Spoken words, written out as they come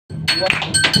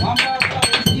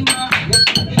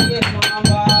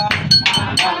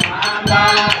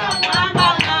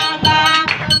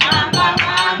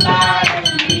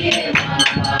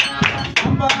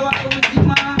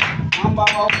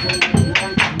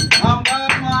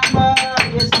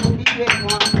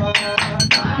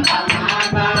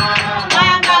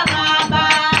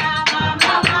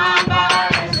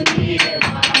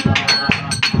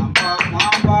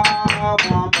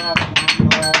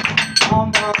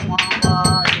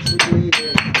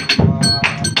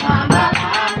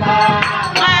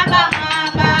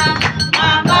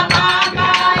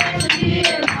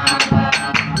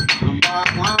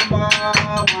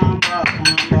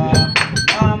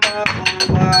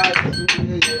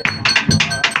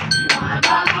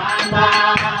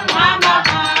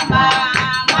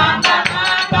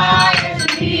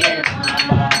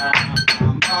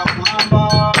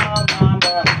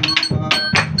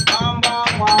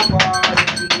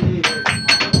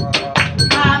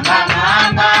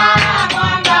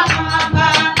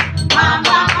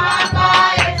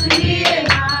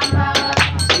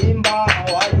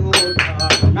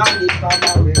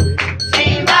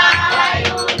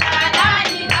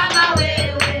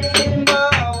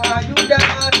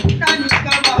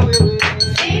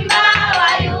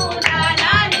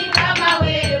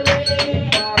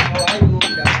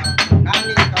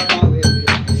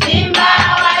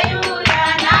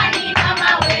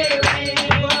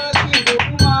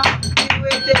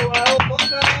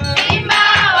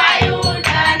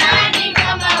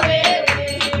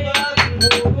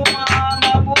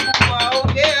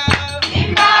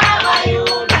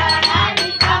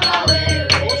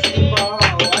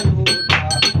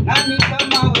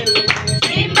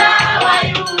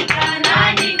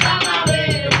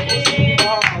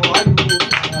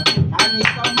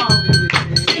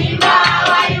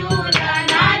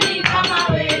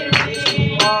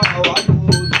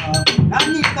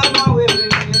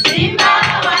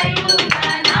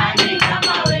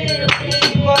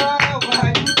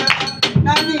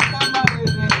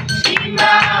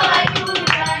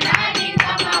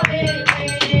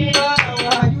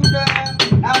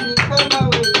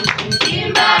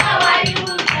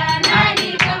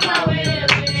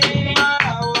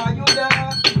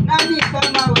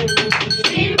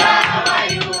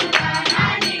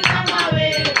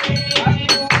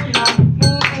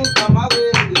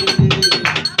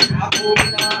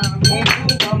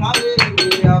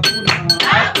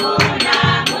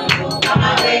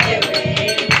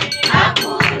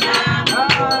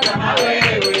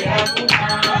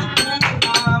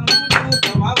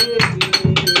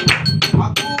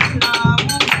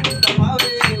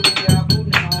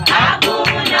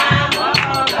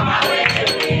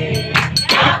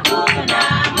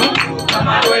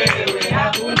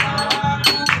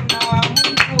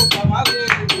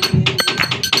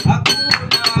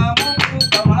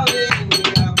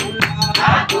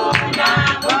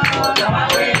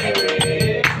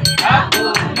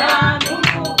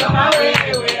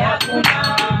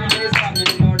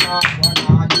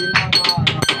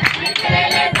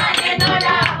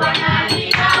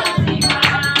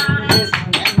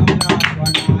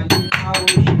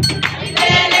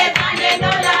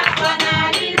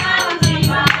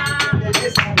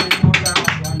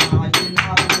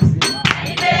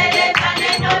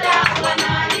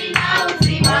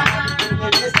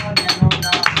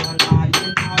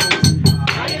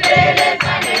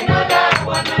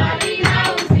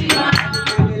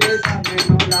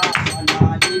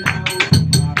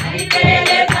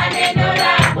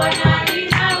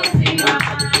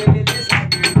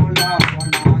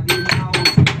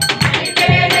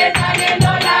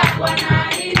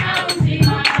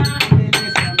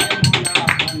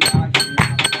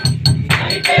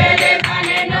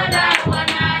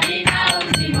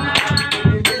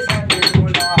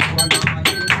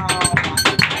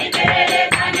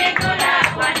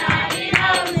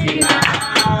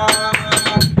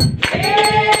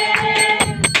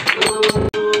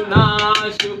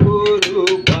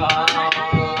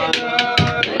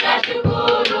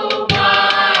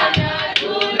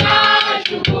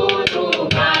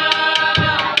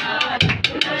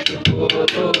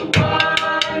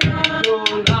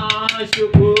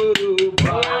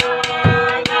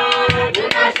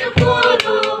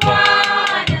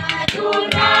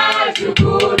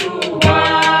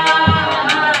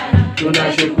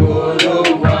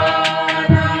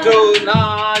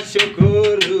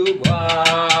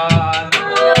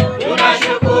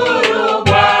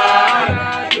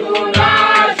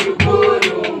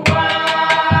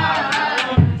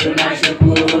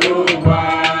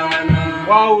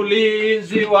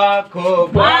Ulinzi wako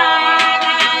Bwana,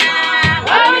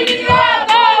 ulinzi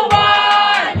wako Bwana.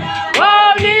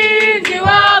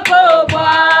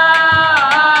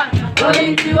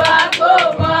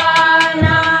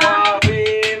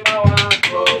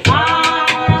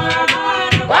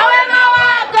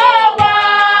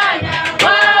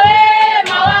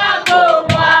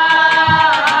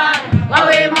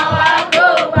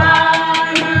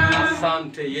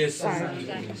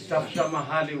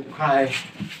 mahali ukae.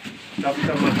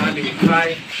 Tafuta mahali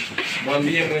ukae.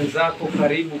 Mwambie mwenzako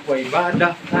karibu kwa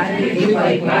ibada.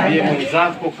 Mwambie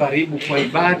mwenzako karibu kwa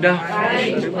ibada.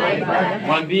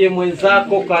 Mwambie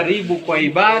mwenzako karibu kwa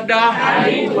ibada.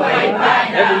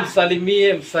 Hebu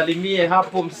msalimie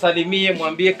hapo, msalimie,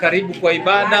 mwambie karibu kwa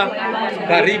ibada.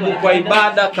 Karibu kwa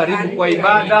ibada, karibu kwa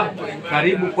ibada.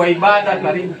 Karibu kwa ibada,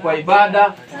 karibu kwa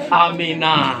ibada.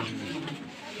 Amina.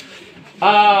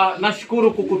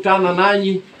 Nashukuru kukutana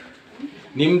nanyi.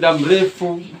 Ni muda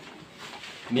mrefu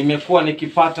nimekuwa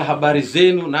nikipata habari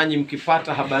zenu, nanyi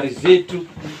mkipata habari zetu,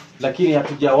 lakini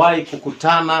hatujawahi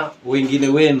kukutana wengine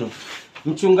wenu.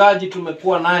 Mchungaji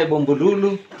tumekuwa naye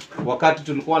Bombolulu wakati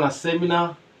tulikuwa na seminar.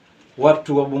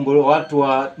 Watu wa Bombolulu, watu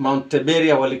wa Mount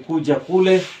Teberia walikuja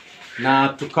kule na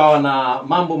tukawa na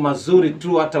mambo mazuri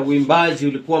tu, hata uimbaji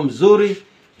ulikuwa mzuri.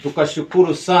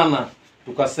 Tukashukuru sana.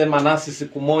 Tukasema nasi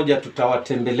siku moja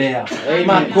tutawatembelea.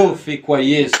 Makofi kwa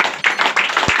Yesu.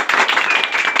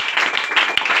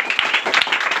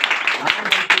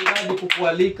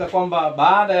 Kukualika kwamba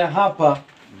baada ya hapa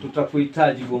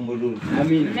tutakuhitaji Bombolulu.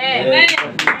 Amina.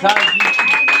 Tutakuhitaji.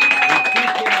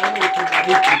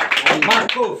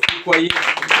 Makofi kwa Yesu.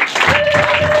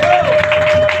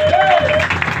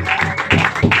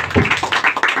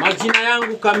 Majina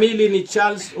yangu kamili ni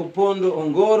Charles Opondo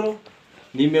Ongoro.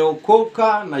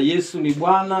 Nimeokoka na Yesu ni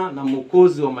Bwana na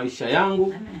Mwokozi wa maisha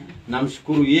yangu.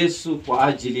 Namshukuru Yesu kwa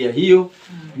ajili ya hiyo.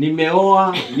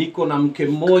 Nimeoa, niko na mke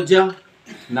mmoja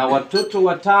na watoto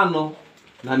 5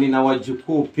 na nina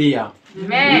wajukuu pia.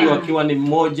 Huyu akiwa ni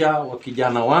mmoja wa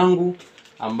kijana wangu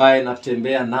ambaye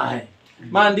natembea naye.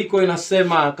 Maandiko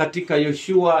inasema katika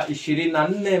Yoshua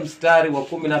 24 mstari wa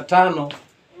 15,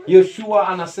 Yoshua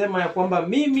anasema ya kwamba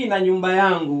mimi na nyumba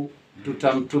yangu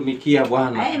tutamtumikia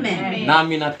Bwana.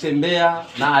 Nami natembea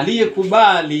na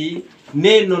aliyekubali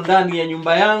neno ndani ya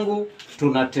nyumba yangu,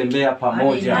 tunatembea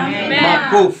pamoja.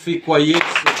 Makofi kwa Yesu.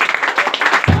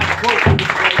 Makofi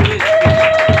kwa Yesu.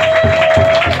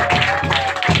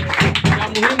 Na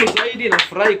muhimu zaidi,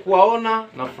 nafurahi kuwaona,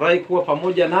 nafurahi kuwa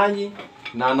pamoja nanyi,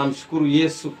 na namshukuru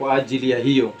Yesu kwa ajili ya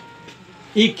hiyo.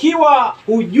 Ikiwa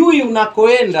hujui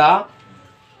unakoenda,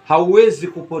 hauwezi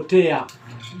kupotea.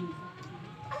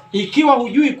 Ikiwa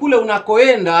hujui kule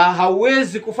unakoenda,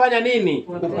 hauwezi kufanya nini?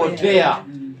 Kupotea.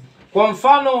 Kwa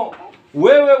mfano,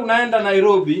 wewe unaenda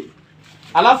Nairobi,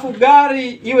 alafu gari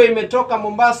iwe imetoka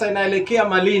Mombasa inaelekea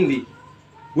Malindi.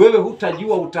 Wewe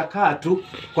hutajua, utakaa tu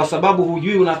kwa sababu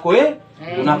hujui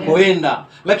unakoenda.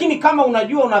 Lakini kama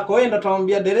unajua unakoenda,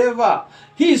 utamwambia dereva,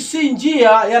 hii si njia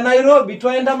ya Nairobi,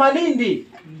 twaenda Malindi.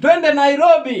 Twende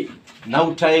Nairobi, na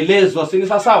utaelezwa, si ni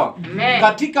sawa?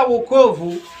 Katika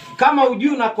wokovu, kama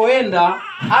hujui unakoenda,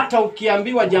 hata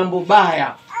ukiambiwa jambo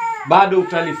baya bado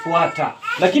utalifuata.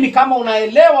 Lakini kama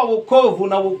unaelewa wokovu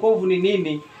na wokovu ni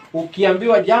nini,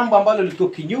 ukiambiwa jambo ambalo liko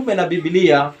kinyume na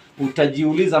Biblia,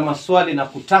 utajiuliza maswali na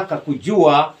kutaka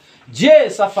kujua, je,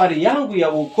 safari yangu ya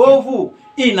wokovu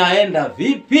inaenda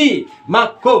vipi?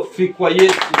 Makofi kwa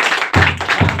Yesu.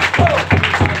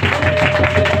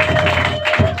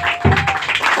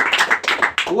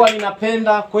 Huwa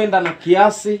ninapenda kwenda na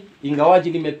kiasi,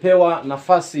 ingawaji nimepewa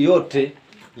nafasi yote,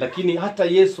 lakini hata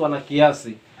Yesu ana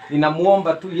kiasi.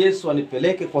 Ninamuomba tu Yesu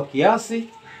anipeleke kwa kiasi,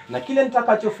 na kile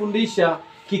nitakachofundisha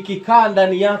kikikaa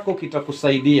ndani yako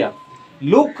kitakusaidia.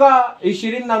 Luka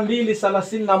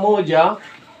 22:31.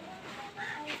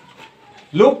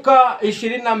 Luka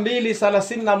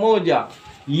 22:31.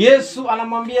 Yesu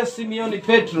anamwambia Simioni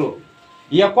Petro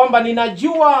ya kwamba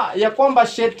ninajua ya kwamba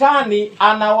shetani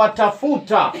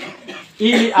anawatafuta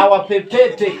ili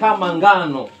awapepete kama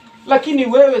ngano. Lakini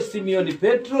wewe Simioni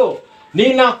Petro,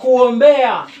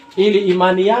 ninakuombea ili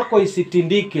imani yako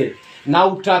isitindike, na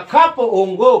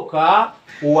utakapoongoka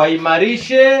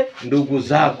uwaimarishe ndugu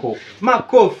zako.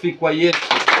 Makofi kwa Yesu.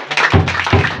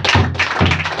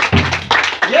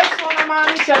 Yesu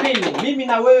anamaanisha nini? Mimi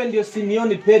na wewe ndio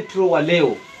Simioni Petro wa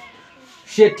leo.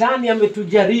 Shetani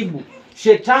ametujaribu.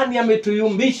 Shetani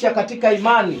ametuyumbisha katika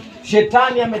imani.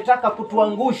 Shetani ametaka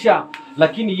kutuangusha,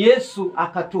 lakini Yesu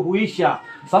akatuhuisha.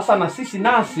 Sasa na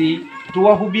nasi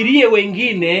tuwahubirie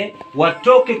wengine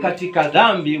watoke katika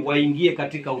dhambi waingie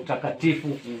katika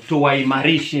utakatifu,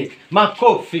 tuwaimarishe.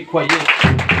 Makofi kwa Yesu.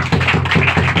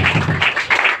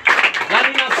 Na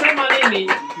ninasema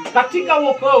nini? Katika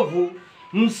wokovu,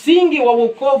 msingi wa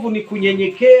wokovu ni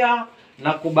kunyenyekea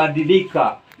na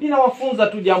kubadilika. Ninawafunza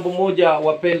tu jambo moja,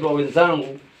 wapendwa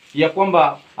wenzangu, ya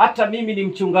kwamba hata mimi ni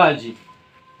mchungaji.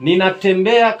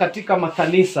 Ninatembea katika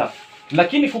makanisa,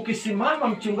 lakini kukisimama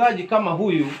mchungaji kama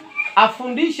huyu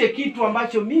afundishe kitu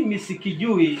ambacho mimi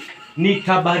sikijui,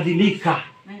 nitabadilika.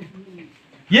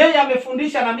 Yeye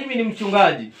amefundisha na mimi ni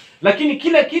mchungaji, lakini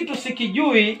kile kitu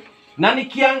sikijui, na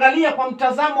nikiangalia kwa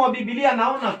mtazamo wa Biblia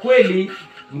naona kweli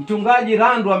mchungaji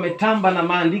Randu ametamba na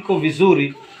maandiko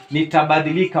vizuri,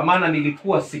 nitabadilika, maana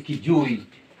nilikuwa sikijui.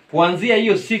 Kuanzia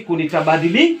hiyo siku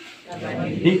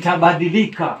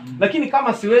nitabadilika. Lakini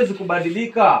kama siwezi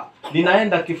kubadilika,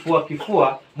 ninaenda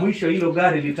kifua, mwisho hilo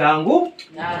gari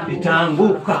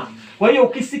litaanguka. Kwa hiyo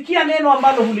ukisikia neno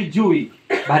ambalo hulijui,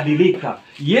 badilika.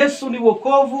 Yesu ni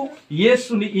wokovu,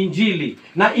 Yesu ni injili,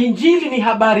 na injili ni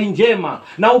habari njema.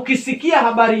 Na ukisikia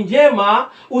habari njema,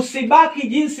 usibaki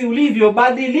jinsi ulivyo,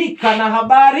 badilika na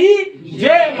habari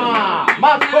njema.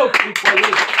 Makofi kwa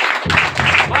Yesu.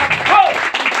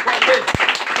 Makofi kwa Yesu.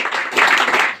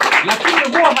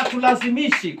 Lakini huwa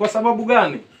hatulazimishi. Kwa sababu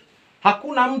gani?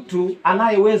 Hakuna mtu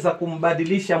anayeweza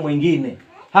kumbadilisha mwingine.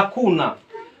 Hakuna.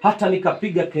 Hata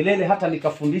nikapiga kelele, hata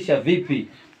nikafundisha vipi,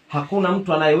 hakuna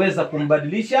mtu anayeweza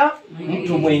kumbadilisha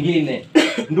mtu mwingine.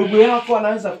 Ndugu yako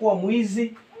anaweza kuwa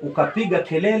mwizi, ukapiga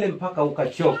kelele mpaka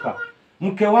ukachoka.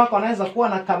 Mke wako anaweza kuwa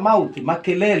na kamauti,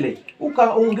 makelele,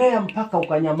 ukaongea mpaka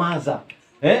ukanyamaza.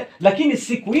 Lakini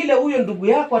siku ile huyo ndugu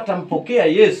yako atampokea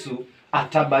Yesu,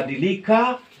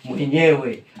 atabadilika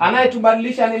mwenyewe.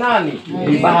 Anayetubadilisha ni nani?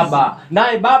 Ni Baba.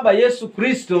 Naye Baba Yesu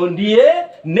Kristo ndiye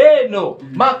neno.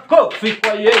 Makofi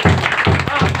kwa Yesu.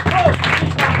 Makofi.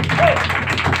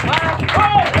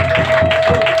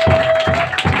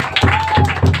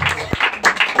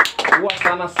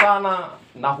 Huwa sana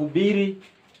nahubiri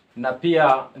na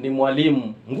pia ni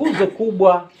mwalimu. Nguzo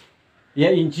kubwa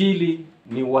ya injili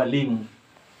ni walimu.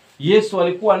 Yesu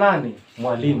alikuwa nani?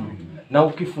 Mwalimu. Na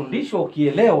ukifundishwa,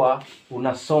 ukielewa,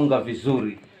 unasonga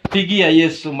vizuri. Pigia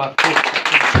Yesu makofi.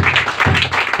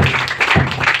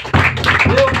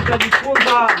 Leo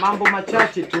tutajifunza mambo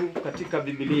machache tu katika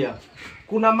Biblia.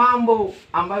 Kuna mambo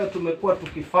ambayo tumekuwa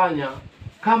tukifanya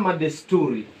kama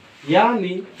desturi.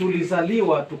 Yaani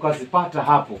tulizaliwa tukazipata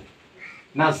hapo,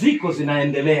 na ziko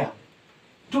zinaendelea.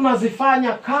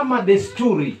 Tunazifanya kama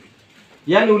desturi.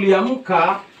 Yaani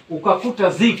uliamka ukakuta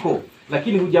ziko,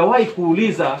 lakini hujawahi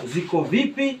kuuliza ziko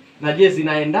vipi, na je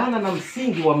zinaendana na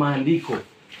msingi wa maandiko.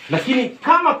 Lakini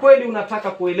kama kweli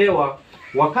unataka kuelewa,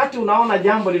 wakati unaona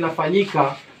jambo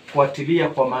linafanyika, fuatilia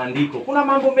kwa maandiko. Kuna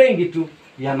mambo mengi tu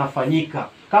yanafanyika.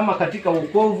 Kama katika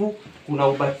wokovu, kuna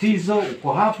ubatizo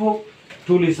uko hapo.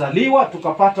 Tulizaliwa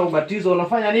tukapata ubatizo,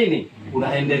 unafanya nini?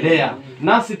 Unaendelea.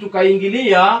 Nasi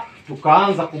tukaingilia,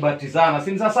 tukaanza kubatizana.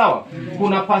 Si sawa?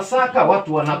 Kuna Pasaka,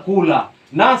 watu wanakula.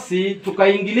 Nasi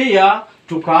tukaingilia,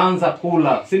 tukaanza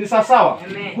kula. Si sawa?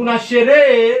 Kuna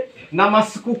sherehe na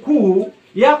masikukuu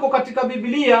yako katika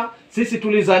Biblia. Sisi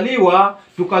tulizaliwa,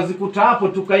 tukazikuta hapo,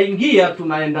 tukaingia,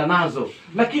 tunaenda nazo.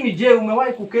 Lakini je,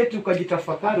 umewahi kuketi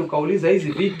ukajitafakari, ukauliza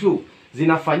hizi vitu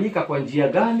zinafanyika kwa njia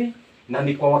gani, na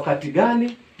ni kwa wakati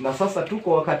gani, na sasa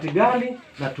tuko wakati gani,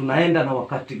 na tunaenda na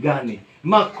wakati gani?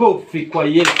 Makofi kwa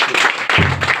Yesu.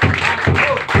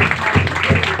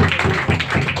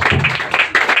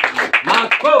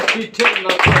 Makofi tena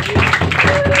kwa Yesu.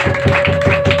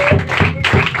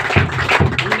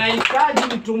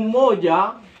 Unahitaji mtu mmoja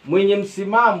mwenye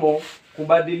msimamo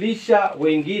kubadilisha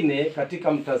wengine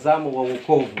katika mtazamo wa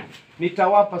wokovu.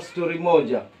 Nitawapa story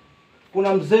moja.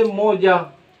 Kuna mzee mmoja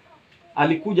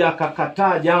alikuja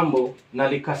akakataa jambo na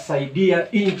likasaidia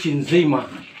nchi nzima.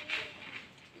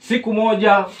 Siku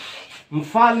moja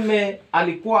mfalme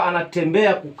alikuwa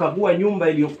anatembea kukagua nyumba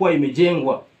iliyokuwa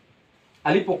imejengwa.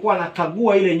 Alipokuwa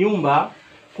anakagua ile nyumba,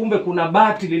 kumbe kuna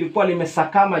bati lilikuwa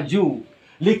limesakama juu,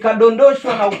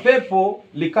 likadondoshwa na upepo,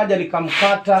 likaja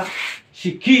likamkata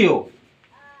shikio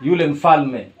yule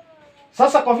mfalme.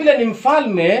 Sasa kwa vile ni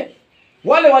mfalme,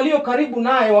 wale walio karibu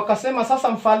naye wakasema, sasa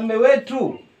mfalme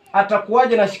wetu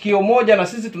atakuwaje na shikio moja na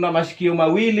sisi tuna mashikio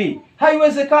mawili?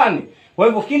 Haiwezekani. Kwa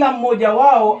hivyo kila mmoja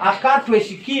wao akatwe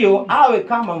shikio awe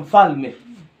kama mfalme.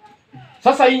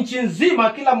 Sasa nchi nzima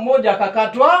kila mmoja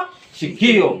akakatwa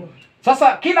shikio.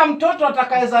 Sasa kila mtoto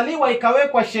atakayezaliwa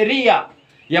ikawekwa sheria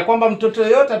ya kwamba mtoto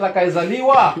yote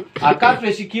atakayezaliwa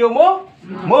akatwe shikio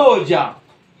moja.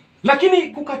 Lakini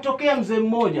kukatokea mzee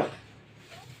mmoja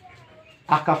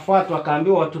akafuatwa,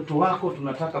 akaambiwa, watoto wako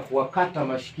tunataka kuwakata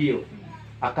mashikio.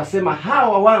 Akasema,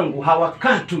 hawa wangu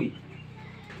hawakatwi.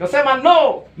 Akasema,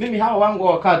 no, mimi hawa wangu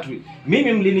hawakatwi.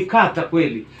 Mimi mlinikata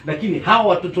kweli, lakini hawa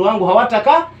watoto wangu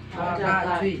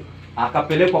hawatakatwi.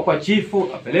 Akapelekwa kwa chifu,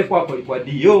 akapelekwa kwa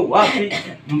dio, wapi,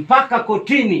 mpaka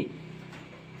kotini.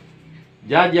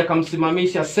 Jaji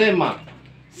akamsimamisha, sema,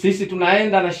 sisi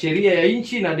tunaenda na sheria ya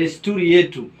nchi na desturi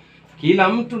yetu. Kila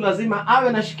mtu lazima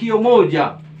awe na shikio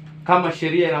moja kama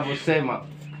sheria inavyosema.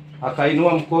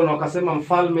 Akainua mkono akasema,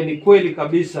 mfalme, ni kweli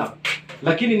kabisa.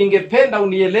 lakini ningependa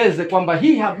unieleze kwamba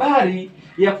hii habari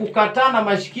ya kukatana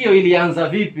mashikio ilianza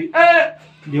vipi?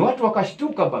 Ni watu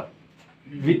wakashtuka bana.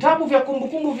 Vitabu vya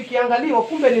kumbukumbu vikiangaliwa,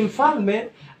 kumbe ni mfalme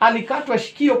alikatwa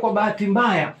shikio kwa bahati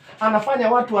mbaya. Anafanya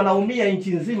watu wanaumia nchi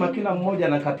nzima, kila mmoja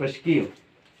anakatwa shikio.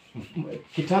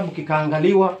 Kitabu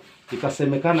kikaangaliwa,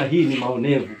 ikasemekana hii ni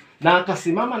maonevu, na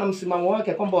akasimama na msimamo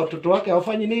wake kwamba watoto wake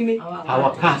hawafanyi nini?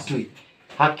 Hawakatwi.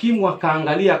 Hakimu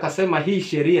akaangalia akasema hii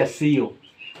sheria sio.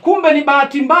 Kumbe ni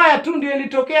bahati mbaya tu ndio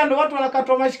ilitokea, ndio watu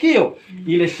wanakatwa mashikio.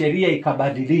 Ile sheria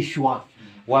ikabadilishwa,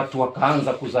 watu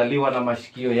wakaanza kuzaliwa na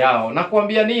mashikio yao. Na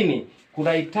kuambia nini?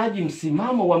 Kunahitaji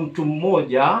msimamo wa mtu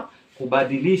mmoja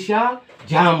kubadilisha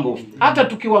jambo, hata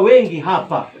tukiwa wengi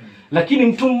hapa. Lakini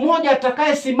mtu mmoja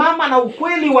atakayesimama na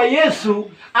ukweli wa Yesu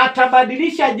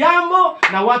atabadilisha jambo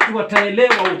na watu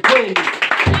wataelewa ukweli.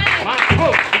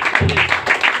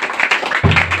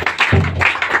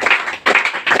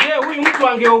 Je, huyu mtu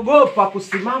angeogopa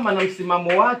kusimama na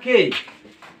msimamo wake,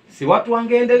 si watu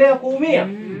wangeendelea kuumia?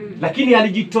 Lakini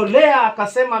alijitolea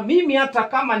akasema, mimi hata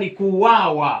kama ni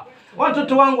kuuawa,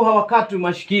 watoto wangu hawakatwi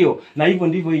mashikio. Na hivyo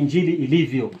ndivyo injili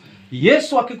ilivyo.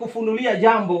 Yesu akikufunulia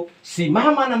jambo,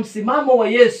 simama na msimamo wa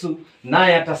Yesu,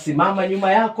 naye atasimama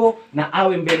nyuma yako na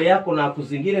awe mbele yako na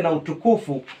akuzingire na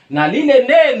utukufu, na lile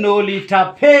neno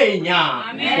litapenya.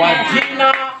 Amen. Kwa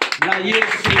jina la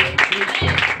Yesu Kristo.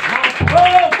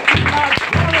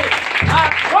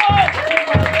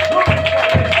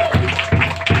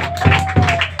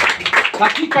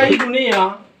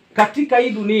 Katika hii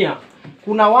dunia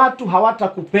kuna watu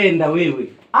hawatakupenda wewe,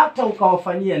 hata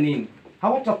ukawafanyia nini.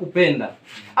 Hawatakupenda.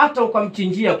 Hata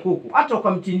ukamchinjia kuku, hata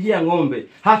ukamchinjia ng'ombe,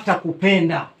 hata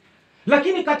kupenda.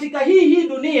 Lakini katika hii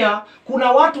dunia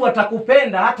kuna watu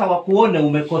watakupenda hata wakuone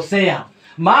umekosea.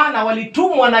 Maana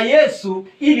walitumwa na Yesu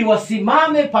ili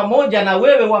wasimame pamoja na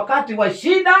wewe wakati wa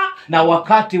shida na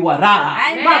wakati wa raha.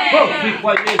 Makofi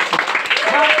kwa Yesu.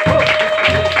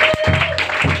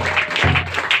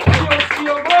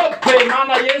 Usiogope,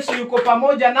 maana Yesu yuko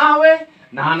pamoja nawe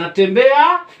na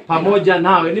anatembea pamoja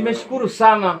nawe. Nimeshukuru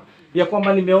sana ya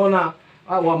kwamba nimeona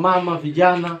wamama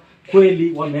vijana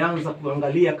kweli wameanza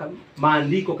kuangalia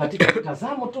maandiko katika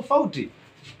mtazamo tofauti.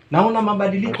 Naona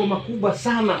mabadiliko makubwa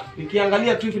sana.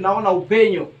 Nikiangalia tu hivi naona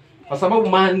upenyo, kwa sababu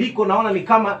maandiko naona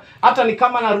ni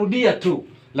kama narudia tu,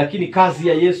 lakini kazi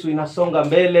ya Yesu inasonga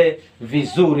mbele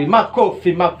vizuri.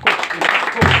 Makofi, makofi,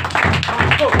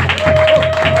 makofi,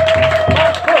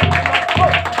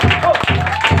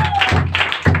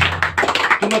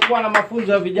 Tumekuwa na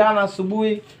mafunzo ya vijana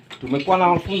asubuhi, tumekuwa na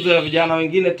mafunzo ya vijana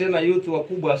wengine tena youth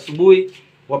wakubwa asubuhi.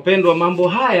 Wapendwa, mambo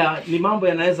haya ni mambo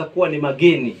yanaweza kuwa ni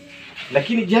mageni,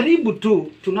 lakini jaribu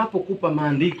tu, tunapokupa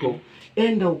maandiko,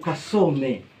 enda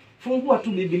ukasome. Fungua tu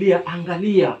Biblia,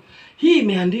 angalia hii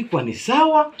imeandikwa ni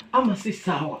sawa ama si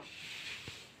sawa.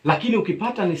 Lakini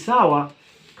ukipata ni sawa,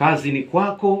 kazi ni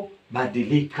kwako,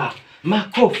 badilika.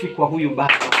 Makofi kwa huyu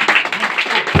baba.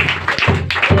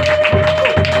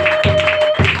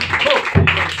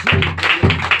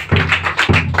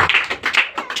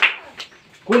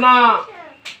 Kuna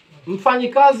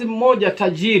mfanyikazi mmoja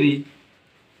tajiri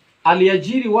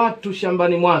aliajiri watu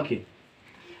shambani mwake.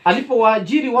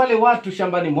 Alipowaajiri wale watu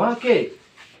shambani mwake,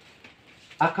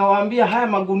 akawaambia, haya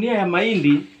magunia ya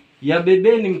mahindi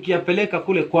yabebeni mkiyapeleka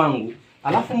kule kwangu,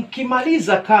 alafu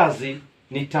mkimaliza kazi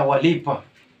nitawalipa.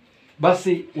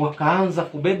 Basi wakaanza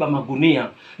kubeba magunia,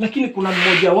 lakini kuna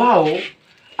mmoja wao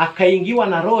akaingiwa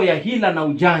na roho ya hila na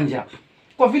ujanja.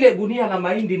 Kwa vile gunia la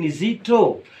mahindi ni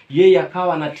zito, yeye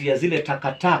akawa anatia zile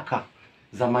takataka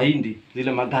za mahindi,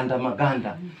 zile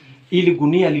maganda, ili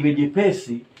gunia liwe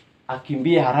jepesi,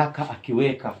 akimbie haraka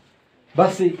akiweka.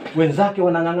 Basi wenzake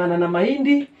wanang'ang'ana na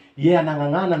mahindi, yeye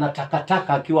anang'ang'ana na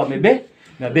takataka akiwa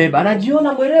amebeba.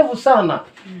 Anajiona mwerevu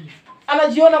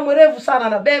sana,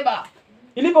 anabeba.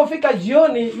 Ilipofika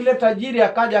jioni, yule tajiri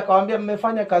akaja akamwambia,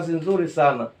 mmefanya kazi nzuri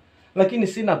sana, lakini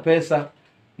sina pesa.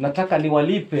 Nataka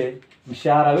niwalipe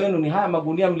mshahara wenu, ni haya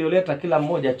magunia mlioleta, kila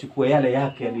mmoja achukue yale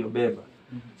yake aliyobeba.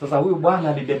 Sasa huyu bwana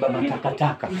alibeba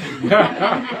matakataka.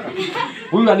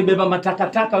 Huyu alibeba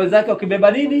matakataka, wenzake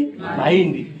wakibeba nini?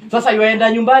 Mahindi. Sasa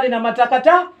yuaenda nyumbani na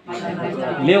matakataka.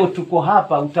 Leo tuko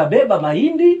hapa, utabeba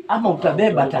mahindi ama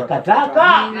utabeba takataka?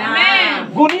 Amen.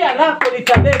 Gunia lako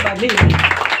litabeba nini?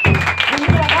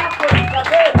 Gunia lako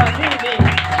litabeba nini?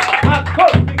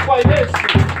 Makofi kwa Yesu.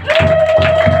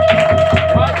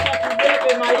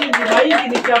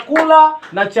 Mahindi ni chakula,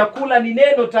 na chakula ni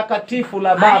neno takatifu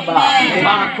la Baba.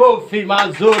 Makofi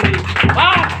mazuri.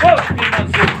 Makofi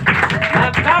mazuri.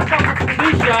 Nataka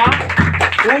kufundisha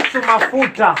kuhusu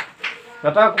mafuta.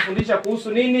 Nataka kufundisha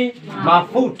kuhusu nini?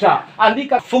 Mafuta.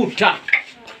 Andika futa.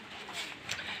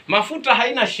 Mafuta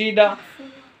haina shida.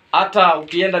 Hata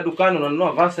ukienda dukani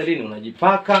unanunua Vaseline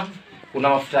unajipaka, kuna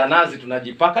mafuta ya nazi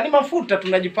tunajipaka, ni mafuta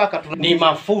tunajipaka, ni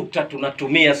mafuta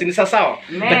tunatumia, si ni sawa?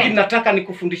 Lakini nataka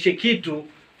nikufundishe kitu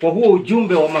kwa huo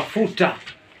ujumbe wa mafuta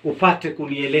upate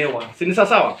kulielewa, si ni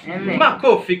sawa?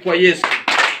 Makofi kwa Yesu.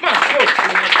 Makofi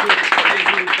kwa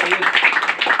Yesu.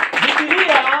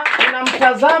 Biblia ina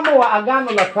mtazamo wa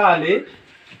Agano la Kale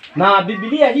na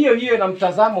Biblia hiyo hiyo ina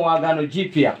mtazamo wa Agano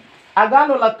Jipya.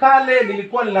 Agano la Kale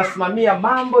lilikuwa linasimamia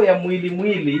mambo ya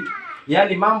mwili,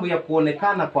 yani mambo ya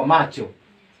kuonekana kwa macho.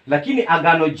 Lakini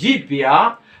Agano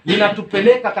Jipya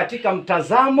linatupeleka katika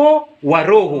mtazamo wa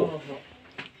roho.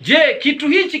 Je, kitu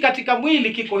hichi katika mwili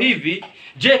kiko hivi,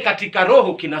 je katika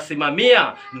roho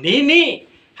kinasimamia nini?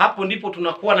 Hapo ndipo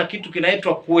tunakuwa na kitu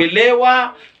kinaitwa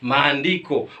kuelewa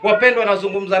maandiko. Wapendwa,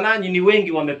 nazungumza nanyi, ni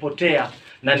wengi wamepotea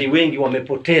na ni wengi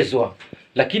wamepotezwa.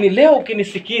 Lakini leo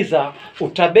ukinisikiza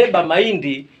utabeba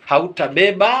mahindi,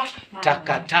 hautabeba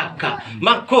takataka.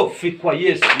 Makofi kwa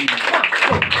Yesu.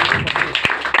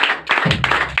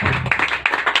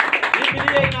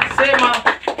 Biblia inasema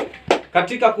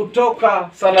katika Kutoka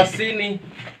 30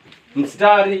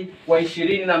 mstari wa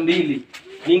 22.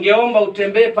 Ningeomba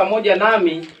utembee pamoja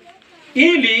nami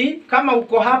ili kama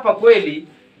uko hapa kweli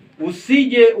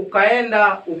usije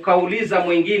ukaenda ukauliza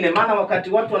mwingine, maana wakati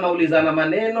watu wanaulizana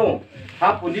maneno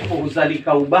hapo ndipo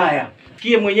huzalika ubaya.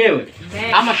 Kie mwenyewe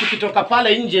ama tukitoka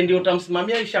pale nje ndio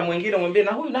utamsimamisha mwingine mwambie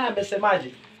na huyu naye amesemaje?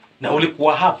 Na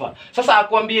ulikuwa hapa. Sasa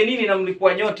akwambie nini na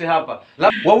mlikuwa nyote hapa?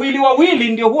 Wawili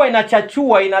ndio huwa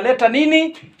inachachua, inaleta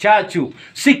nini? Chachu.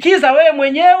 Sikiza wewe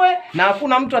mwenyewe na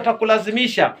hakuna mtu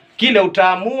atakulazimisha. Kile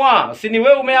utaamua, si ni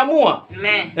wewe umeamua?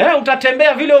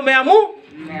 Utatembea vile umeamua?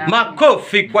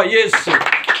 Makofi kwa Yesu.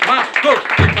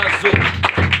 Makofi mazuri.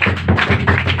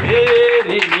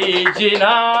 Heri ni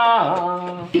jina.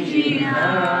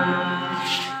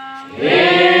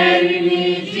 Heri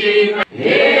ni jina.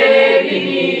 Heri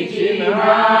ni jina.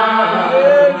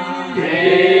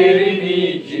 Heri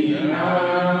ni jina.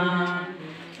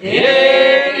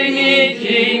 Heri ni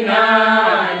jina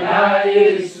la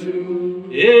Yesu.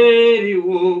 Heri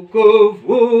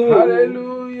wokovu.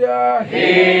 Haleluya.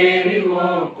 Heri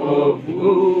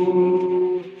wokovu.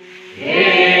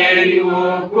 Heri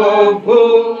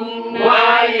wokovu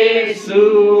wa Yesu.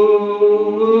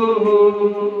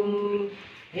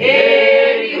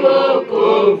 Heri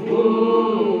wokovu.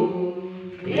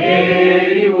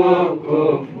 Heri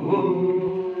wokovu.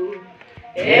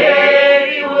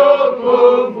 Heri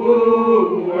wokovu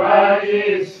wa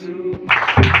Yesu.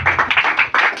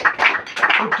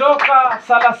 Kutoka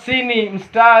 30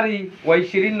 mstari wa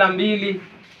 22.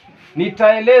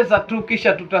 Nitaeleza tu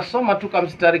kisha tutasoma tu kama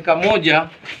mstari kamoja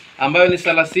ambayo ni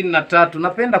 33.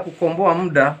 Napenda kukomboa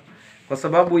muda kwa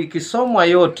sababu ikisomwa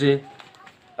yote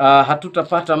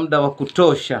hatutapata muda wa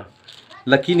kutosha.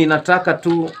 Lakini nataka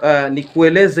tu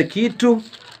nikueleze kitu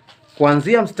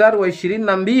kuanzia mstari wa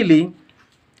 22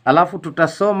 alafu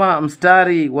tutasoma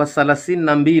mstari wa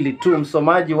 32 tu.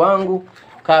 Msomaji wangu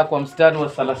kaa kwa mstari wa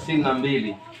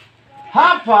 32.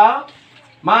 Hapa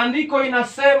maandiko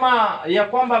inasema ya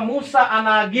kwamba Musa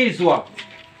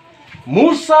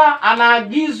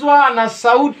anaagizwa na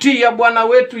sauti ya Bwana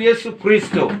wetu Yesu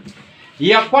Kristo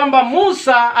ya kwamba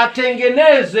Musa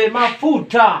atengeneze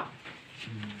mafuta.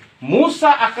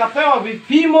 Musa akapewa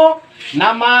vipimo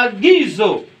na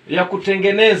maagizo ya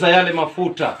kutengeneza yale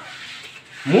mafuta.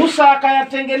 Musa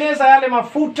akayatengeneza yale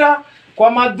mafuta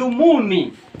kwa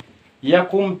madhumuni ya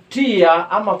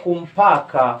kumtia ama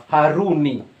kumpaka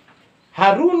Haruni.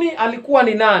 Haruni alikuwa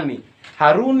ni nani?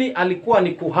 Haruni alikuwa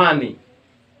ni kuhani.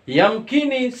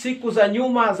 Yamkini siku za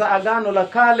nyuma za Agano la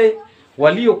Kale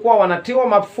waliokuwa wanatiwa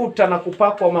mafuta na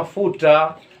kupakwa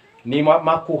mafuta ni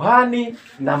makuhani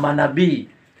na manabii.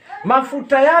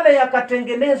 Mafuta yale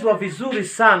yakatengenezwa vizuri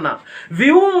sana.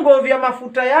 Viungo vya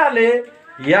mafuta yale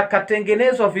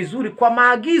yakatengenezwa vizuri kwa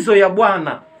maagizo ya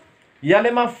Bwana.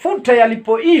 Yale mafuta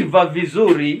yalipoiva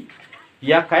vizuri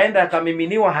yakaenda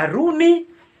yakamiminiwa Haruni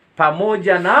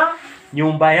pamoja na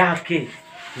nyumba yake.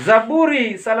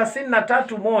 Zaburi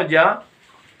 33:1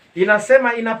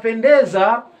 inasema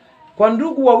inapendeza kwa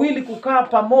ndugu wawili kukaa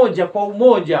pamoja kwa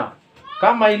umoja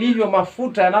kama ilivyo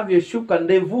mafuta yanavyoshuka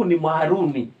ndevuni mwa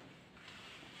Haruni.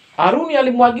 Haruni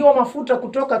alimwagiwa mafuta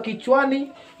kutoka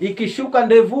kichwani, ikishuka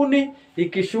ndevuni,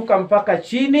 ikishuka mpaka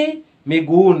chini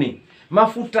miguuni.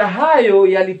 Mafuta hayo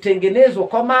yalitengenezwa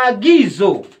kwa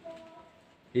maagizo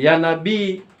ya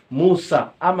nabii Musa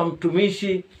ama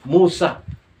mtumishi Musa.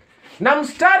 Na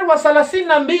mstari wa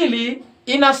 32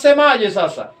 inasemaje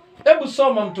sasa? Hebu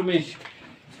soma mtumishi.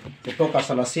 Kutoka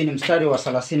 30 mstari wa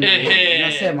 32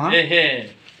 inasema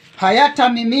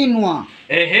hayatamiminwa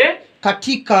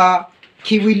katika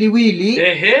kiwiliwili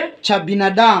cha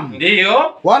binadamu.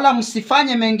 Ndiyo. Wala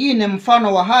msifanye mengine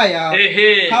mfano wa haya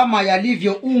kama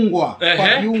yalivyoungwa kwa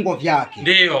viungo vyake.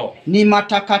 Ndiyo. Ni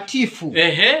matakatifu.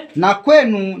 Na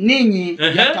kwenu ninyi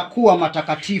yatakuwa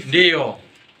matakatifu. Ndiyo.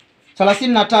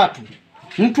 33.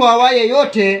 Mtu awaye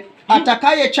yote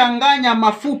atakayechanganya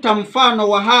mafuta mfano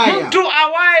wa haya. Mtu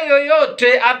awaye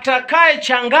yoyote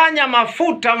atakayechanganya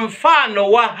mafuta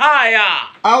mfano wa haya.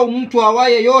 Au mtu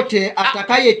awaye yote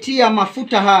atakayetia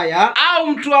mafuta haya. Au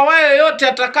mtu awaye yoyote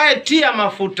atakayetia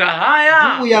mafuta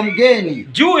haya juu ya mgeni.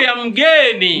 Juu ya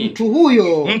mgeni.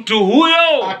 Mtu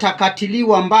huyo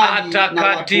atakatiliwa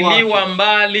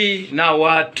mbali na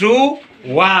watu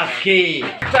wake.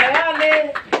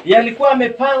 Yale yalikuwa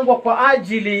yamepangwa kwa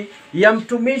ajili ya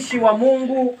mtumishi wa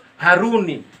Mungu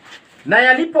Haruni, na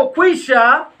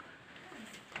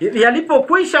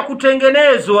yalipokwisha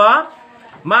kutengenezwa,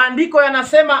 maandiko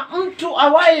yanasema mtu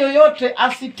awaye yoyote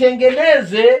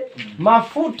asitengeneze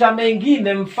mafuta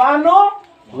mengine mfano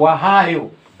wa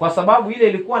hayo, kwa sababu ile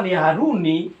ilikuwa ni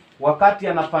Haruni wakati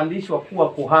anapandishwa kuwa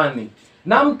kuhani.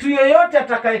 Na mtu yeyote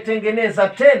atakayetengeneza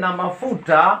tena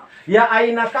mafuta ya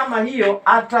aina kama hiyo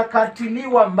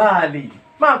atakatiliwa mbali.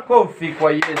 Makofi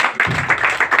kwa Yesu.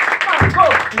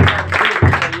 Makofi kwa Yesu.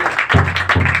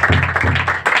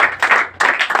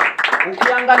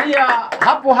 Ukiangalia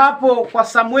hapo kwa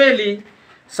Samueli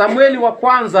wa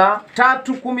kwanza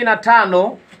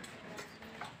 3:15,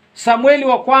 Samueli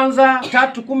wa kwanza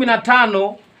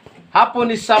 3:15, hapo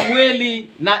ni Samueli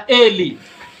na Eli.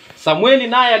 Samueli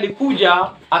naye alikuja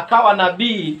akawa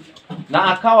nabii na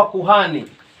akawa kuhani.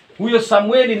 Huyo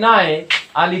Samueli naye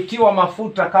alitiwa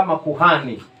mafuta kama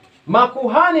kuhani.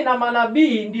 Makuhani na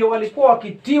manabii ndio walikuwa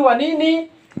wakitiwa nini?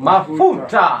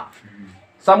 Mafuta.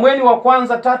 Samueli wa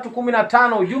kwanza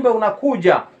 3:15, ujumbe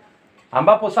unakuja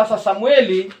ambapo sasa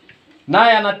Samueli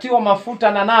naye anatiwa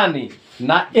mafuta na nani?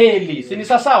 Na Eli. Si ni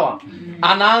sawa?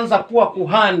 Anaanza kuwa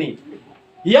kuhani.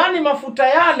 Yaani mafuta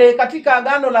yale katika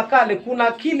Agano la Kale,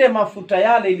 kuna kile mafuta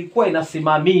yale ilikuwa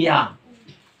inasimamia.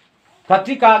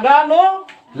 Katika Agano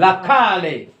la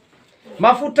Kale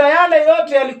mafuta yale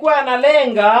yote yalikuwa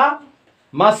yanalenga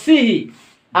Masihi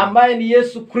ambaye ni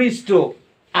Yesu Kristo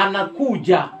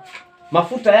anakuja.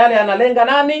 Mafuta yale yanalenga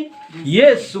nani?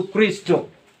 Yesu Kristo.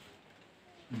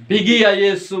 Pigia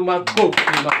Yesu makofi.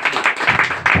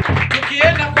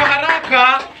 Tukienda kwa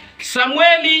haraka,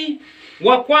 Samueli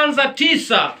wa kwanza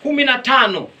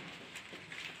 9:15.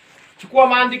 Chukua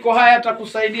maandiko haya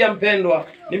atakusaidia mpendwa.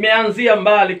 Nimeanzia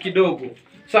mbali kidogo.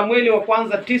 Samueli wa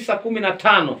kwanza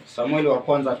 9:15. Samueli wa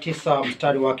kwanza 9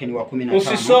 mstari wake ni wa 15.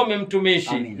 Usisome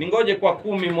mtumishi. Ningoje kwa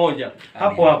 11.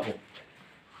 Hapo.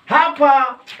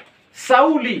 Hapa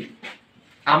Sauli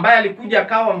ambaye alikuja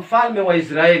akawa mfalme wa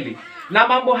Israeli. Na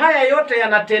mambo haya yote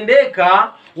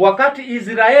yanatendeka wakati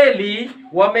Israeli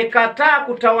wamekataa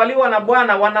kutawaliwa na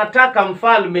Bwana, wanataka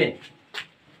mfalme.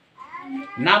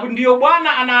 Na ndio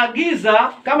Bwana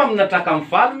anaagiza, kama mnataka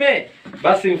mfalme,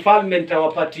 basi mfalme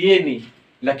nitawapatieni,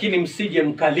 lakini msije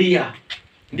mkalia.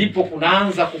 Ndipo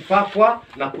kunaanza kupakwa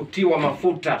na kutiwa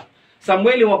mafuta.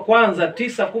 Samueli wa kwanza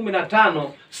 9:15,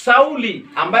 Sauli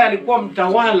ambaye alikuwa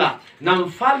mtawala na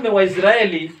mfalme wa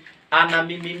Israeli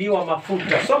anamiminiwa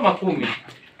mafuta. Soma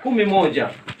 10:11.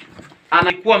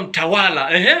 Anakuwa mtawala.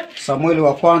 Samueli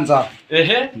wa kwanza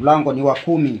mlango ni wa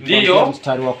 10 ndio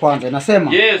mstari wa kwanza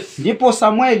inasema, ndipo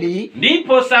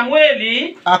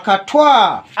Samueli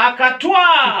akatwaa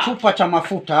chupa cha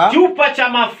mafuta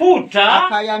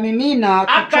akayamimina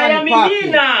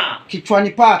kichwani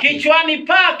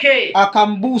pake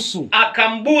akambusu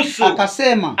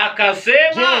akasema,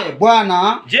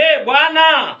 je,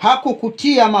 Bwana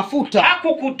hakukutia mafuta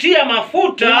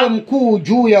uwe mkuu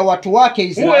juu ya watu wake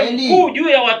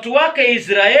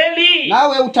Israeli?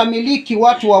 Nawe utamiliki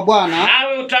watu wa Bwana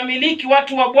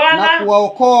na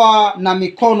kuwaokoa na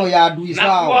mikono ya adui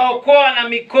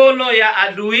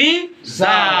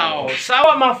zao.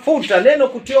 Sawa, mafuta. Neno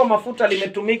kutiwa mafuta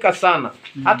limetumika sana.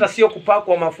 Hata sio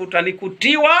kupakwa mafuta, ni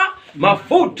kutiwa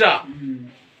mafuta.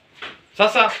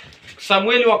 Sasa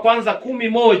Samueli wa kwanza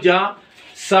 11,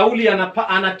 Sauli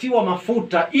anatiwa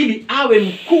mafuta ili awe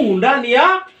mkuu ndani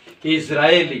ya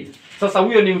Israeli. Sasa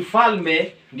huyo ni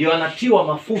mfalme, ndio anatiwa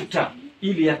mafuta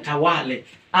ili atawale,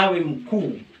 awe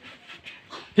mkuu.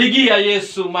 Pigia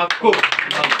Yesu makofi.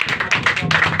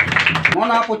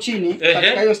 Unaona hapo chini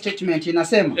katika hiyo statement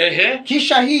inasema,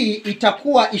 kisha hii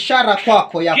itakuwa ishara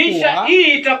kwako ya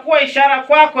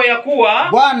kuwa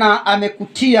Bwana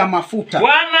amekutia mafuta.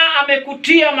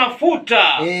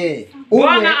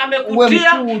 Uwe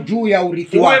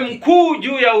mkuu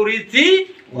juu ya urithi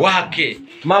wake.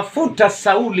 Mafuta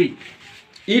Sauli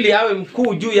ili awe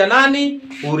mkuu juu ya nani?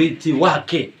 Urithi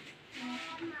wake.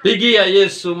 Pigia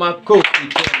Yesu makofi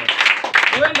tena.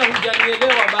 Huenda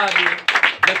hujanielewa bado,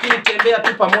 lakini tembea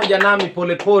tu pamoja nami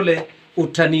polepole,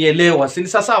 utanielewa. Si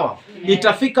sawa?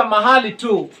 Itafika mahali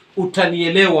tu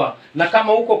utanielewa, na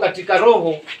kama uko katika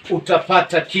roho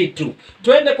utapata kitu.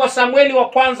 Twende kwa Samueli wa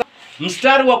kwanza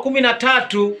mstari wa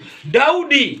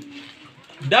 13.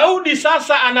 Daudi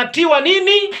sasa anatiwa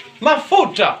nini?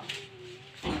 Mafuta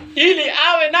ili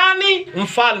awe nani?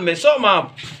 Mfalme. Soma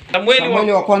hapo.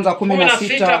 Samueli wa kwanza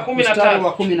 16 mstari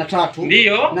wa 13.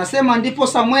 Ndio. Nasema ndipo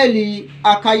Samueli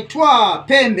akaitwaa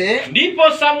pembe.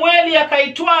 Ndipo Samueli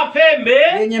akaitwaa pembe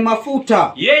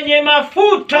yenye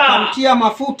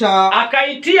mafuta.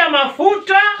 Akaitia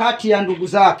mafuta kati ya ndugu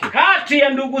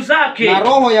zake. Na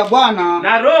roho ya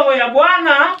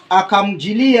Bwana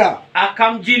akamjilia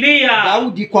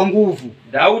Daudi kwa nguvu.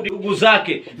 Ndugu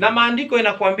zake. Na maandiko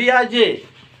inakwambiaje?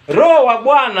 Roho wa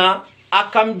Bwana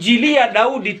akamjilia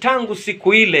Daudi tangu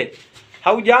siku ile.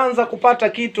 Haujaanza kupata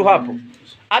kitu hapo?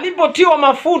 Alipotiwa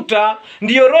mafuta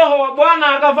ndiyo roho wa Bwana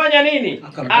akafanya nini?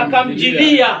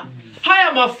 Akamjilia.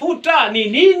 Haya mafuta ni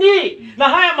nini? Na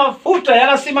haya mafuta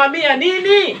yanasimamia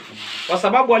nini? Kwa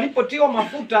sababu alipotiwa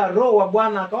mafuta roho wa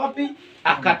Bwana akawapi?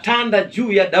 Akatanda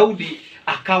juu ya Daudi,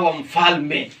 akawa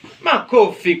mfalme.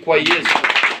 Makofi kwa Yesu.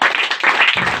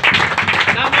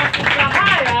 Na mafuta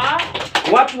haya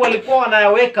watu walikuwa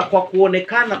wanayaweka kwa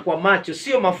kuonekana kwa macho,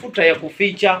 sio mafuta ya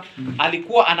kuficha.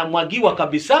 Alikuwa anamwagiwa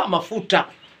kabisa mafuta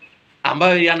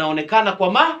ambayo yanaonekana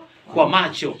kwa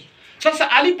macho.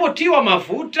 Sasa alipotiwa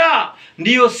mafuta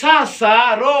ndiyo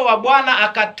sasa roho wa Bwana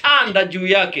akatanda juu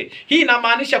yake. Hii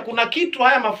inamaanisha kuna kitu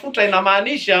haya mafuta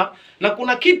inamaanisha, na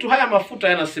kuna kitu haya mafuta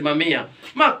yanasimamia.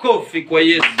 Makofi kwa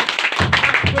Yesu.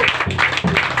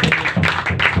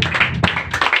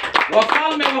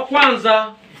 Wafalme wa kwanza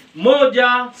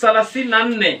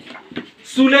 1:34.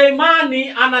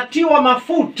 Suleimani anatiwa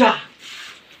mafuta.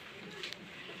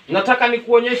 Nataka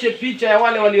nikuonyeshe picha ya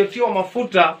wale waliotiwa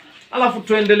mafuta, alafu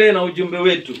tuendelee na ujumbe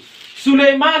wetu.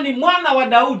 Suleimani mwana wa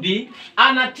Daudi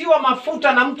anatiwa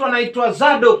mafuta na mtu anaitwa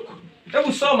Zadok.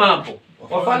 Hebu soma hapo.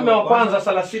 Wafalme wa kwanza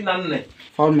 34.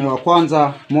 Wafalme wa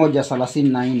kwanza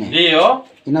 1:34. Ndio.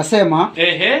 Inasema,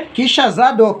 kisha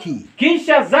Zadok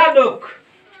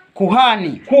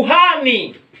kuhani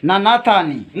na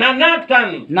Nathani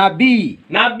nabii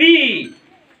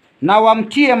na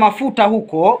wamtie mafuta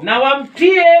huko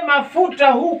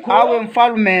awe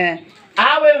mfalme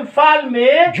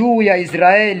juu ya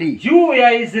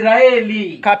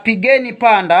Israeli. Kapigeni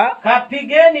panda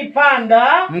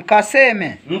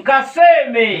mkaseme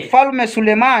mfalme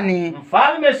Sulemani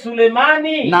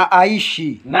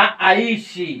na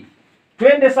aishi.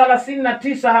 Twende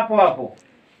 39 hapo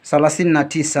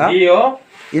 39. Ndio.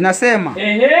 Inasema,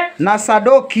 na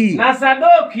Sadoki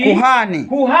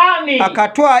kuhani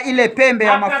akatoa ile pembe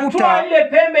ya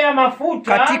mafuta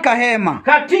katika hema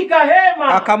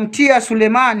akamtia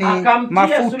Sulemani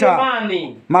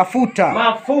mafuta.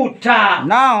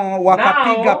 Nao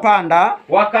wakapiga panda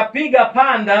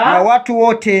na watu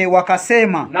wote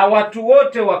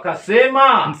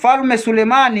wakasema mfalme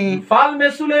Sulemani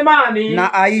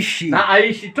na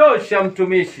aishi. Tosha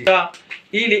mtumishi.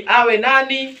 Ili awe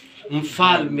nani?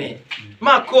 Mfalme.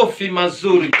 Makofi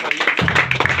mazuri.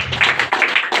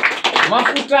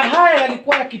 Mafuta haya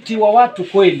yalikuwa yakitiwa watu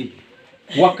kweli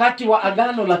wakati wa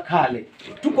Agano la Kale.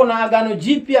 Tuko na Agano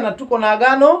Jipya na tuko na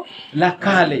Agano la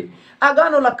Kale.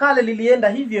 Agano la Kale lilienda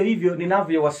hivyo hivyo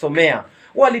ninavyowasomea.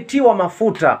 Walitiwa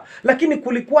mafuta, lakini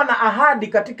kulikuwa na ahadi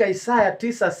katika Isaya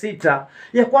 9:6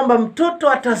 ya kwamba mtoto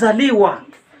atazaliwa.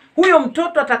 Huyo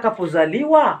mtoto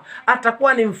atakapozaliwa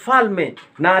atakuwa ni mfalme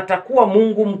na atakuwa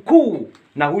Mungu mkuu,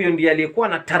 na huyo ndiye aliyekuwa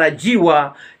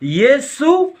anatarajiwa,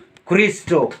 Yesu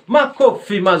Kristo.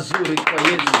 Makofi mazuri kwa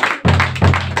Yesu.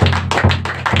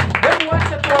 Hebu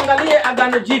acha tuangalie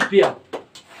Agano Jipya.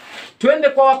 Twende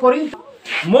kwa Wakorintho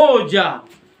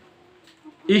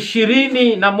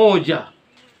 1:21.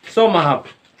 Soma hapa.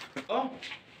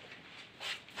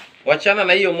 Wachana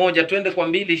na hiyo moja, twende kwa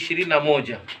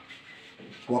 2:21.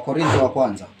 Wakorintho wa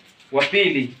kwanza. Wa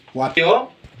pili.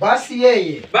 Basi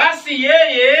yeye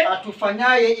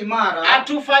atufanyaye imara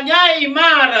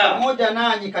pamoja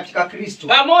nanyi katika Kristo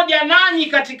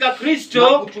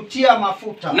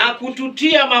na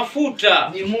kututia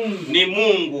mafuta ni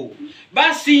Mungu.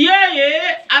 Basi yeye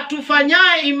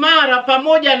atufanyaye imara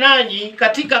pamoja nanyi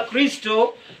katika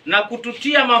Kristo na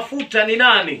kututia mafuta ni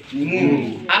nani?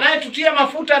 Mungu. Anayetutia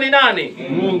mafuta ni nani?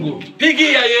 Mungu.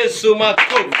 Pigia Yesu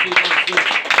makofi mazuri.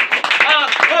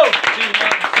 Makofi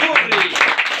mazuri.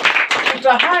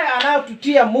 mafuta haya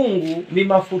anayotutia Mungu ni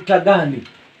mafuta gani?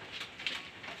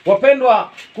 Wapendwa,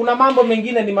 kuna mambo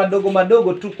mengine ni madogo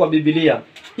madogo tu kwa Biblia,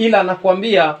 ila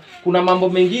nakwambia kuna mambo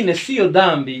mengine siyo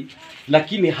dhambi,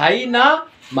 lakini haina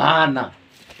maana.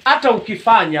 Hata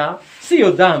ukifanya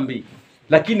siyo dhambi,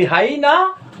 lakini haina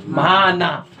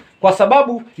maana, kwa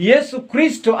sababu Yesu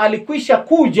Kristo alikwisha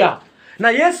kuja,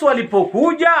 na Yesu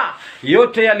alipokuja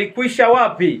yote yalikwisha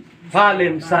wapi? Pale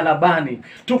msalabani.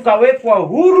 Tukawekwa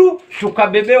huru,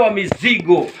 tukabebewa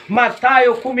mizigo.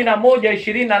 Mathayo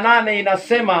 11:28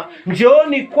 inasema,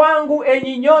 njooni kwangu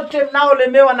enyi nyote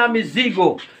mnaolemewa na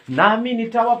mizigo, nami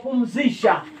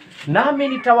nitawapumzisha. Nami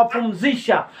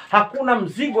nitawapumzisha. Hakuna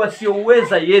mzigo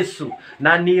asiyouweza Yesu,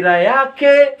 na nira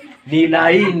yake ni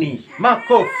laini.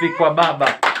 Makofi kwa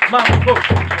Baba.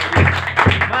 Makofi kwa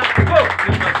Yesu.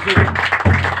 Makofi mazuri.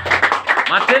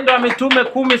 Matendo ya Mitume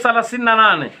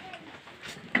 10:38.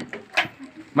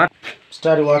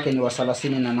 Mstari wake ni wa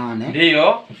 38.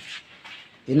 Ndiyo.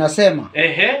 Inasema,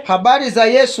 habari za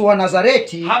Yesu wa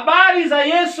Nazareti, habari za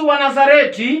Yesu wa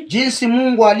Nazareti, jinsi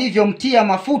Mungu alivyomtia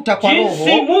mafuta kwa Roho,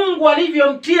 jinsi Mungu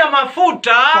alivyomtia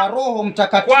mafuta kwa Roho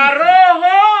Mtakatifu, kwa Roho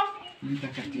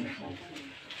Mtakatifu.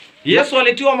 Yesu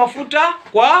alitiwa mafuta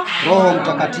kwa Roho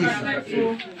Mtakatifu.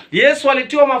 Yesu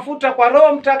alitiwa mafuta kwa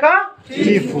Roho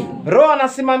Mtakatifu. Roho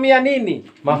anasimamia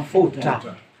nini? Mafuta.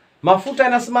 Mafuta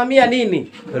yanasimamia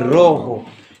nini? Roho.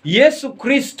 Yesu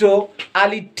Kristo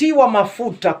alitiwa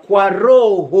mafuta kwa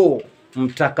Roho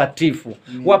Mtakatifu.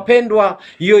 Wapendwa,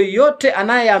 yoyote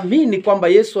anayeamini kwamba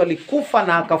Yesu alikufa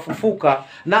na akafufuka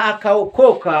na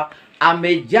akaokoka,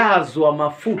 amejazwa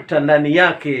mafuta ndani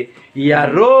yake ya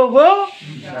Roho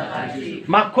Mtakatifu.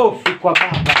 Makofi kwa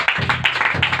Baba.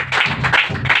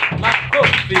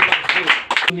 Makofi mazuri.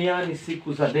 Duniani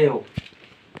siku za leo,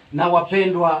 na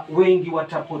wapendwa, wengi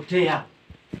watapotea.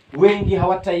 Wengi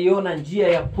hawataiona njia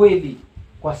ya kweli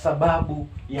kwa sababu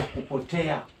ya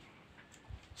kupotea.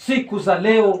 Siku za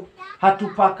leo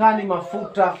hatupakani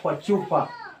mafuta kwa chupa.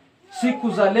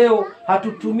 Siku za leo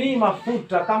hatutumii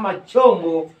mafuta kama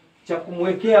chombo cha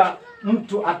kumwekea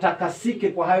mtu atakasike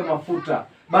kwa hayo mafuta,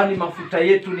 bali mafuta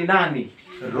yetu ni nani?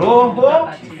 Roho.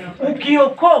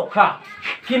 Ukiokoka,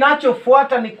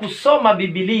 kinachofuata ni kusoma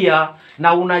Biblia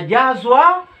na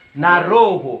unajazwa na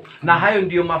Roho, na hayo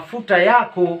ndiyo mafuta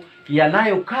yako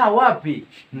yanayokaa wapi?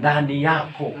 Ndani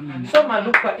yako. Soma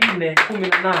Luka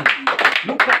 4:18.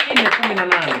 Luka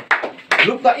 4:18.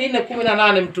 Luka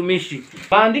 4:18 mtumishi.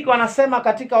 Maandiko yanasema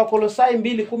katika Wakolosai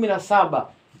 2:17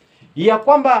 ya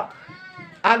kwamba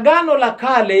Agano la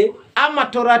Kale ama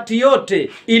Torati yote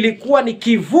ilikuwa ni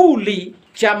kivuli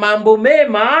cha mambo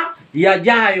mema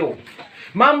yajayo.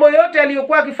 Mambo yote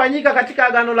yaliyokuwa yakifanyika katika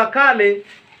Agano la Kale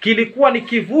kilikuwa ni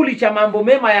kivuli cha mambo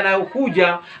mema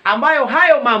yanayokuja, ambayo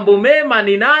hayo mambo mema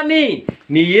ni nani?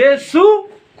 Ni Yesu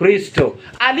Kristo.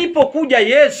 Alipokuja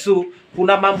Yesu,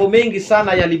 kuna mambo mengi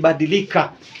sana yalibadilika,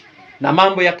 na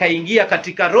mambo yakaingia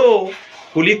katika roho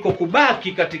kuliko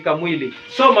kubaki katika mwili.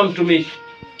 Soma mtumishi.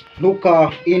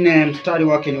 Luka 4 mstari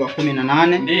wake ni wa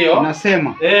 18. Ndiyo.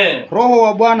 Inasema, Roho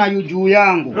wa Bwana yu juu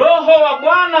yangu. Roho wa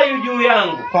Bwana yu juu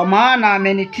yangu. Kwa maana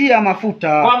amenitia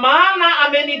mafuta. Kwa maana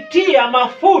amenitia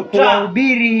mafuta.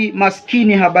 Kuwahubiri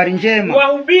maskini habari njema.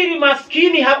 Kuwahubiri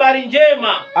maskini habari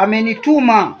njema.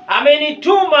 Amenituma.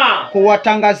 Amenituma.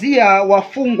 Kuwatangazia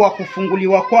wafungwa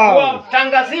kufunguliwa kwao.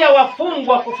 Kuwatangazia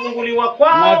wafungwa kufunguliwa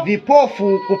kwao. Na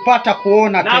vipofu kupata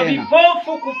kuona tena. Na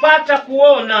vipofu kupata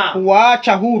kuona.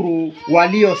 Kuwaacha huru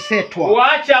waliosetwa.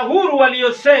 Kuacha huru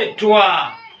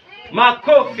waliosetwa.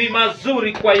 Makofi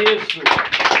mazuri kwa Yesu.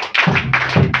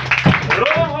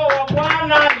 Roho wa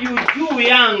Bwana yu juu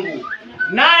yangu,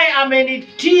 naye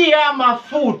amenitia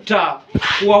mafuta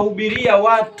kuwahubiria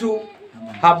watu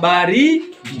habari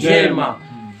njema.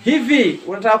 Hivi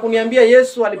unataka kuniambia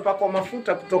Yesu alipakwa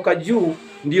mafuta kutoka juu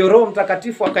ndiyo Roho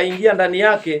Mtakatifu akaingia ndani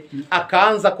yake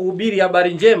akaanza kuhubiri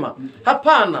habari njema?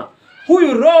 Hapana.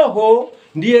 Huyu Roho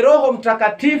ndiye Roho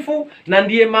Mtakatifu, na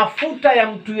ndiye mafuta ya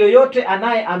mtu yoyote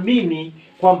anayeamini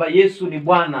kwamba Yesu ni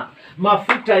Bwana.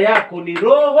 Mafuta yako ni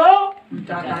Roho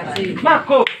Mtakatifu.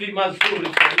 Makofi mazuri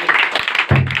kwa Yesu.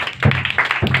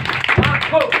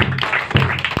 Makofi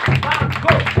mazuri.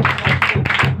 Makofi mazuri.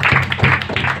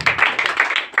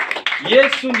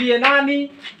 Yesu ndiye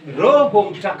nani?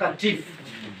 Roho Mtakatifu.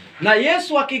 Na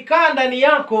Yesu akikaa ndani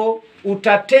yako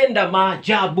utatenda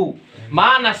maajabu.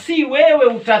 Maana si wewe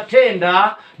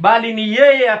utatenda, bali ni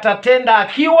yeye atatenda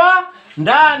akiwa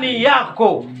ndani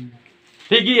yako.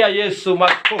 Pigia Yesu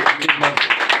makofi mazuri.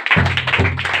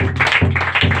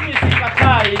 Mimi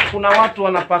sikatai, kuna watu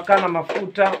wanapakana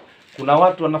mafuta, kuna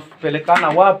watu wanapelekana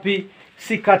wapi,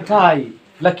 sikatai.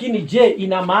 Lakini je,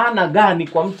 ina maana gani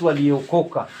kwa mtu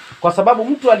aliyeokoka? Kwa sababu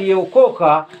mtu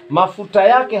aliyeokoka mafuta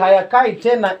yake hayakai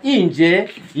tena nje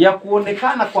ya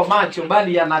kuonekana kwa macho,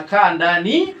 bali yanakaa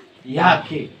ndani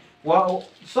yake.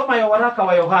 Soma ya waraka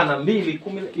wa Yohana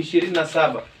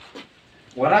 2:27.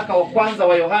 Waraka wa kwanza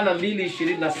wa Yohana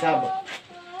 2:27.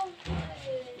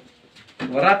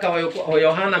 Waraka wa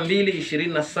Yohana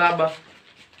 2:27.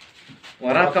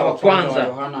 Waraka wa kwanza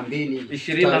Yohana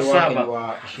 2:27.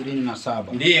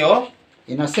 Ndiyo.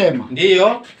 Inasema,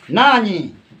 ndiyo,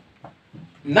 nanyi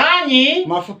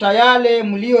mafuta yale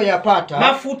mlioyapata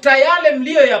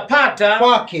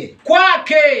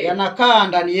kwake yanakaa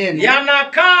ndani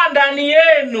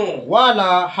yenu, wala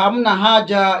hamna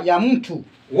haja ya mtu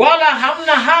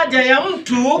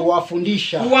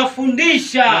kuwafundisha.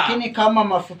 Lakini kama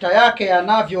mafuta yake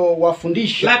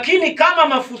yanavyowafundisha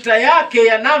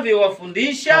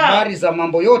habari za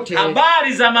mambo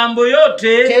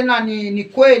yote, tena ni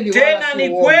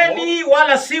kweli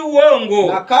wala si uongo.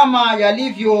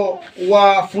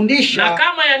 Na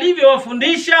kama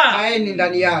yalivyowafundisha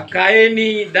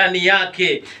kaeni ndani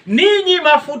yake. Ninyi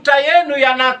mafuta yenu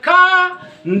yanakaa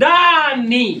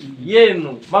ndani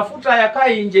yenu. Mafuta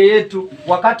hayakai nje yetu.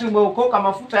 Wakati umeokoka,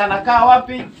 mafuta yanakaa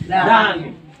wapi?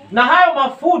 Ndani. Na hayo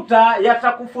mafuta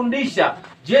yatakufundisha.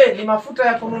 Je, ni mafuta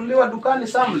ya kununuliwa dukani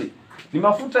Samli? Ni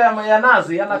mafuta ya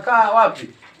nazi? Yanakaa wapi?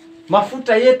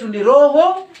 Mafuta yetu ni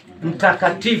Roho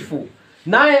Mtakatifu,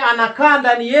 naye anakaa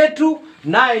ndani yetu,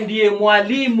 naye ndiye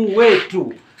mwalimu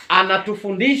wetu.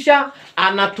 Anatufundisha,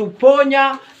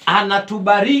 anatuponya,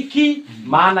 anatubariki,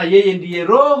 maana yeye ndiye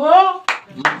Roho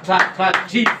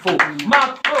Mtakatifu.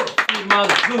 Makofi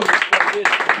mazuri kwa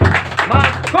Yesu.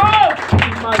 Makofi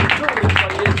mazuri kwa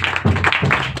Yesu.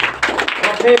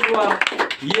 Wapendwa,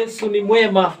 Yesu ni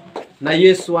mwema na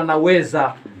Yesu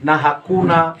anaweza na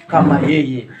hakuna kama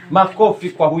yeye. Makofi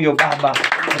kwa huyo Baba.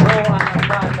 Roho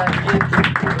anakaa ndani yetu.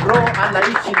 Roho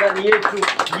anaishi ndani yetu.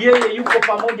 Yeye yuko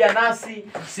pamoja nasi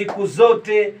siku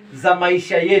zote za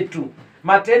maisha yetu.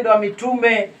 Matendo ya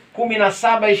Mitume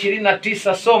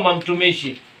 17:29. Soma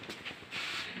mtumishi.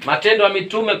 Matendo ya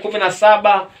Mitume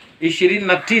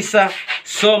 17:29.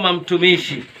 Soma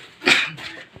mtumishi.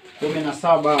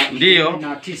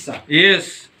 17:29.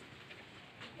 Yes.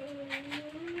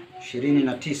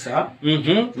 29.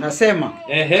 Nasema,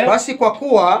 basi kwa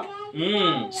kuwa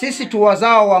sisi tu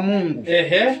wazao wa Mungu,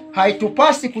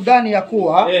 haitupasi kudhani ya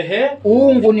kuwa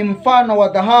uungu ni mfano wa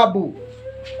dhahabu.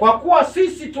 Kwa kuwa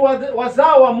sisi tu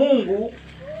wazao wa Mungu,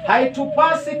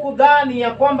 haitupasi kudhani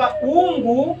ya kwamba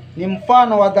uungu ni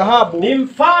mfano wa dhahabu,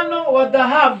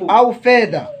 au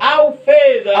fedha,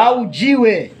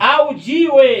 au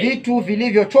jiwe, vitu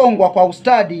vilivyochongwa kwa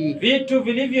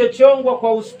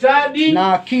ustadi,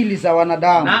 na akili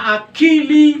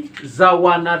za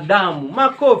wanadamu.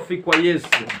 Makofi kwa Yesu.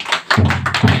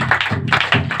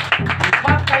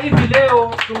 Mpaka hivi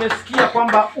leo tumesikia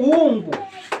kwamba uungu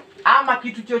ama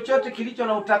kitu chochote kilicho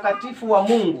na utakatifu wa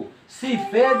Mungu si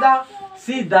fedha,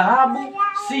 si dhahabu,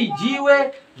 si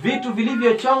jiwe, vitu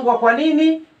vilivyochongwa kwa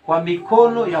nini? Kwa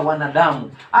mikono ya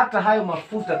wanadamu. Hata hayo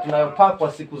mafuta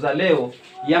tunayopakwa siku za leo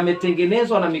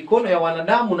yametengenezwa na mikono ya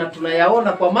wanadamu na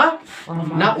tunayaona kwa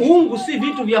na uungu si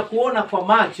vitu vya kuona kwa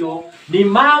macho, ni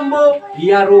mambo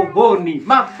ya rohoni.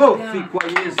 Makofi kwa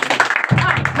Yesu.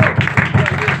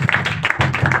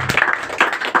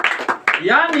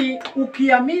 Yaani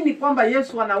ukiamini kwamba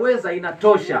Yesu anaweza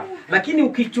inatosha, lakini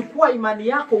ukichukua imani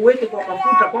yako uweke kwa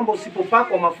mafuta kwamba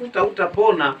usipopakwa mafuta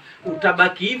utapona,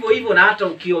 utabaki hivyo hivyo na hata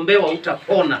ukiombewa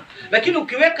utapona. Lakini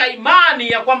ukiweka imani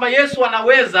ya kwamba Yesu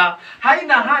anaweza,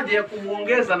 haina haja ya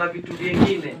kumuongeza na vitu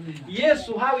vingine.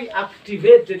 Yesu hawi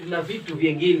activated na vitu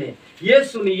vingine.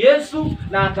 Yesu ni Yesu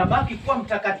na atabaki kuwa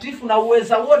mtakatifu, na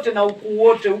uweza wote na ukuu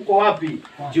wote uko wapi?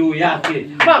 Juu yake.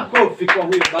 Makofi kwa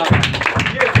huyo Baba.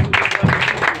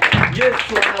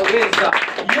 Yesu anaweza.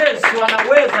 Yesu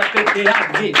anaweza peke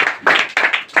yake.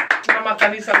 Kama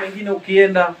kanisa mengine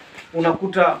ukienda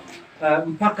unakuta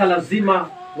mpaka lazima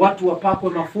watu wapakwe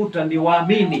mafuta ndio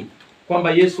waamini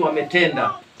kwamba Yesu ametenda.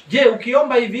 Je,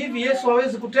 ukiomba hivi hivi Yesu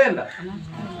hawezi kutenda?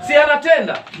 Si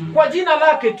anatenda kwa jina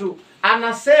lake tu.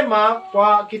 Anasema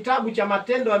kwa kitabu cha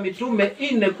Matendo ya Mitume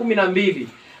 4:12,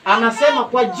 anasema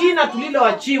kwa jina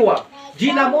tuliloachiwa,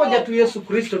 jina moja tu, Yesu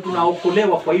Kristo,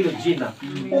 tunaokolewa kwa hilo jina.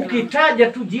 Ukitaja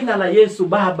tu jina la Yesu,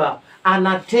 Baba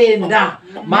anatenda,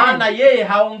 maana yeye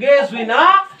haongezwi na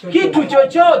kitu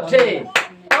chochote.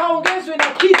 Haongezwi na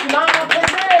kitu na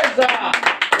anapendeza.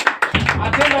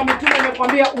 Matendo ya Mitume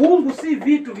imekwambia uungu si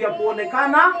vitu vya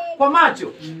kuonekana kwa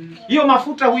macho. Hiyo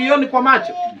mafuta huioni kwa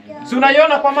macho. Si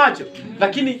unaiona kwa macho?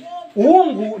 Lakini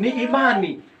uungu ni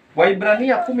imani.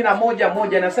 Waibrania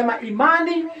 11:1 inasema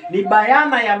imani ni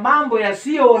bayana ya mambo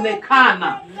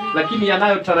yasiyoonekana lakini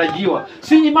yanayotarajiwa.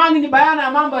 Si imani ni bayana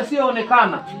ya mambo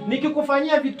yasiyoonekana.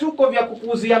 Nikikufanyia vituko vya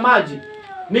kukuzia maji,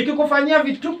 nikikufanyia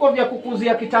vituko vya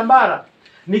kukuzia kitambara,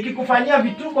 nikikufanyia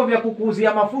vituko vya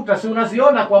kukuzia mafuta, si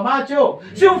unaziona kwa macho?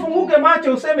 Si ufunguke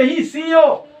macho useme hii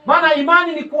sio. Maana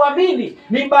imani ni kuamini,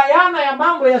 ni bayana ya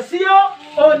mambo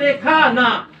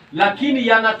yasiyoonekana lakini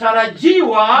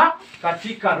yanatarajiwa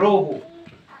katika roho.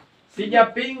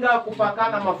 Sijapinga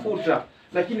kupakana mafuta,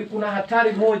 lakini kuna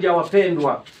hatari moja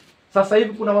wapendwa. Sasa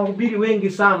hivi kuna wahubiri wengi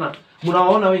sana,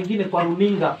 mnawaona wengine kwa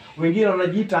runinga, wengine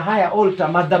wanajiita haya altar,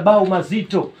 madhabahu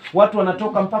mazito. Watu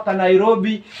wanatoka mpaka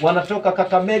Nairobi, wanatoka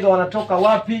Kakamega, wanatoka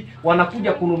wapi,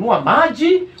 wanakuja kununua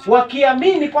maji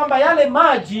wakiamini kwamba yale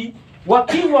maji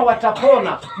wakinywa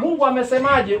watapona. Mungu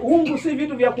amesemaje? Mungu si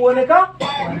vitu vya kuoneka.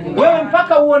 Wewe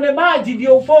mpaka uone maji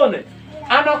ndio upone.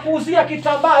 Anakuuzia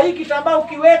kitambaa, hii kitambaa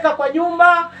ukiweka kwa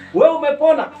nyumba wewe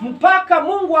umepona. Mpaka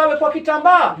Mungu awe kwa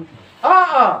kitambaa?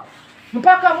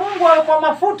 Mpaka Mungu awe kwa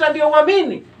mafuta ndio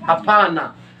uamini?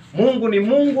 Hapana. Mungu ni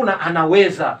Mungu na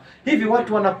anaweza. Hivi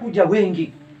watu wanakuja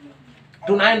wengi.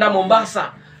 Tunaenda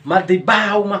Mombasa,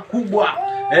 madhabahu makubwa.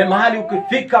 Mahali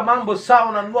ukifika mambo sawa,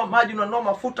 unanunua maji, unanunua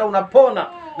mafuta, unapona.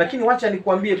 Lakini wacha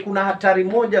nikwambie, kuna hatari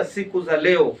moja siku za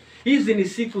leo. Hizi ni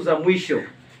siku za mwisho.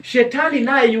 Shetani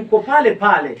naye yuko pale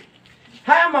pale.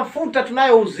 Haya mafuta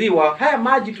tunayouziwa, haya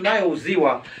maji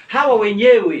tunayouziwa, hawa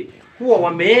wenyewe huwa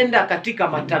wameenda katika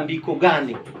matambiko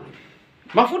gani?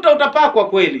 Mafuta utapakwa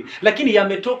kweli, lakini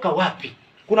yametoka wapi?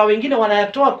 Kuna wengine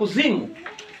wanayatoa kuzimu.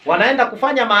 Wanaenda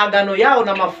kufanya maagano yao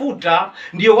na mafuta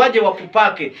ndio waje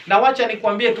wakupake. Na wacha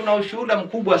nikwambie, tuna ushuhuda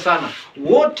mkubwa sana.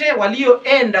 Wote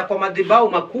walioenda kwa madhabahu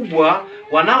makubwa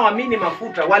wanaoamini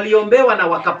mafuta waliombewa na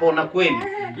wakapona kweli,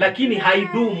 lakini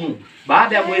haidumu.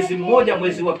 Baada ya mwezi mmoja,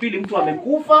 mwezi wa pili, mtu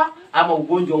amekufa ama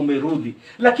ugonjwa umerudi.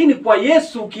 Lakini kwa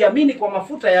Yesu ukiamini kwa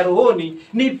mafuta ya rohoni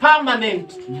ni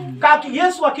permanent. Kaki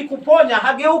Yesu akikuponya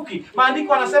hageuki.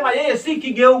 Maandiko anasema yeye si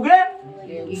kigeuge.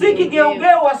 Si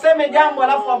kigeugeu waseme jambo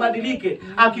alafu abadilike.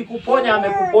 Akikuponya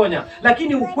amekuponya.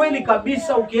 Lakini ukweli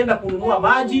kabisa, ukienda kununua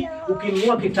maji,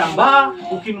 ukinunua kitambaa,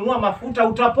 ukinunua mafuta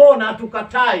utapona,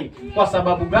 tukatai. Kwa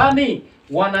sababu gani?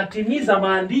 Wanatimiza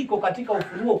maandiko katika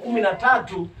Ufunuo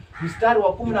 13 mstari wa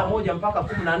 11 mpaka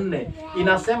 14.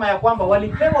 Inasema ya kwamba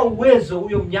walipewa uwezo,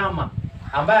 huyo mnyama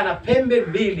ambaye ana pembe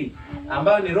mbili,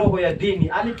 ambayo ni roho ya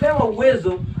dini, alipewa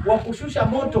uwezo wa kushusha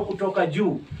moto kutoka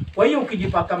juu. Kwa hiyo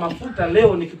ukijipaka mafuta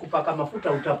leo, nikikupaka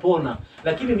mafuta utapona,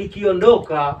 lakini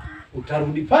nikiondoka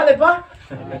utarudi pale pa.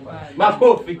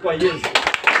 Makofi kwa Yesu.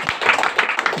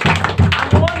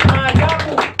 Anaona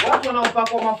maajabu. Watu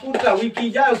wanaopakwa mafuta wiki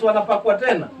ijayo si wanapakwa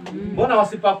tena? Mbona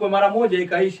wasipakwe mara moja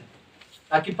ikaisha?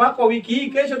 Akipakwa wiki hii,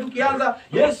 kesho tukianza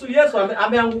Yesu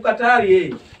ameanguka tayari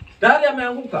yeye. Tayari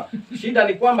ameanguka. Shida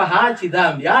ni kwamba haachi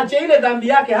dhambi. Aache ile dhambi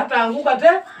yake, hata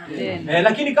anguka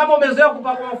lakini kama umezoea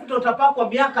kupakwa mafuta, utapakwa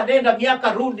miaka nenda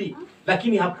miaka rudi,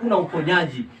 lakini hakuna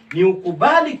uponyaji. Ni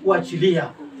ukubali kuachilia.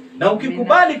 Na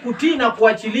ukikubali kutii na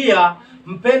kuachilia,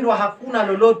 mpendwa, hakuna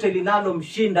lolote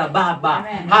linalomshinda Baba.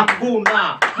 Amen.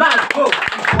 Hakuna.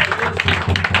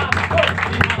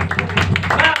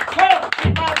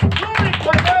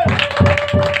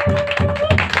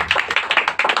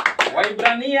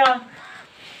 Waibrania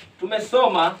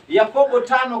tumesoma Yakobo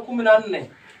 5:14.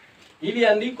 Ili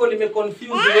andiko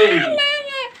limeconfuse wengi.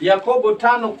 Yakobo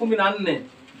 5:14.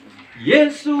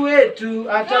 Yesu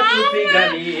wetu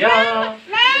atatupigania.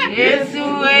 Yesu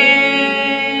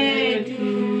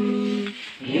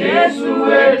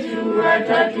wetu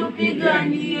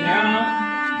atatupigania.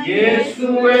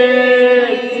 Yesu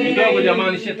wetu. Kidogo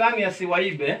jamani, shetani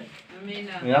asiwaibe.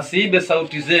 Amina. Asiibe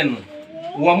sauti zenu.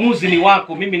 Uamuzi ni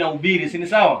wako, mimi nahubiri, si ni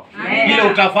sawa? Ile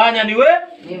utafanya ni wewe.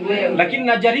 Lakini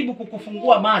najaribu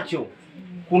kukufungua macho.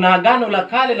 Kuna agano la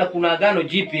kale na kuna agano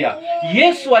jipya.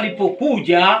 Yesu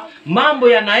alipokuja, mambo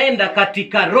yanaenda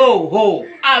katika roho.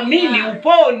 Amini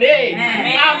upone.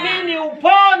 Amini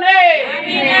upone.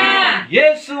 Amina.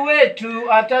 Yesu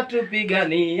wetu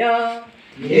atatupigania.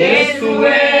 Yesu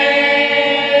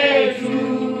wetu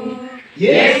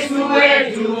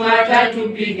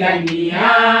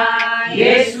atatupigania.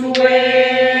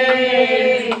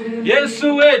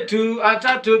 Yesu wetu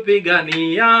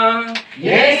atatupigania.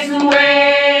 Yesu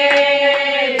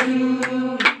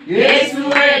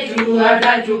wetu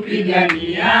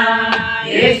atatupigania.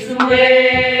 Yesu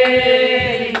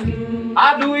wetu.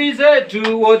 Adui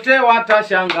zetu wote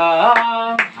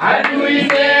watashangaa. Adui zetu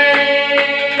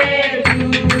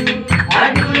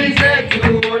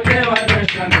wote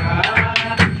watashangaa.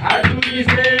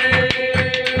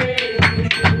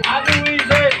 Adui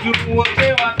zetu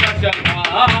wote watashangaa.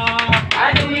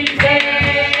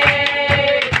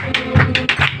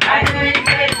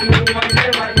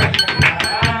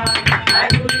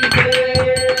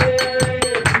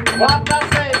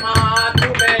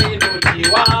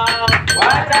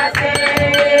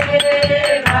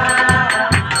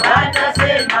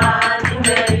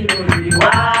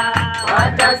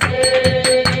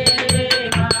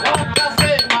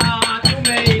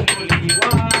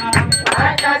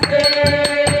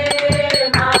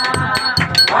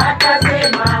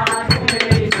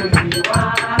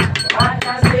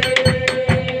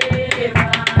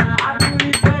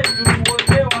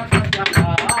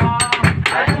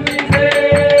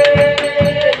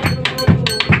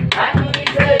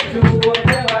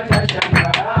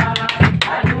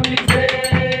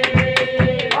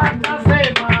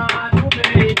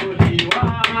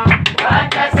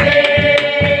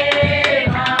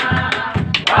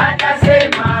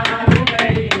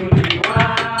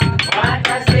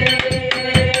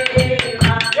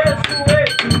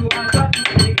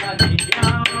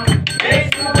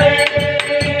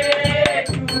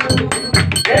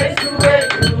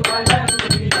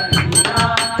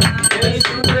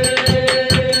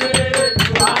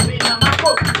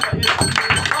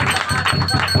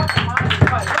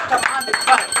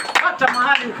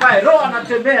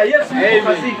 anatembea. Yesu yuko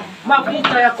kazini.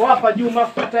 Mafuta yako hapa juu,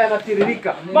 mafuta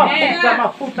yanatiririka.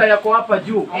 Mafuta yako hapa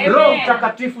juu. Roho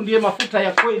Mtakatifu ndiye mafuta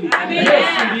ya kweli.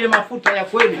 Yesu ndiye mafuta ya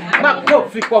kweli.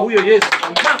 Makofi kwa huyo Yesu.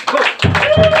 Makofi.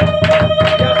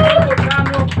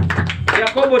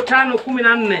 Yakobo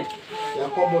 5:14.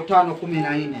 Yakobo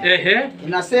 5:14.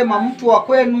 Inasema mtu wa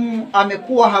kwenu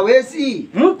amekuwa hawezi.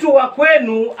 Mtu wa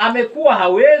kwenu amekuwa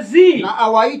hawezi. Na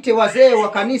awaite wazee wa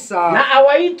kanisa. Na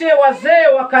awaite wazee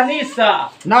wa kanisa.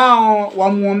 Nao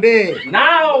wamuombee.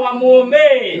 Nao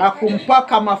wamuombee. Na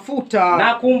kumpaka mafuta.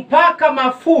 Na kumpaka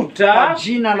mafuta. Kwa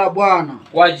jina la Bwana.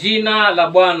 Kwa jina la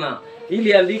Bwana.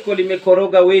 Hili andiko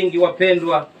limekoroga wengi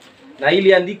wapendwa. Na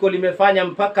hili andiko limefanya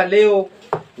mpaka leo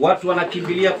watu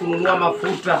wanakimbilia kununua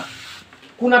mafuta.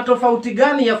 Kuna tofauti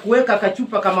gani ya kuweka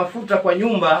kachupa kama mafuta kwa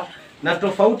nyumba na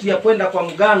tofauti ya kwenda kwa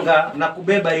mganga na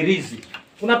kubeba irizi?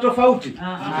 Kuna tofauti?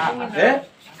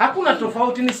 Hakuna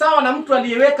tofauti. Ni sawa na mtu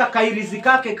aliyeweka kairizi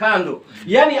kake kando.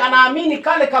 Yaani anaamini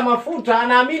kale kama mafuta,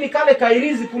 anaamini kale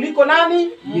kairizi kuliko nani?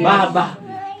 Baba.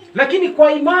 Lakini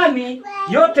kwa imani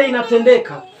yote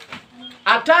inatendeka.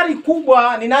 Hatari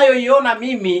kubwa ninayoiona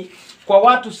mimi kwa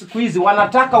watu siku hizi,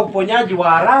 wanataka uponyaji wa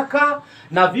haraka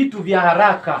na vitu vya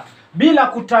haraka bila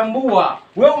kutambua.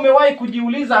 Wewe umewahi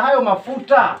kujiuliza hayo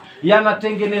mafuta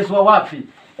yanatengenezwa wapi?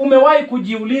 Umewahi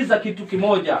kujiuliza kitu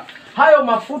kimoja, hayo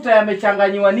mafuta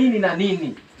yamechanganywa nini na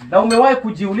nini? Na umewahi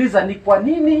kujiuliza ni kwa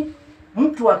nini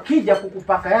mtu akija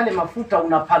kukupaka yale mafuta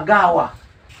unapagawa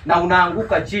na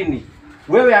unaanguka chini?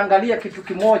 Wewe angalia kitu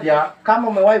kimoja, kama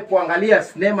umewahi kuangalia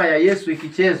sinema ya Yesu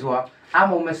ikichezwa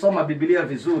ama umesoma Biblia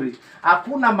vizuri,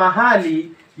 hakuna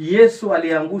mahali Yesu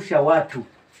aliangusha watu.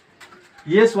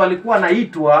 Yesu alikuwa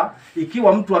anaitwa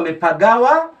ikiwa mtu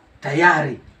amepagawa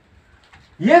tayari.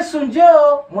 Yesu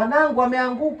njoo, mwanangu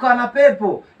ameanguka na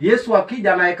pepo. Yesu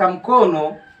akija anaweka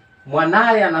mkono,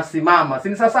 mwanaye anasimama.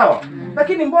 Si sawa?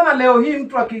 Lakini mbona leo hii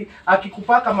mtu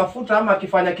akikupaka mafuta ama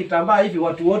akifanya kitambaa hivi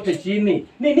watu wote chini?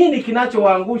 Ni nini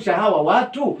kinachowaangusha hawa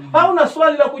watu? Hauna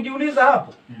swali la kujiuliza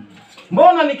hapo?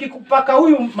 Mbona nikikupaka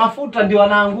huyu mafuta ndio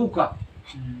anaanguka?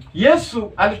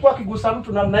 Yesu alikuwa akigusa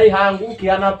mtu namna hii haanguki,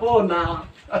 anapona.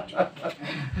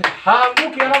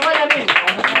 Haanguki, anafanya nini?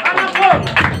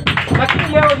 Anapona. Lakini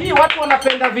leo hii watu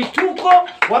wanapenda vituko,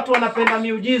 watu wanapenda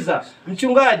miujiza.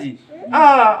 Mchungaji,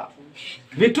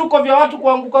 vituko vya watu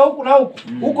kuanguka huku na huku.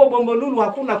 Huko Bombolulu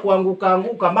hakuna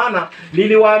kuanguka, maana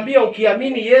niliwaambia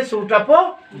ukiamini Yesu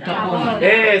utapona.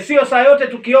 Sio saa yote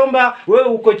tukiomba wewe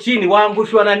uko chini,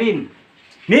 waangushwa na nini?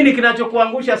 Nini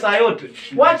kinachokuangusha saa yote?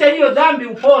 Wacha hiyo dhambi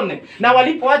upone. Na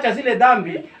walipoacha zile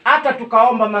dhambi, hata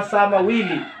tukaomba masaa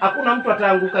mawili, hakuna mtu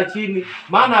ataanguka chini,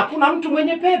 maana hakuna mtu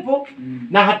mwenye pepo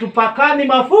na hatupakani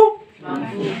mafuta.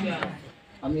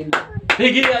 Amen.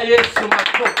 Pigia Yesu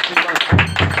makofi.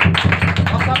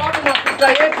 Kwa sababu mafuta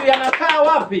yetu yanakaa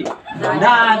wapi?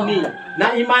 Ndani.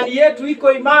 Na imani yetu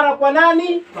iko imara kwa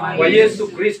nani? Kwa Yesu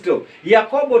Kristo.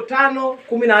 Yakobo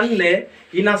 5:14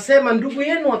 inasema ndugu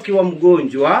yenu akiwa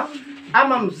mgonjwa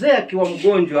ama mzee akiwa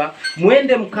mgonjwa,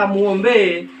 mwende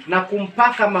mkamuombee na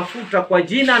kumpaka mafuta kwa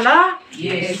jina la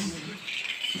Yesu.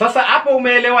 Sasa hapo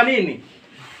umeelewa nini?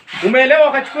 Umeelewa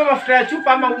ukachukua mafuta ya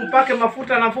chupa ama umpake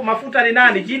mafuta, na mafuta ni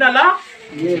nani? Jina la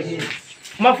Yesu.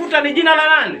 Mafuta ni jina la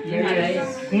nani? Jina la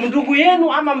Yesu. Ndugu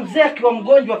yenu ama mzee akiwa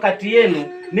mgonjwa kati yenu,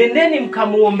 nendeni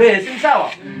mkamuombee, si sawa?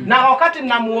 Na wakati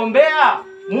mnamuombea,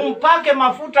 mumpake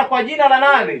mafuta kwa jina la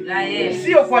nani? La Yesu.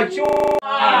 Sio kwa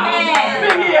chupa.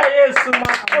 Pigia Yesu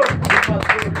makofi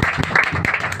mazuri.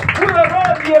 Huyo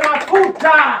roho ndiye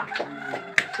mafuta.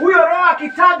 Huyo roho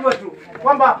akitajwa tu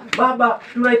kwamba baba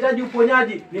tunahitaji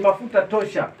uponyaji, ni mafuta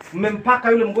tosha.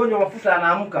 Mmempaka yule mgonjwa mafuta,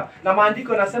 anaamka. Na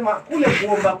maandiko yanasema kule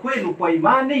kuomba kwenu kwa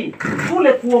imani,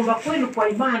 kule kuomba kwenu kwa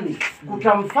imani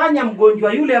kutamfanya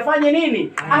mgonjwa yule afanye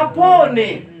nini?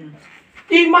 Apone.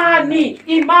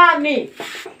 Imani.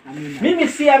 Mimi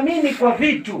siamini kwa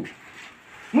vitu.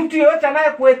 Mtu yeyote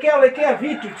anayekuwekea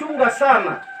vitu, chunga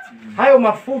sana. Hayo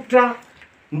mafuta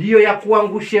ndiyo ya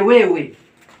kuangushe wewe.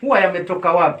 Huwa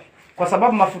yametoka wapi? Kwa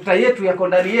sababu mafuta yetu yako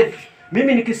ndani yetu.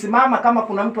 Mimi nikisimama, kama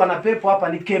kuna mtu ana pepo hapa,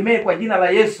 nikemee kwa jina la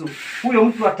Yesu, huyo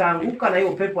mtu ataanguka na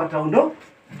hiyo pepo ataondoka.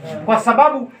 Kwa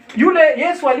sababu yule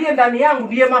Yesu aliye ndani yangu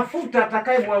ndiye mafuta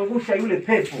atakayemwangusha yule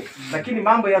pepo. Lakini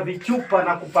mambo ya vichupa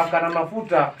na kupaka na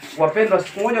mafuta, wapendwa,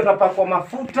 siku moja utapakwa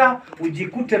mafuta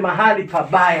ujikute mahali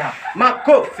pabaya.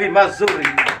 Makofi mazuri.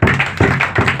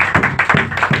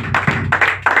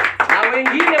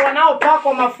 Wengine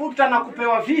wanaopakwa mafuta na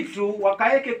kupewa vitu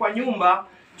wakaeke kwa nyumba,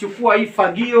 chukua hii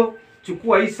fagio,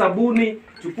 chukua hii sabuni,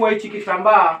 chukua hichi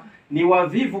kitambaa. ni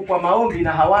wavivu kwa maombi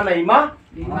na hawana imani.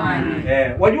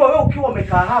 Wajua wewe ukiwa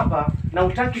umekaa hapa na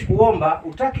utaki kuomba,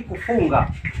 utaki kufunga,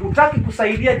 utaki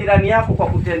kusaidia jirani yako kwa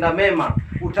kutenda mema,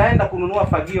 utaenda kununua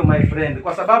fagio my friend,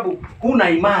 kwa sababu huna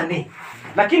imani.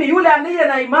 Lakini yule aliye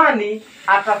na imani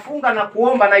atafunga na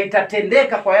kuomba na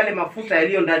itatendeka kwa yale mafuta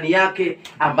yaliyo ndani yake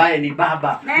ambaye ni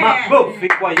Baba. Makofi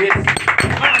kwa Yesu.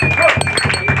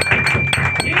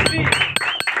 Hivi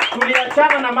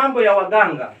tuliachana na mambo ya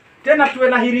waganga, tena tuwe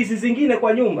na hirizi zingine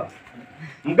kwa nyumba.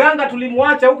 Mganga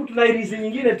tulimwacha, huku tuna hirizi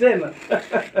nyingine tena.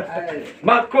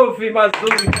 Makofi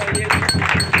mazuri kwa Yesu.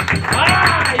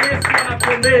 Yesu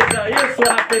anapendeza,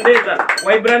 Yesu anapendeza.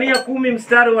 Waibrania 10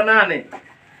 mstari wa 8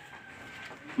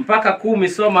 mpaka 10,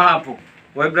 soma hapo.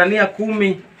 Waibrania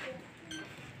 10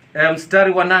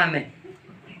 mstari wa 8.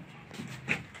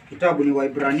 Kitabu ni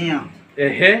Waibrania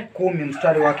 10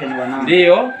 mstari wake ni wa 8.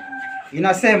 Ndio.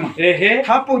 Inasema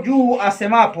hapo juu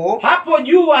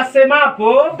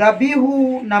asemapo,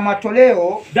 dhabihu na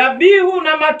matoleo, na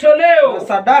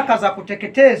sadaka za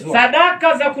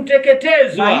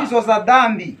kuteketezwa, na hizo za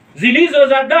dhambi, zilizo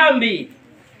za dhambi,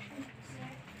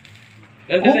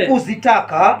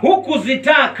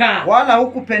 hukuzitaka wala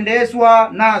hukupendezwa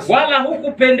nazo,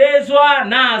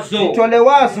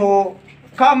 zitolewazo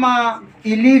kama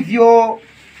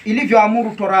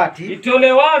ilivyoamuru Torati,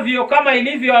 itolewavyo kama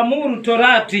ilivyoamuru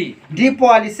Torati.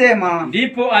 Ndipo alisema,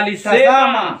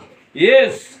 tazama,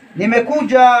 yes,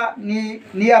 nimekuja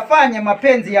niyafanye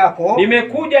mapenzi yako.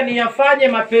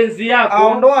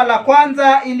 Aondoa la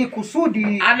kwanza ili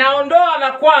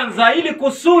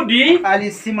kusudi,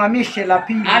 alisimamishe la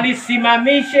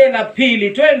pili.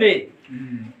 Twende.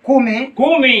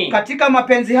 10. Katika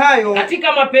mapenzi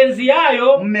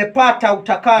hayo mmepata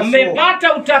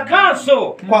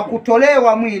utakaso, kwa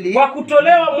kutolewa mwili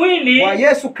wa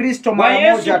Yesu Kristo mara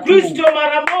moja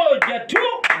tu.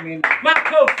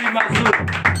 Makofi mazuri.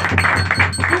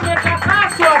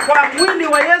 Tumetakaswa kwa mwili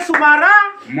wa Yesu mara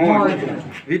moja.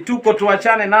 Vituko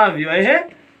tuachane navyo.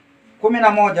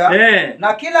 11.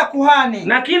 Na kila kuhani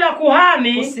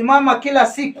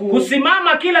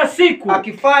kusimama kila siku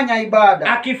akifanya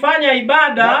ibada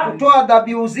na kutoa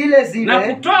dhabihu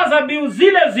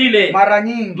zile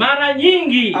mara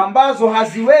nyingi ambazo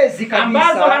haziwezi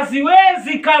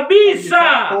kabisa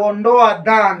kuondoa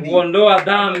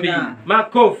dhambi.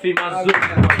 Makofi mazuri.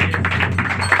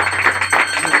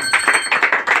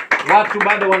 Watu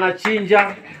bado wanachinja,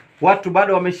 watu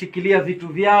bado wameshikilia vitu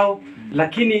vyao,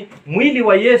 lakini mwili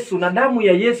wa Yesu na damu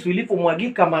ya Yesu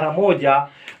ilipomwagika mara moja,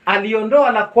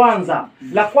 aliondoa la kwanza.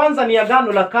 La kwanza ni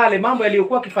agano la kale, mambo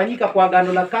yaliyokuwa yakifanyika kwa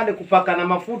agano la kale, kupaka na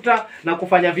mafuta na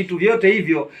kufanya vitu vyote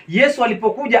hivyo. Yesu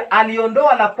alipokuja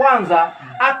aliondoa la kwanza,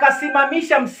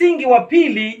 akasimamisha msingi wa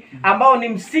pili ambao ni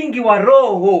msingi wa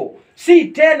roho, si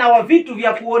tena wa vitu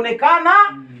vya kuonekana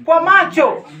kwa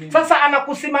macho. Sasa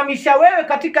anakusimamisha wewe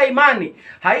katika imani.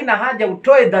 Haina haja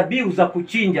utoe dhabihu za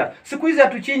kuchinja. Siku hizi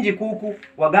hatuchinji kuku,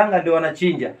 waganga ndio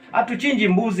wanachinja. Hatuchinji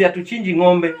mbuzi, hatuchinji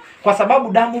ng'ombe, kwa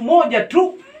sababu damu moja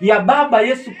tu ya Baba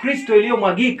Yesu Kristo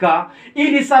iliyomwagika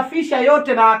ilisafisha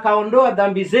yote na akaondoa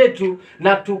dhambi zetu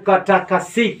na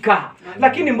tukatakasika.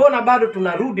 Lakini mbona bado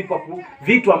tunarudi kwa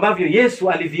vitu ambavyo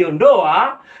Yesu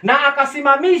aliviondoa na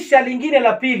akasimamisha lingine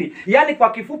la pili? Yaani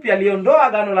kwa kifupi, aliondoa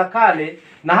agano la kale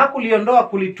na hakuliondoa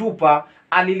kulitupa,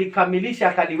 alilikamilisha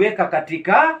akaliweka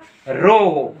katika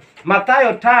roho.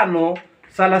 Mathayo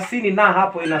 5:30 na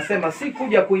hapo inasema, si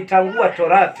kuja kuitangua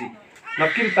Torati,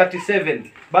 nafikiri 37,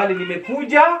 bali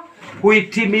nimekuja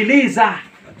kuitimiliza.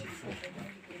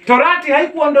 Torati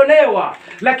haikuondolewa,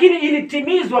 lakini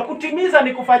ilitimizwa. Kutimiza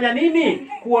ni kufanya nini?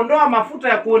 Kuondoa mafuta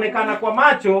ya kuonekana kwa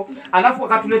macho, alafu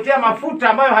akatuletea mafuta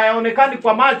ambayo hayaonekani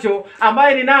kwa macho,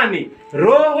 ambaye ni nani?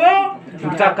 Roho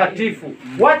Mtakatifu.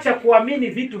 Wacha kuamini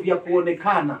vitu vya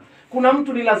kuonekana. Kuna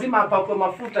mtu ni lazima apakwe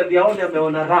mafuta ndio aone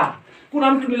ameona raha.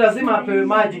 Kuna mtu ni lazima apewe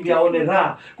maji ndio aone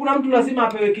raha. Kuna mtu lazima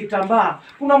apewe kitambaa.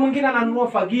 Kuna mwingine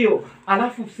ananunua fagio.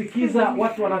 Alafu sikiza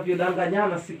watu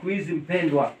wanavyodanganyana siku hizi,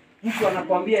 mpendwa. Mtu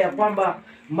anakuambia ya kwamba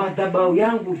madhabahu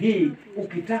yangu hii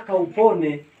ukitaka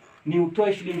upone ni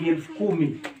utoe shilingi 10,000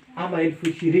 ama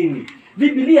 20,000.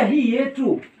 Biblia hii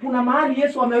yetu kuna mahali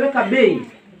Yesu ameweka bei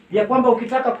ya kwamba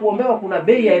ukitaka kuombewa kuna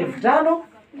bei ya 5,000,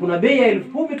 kuna bei ya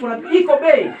 10,000, iko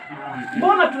bei.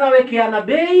 Mbona tunawekeana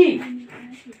bei?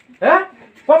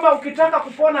 Kwamba ukitaka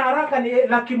kupona haraka ni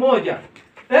 100,000.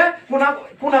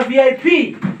 Kuna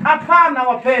VIP. Hapana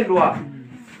wapendwa.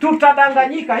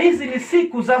 Tutadanganyika. Hizi ni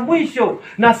siku za mwisho,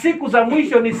 na siku za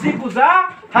mwisho ni siku za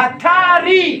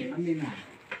hatari.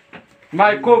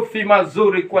 Makofi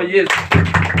mazuri kwa Yesu.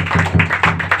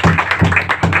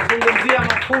 Nazungumzia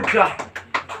mafuta.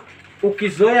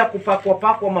 Ukizoea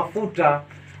kupakwa mafuta,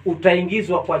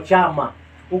 utaingizwa kwa chama.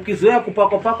 Ukizoea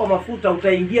kupakwa mafuta,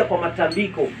 utaingia kwa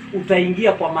matambiko,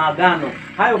 utaingia kwa maagano.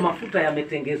 Hayo mafuta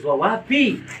yametengezwa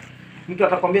wapi? Mtu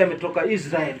atakwambia yametoka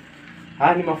Israel.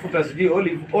 Haya ni mafuta sijui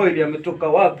olive oil yametoka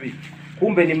wapi?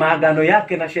 Kumbe ni maagano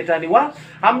yake na shetani.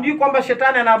 Hamjui kwamba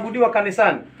shetani anaabudiwa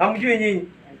kanisani? Hamjui nyinyi?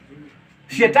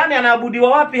 Shetani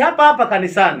anaabudiwa wapi? Hapa hapa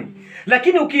kanisani.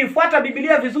 Lakini ukiifuata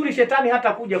Biblia vizuri, shetani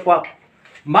hata kuja kwako.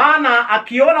 Maana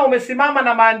akiona umesimama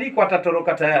na maandiko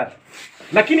atatoroka tayari.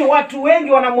 Lakini watu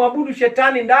wengi wanamwabudu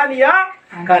shetani ndani ya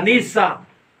kanisa.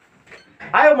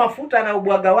 Hayo mafuta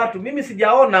yanayobwaga watu, mimi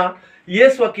sijaona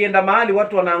Yesu akienda mahali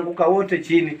watu wanaanguka wote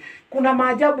chini. Kuna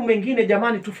maajabu mengine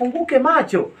jamani, tufunguke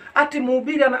macho. Ati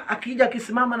mhubiri akija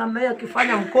akisimama namna hiyo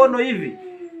akifanya mkono hivi,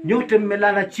 nyote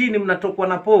mmelala chini mnatokwa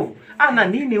na povu. Ana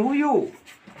nini huyu?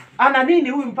 Ana nini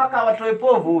huyu mpaka watoe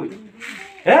povu huyu?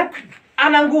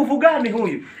 Ana nguvu gani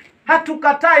huyu?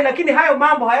 Hatukatai, lakini hayo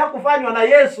mambo hayakufanywa na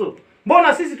Yesu.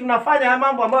 Mbona sisi tunafanya haya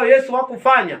mambo ambayo Yesu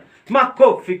hakufanya?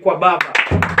 Makofi kwa Baba.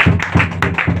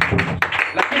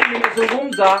 Lakini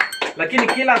nimezungumza, lakini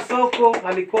kila soko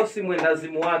halikosi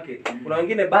mwendazimu wake. Kuna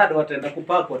wengine bado wataenda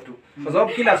kupakwa tu, kwa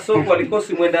sababu kila soko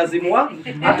halikosi mwendazimu wake.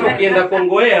 Hata ukienda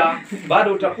Kongoea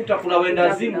bado utakuta kuna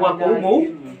wendazimu wako humo.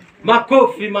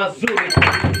 Makofi mazuri.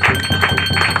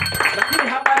 Lakini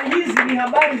habari hizi ni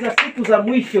habari za siku za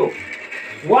mwisho.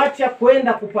 Wacha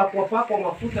kwenda kupakwa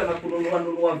mafuta na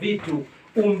kununua vitu.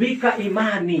 Umbika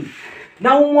imani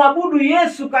na umwabudu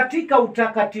Yesu katika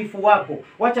utakatifu wako.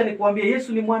 Wacha nikwambie,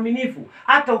 Yesu ni mwaminifu.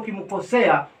 Hata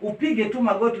ukimkosea upige tu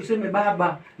magoti useme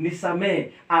Baba nisamee,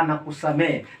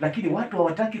 anakusamee. Lakini watu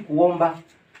hawataki kuomba,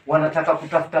 wanataka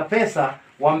kutafuta pesa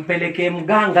wampelekee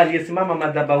mganga aliyesimama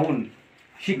madhabahuni.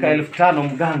 Shika 1500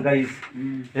 mganga hizi.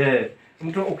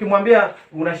 Mtu ukimwambia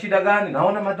una shida gani?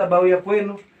 Naona madhabahu ya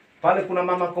kwenu pale kuna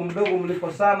mamako mdogo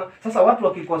mlikosana. Sasa watu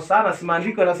wakikosana, si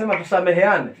maandiko yanasema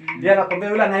tusameheane. Yeye anakwambia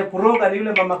yule anayekuroga ni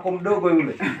yule mamako mdogo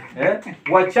yule.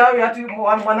 Wachawi, hati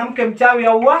mwanamke mchawi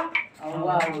auwa.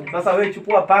 Sasa wewe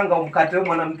chukua panga umkate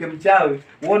mwanamke mchawi,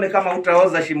 uone kama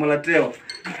utaoza shimo la teo.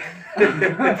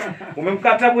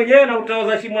 Umemkata mwenyewe na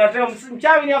utaoza shimo la teo.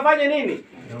 Mchawi ni afanye nini?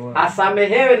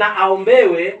 Asamehewe na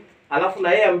aombewe, alafu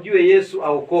na yeye amjue Yesu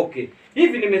aokoke.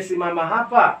 Hivi nimesimama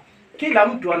hapa, kila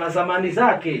mtu ana zamani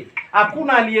zake.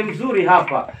 Hakuna aliye mzuri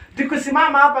hapa.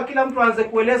 Tukisimama hapa kila mtu aanze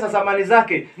kueleza zamani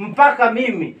zake, mpaka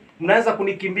mimi mnaweza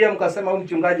kunikimbia mkasema huyu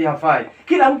mchungaji hafai.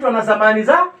 Kila mtu ana zamani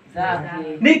zake.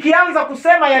 Nikianza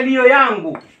kusema yaliyo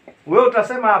yangu, wewe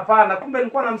utasema hapana, kumbe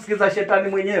nilikuwa namsikiza shetani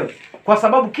mwenyewe. Kwa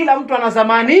sababu kila mtu ana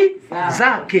zamani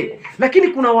zake. Lakini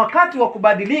kuna wakati wa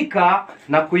kubadilika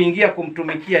na kuingia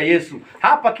kumtumikia Yesu.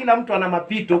 Hapa kila mtu ana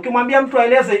mapito. Ukimwambia mtu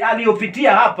aeleze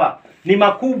aliyopitia hapa ni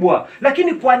makubwa.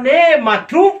 Lakini kwa neema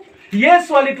tu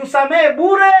Yesu alitusamehe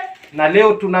bure na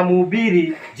leo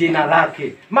tunamhubiri jina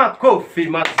lake. Makofi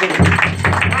mazuri.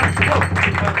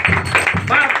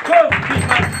 Makofi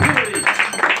mazuri.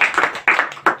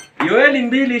 Yoeli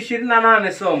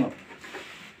 2:28 soma.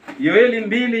 Yoeli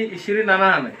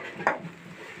 2:28.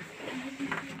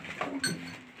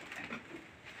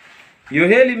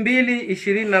 Yoeli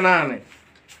 2:28.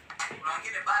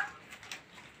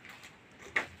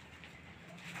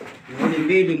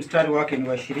 Yoeli 2 mstari wake ni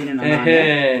wa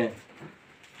 28.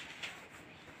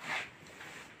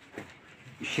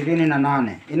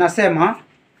 28. Inasema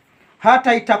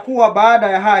hata itakuwa baada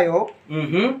ya hayo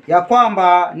ya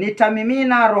kwamba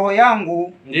nitamimina roho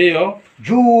yangu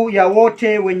juu ya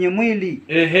wote wenye mwili.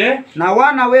 Na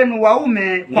wana wenu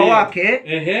waume kwa wake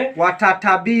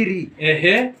watatabiri.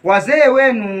 Wazee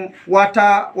wenu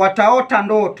wataota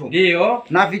ndoto.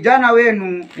 Na vijana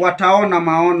wenu wataona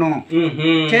maono.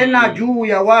 Tena juu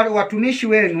ya watumishi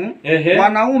wenu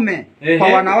wanaume kwa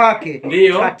wanawake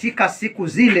katika siku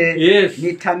zile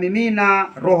nitamimina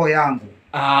roho yangu.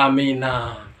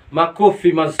 Amina.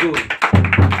 Makofi mazuri.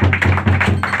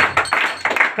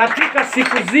 Katika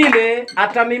siku zile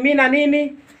atamimina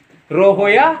nini? Roho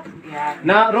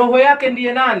na roho yake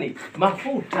ndiye nani?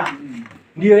 Mafuta.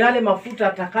 Ndiyo yale mafuta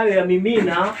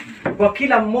atakayoyamimina kwa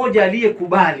kila mmoja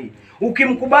aliyekubali.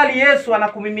 Ukimkubali Yesu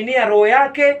anakumiminia roho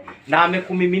yake na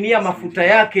amekumiminia mafuta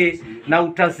yake, na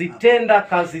utazitenda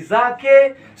kazi zake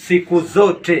siku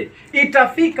zote.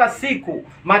 Itafika siku,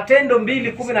 Matendo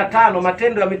 2:15,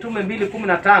 Matendo ya Mitume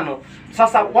 2:15,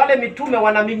 Sasa wale mitume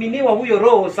wanamiminiwa huyo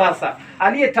roho sasa,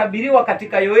 aliyetabiriwa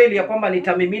katika Yoeli ya kwamba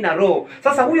nitamimina roho.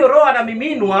 Sasa huyo roho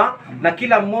anamiminwa na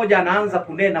kila mmoja anaanza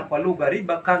kunena kwa lugha,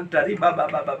 riba kanta riba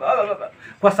baba baba,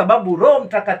 kwa sababu Roho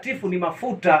Mtakatifu ni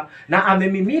mafuta na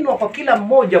amemiminwa kwa kila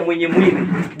mmoja mwenye mwili.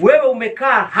 Wewe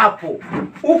umekaa hapo,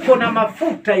 uko na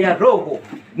mafuta ya Roho,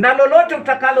 na lolote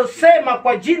utakalosema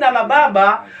kwa jina la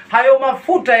Baba, hayo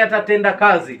mafuta yatatenda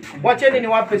kazi. Wacheni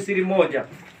niwape siri moja.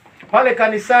 Pale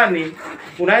kanisani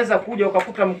unaweza kuja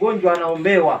ukakuta mgonjwa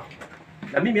anaombewa.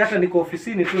 Na mimi hata niko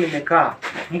ofisini tu nimekaa.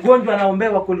 Mgonjwa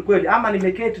anaombewa kweli kweli, ama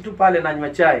nimeketi tu pale nanywa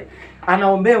chai.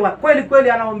 Anaombewa kweli kweli,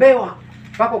 anaombewa.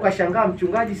 Mpaka ukashangaa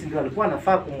mchungaji si ndio alikuwa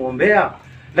anafaa kumuombea?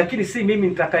 Lakini si mimi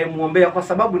nitakayemuombea, kwa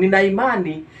sababu nina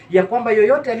imani ya kwamba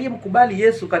yoyote aliyemkubali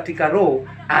Yesu katika roho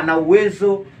ana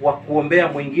uwezo wa kuombea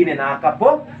mwingine na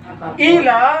akapo.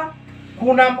 Ila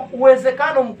kuna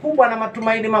uwezekano mkubwa na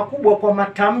matumaini makubwa kwa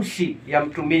matamshi ya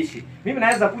mtumishi. Mimi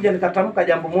naweza kuja nikatamka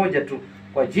jambo moja tu,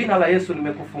 kwa jina la Yesu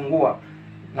nimekufungua,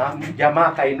 na jamaa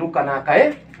kainuka na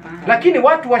akae. Lakini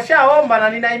watu washaomba na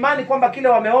nina imani kwamba kile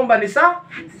wameomba ni sawa.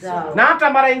 Na hata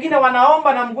mara nyingine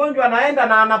wanaomba na mgonjwa anaenda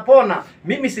na anapona.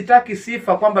 Mimi sitaki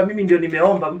sifa kwamba mimi ndio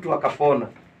nimeomba mtu akapona.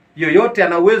 Yoyote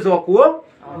ana uwezo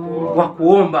wa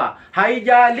kuomba.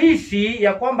 Haijalishi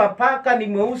ya kwamba paka ni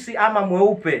mweusi ama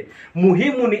mweupe.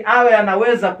 Muhimu ni awe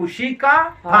anaweza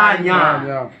kushika panya.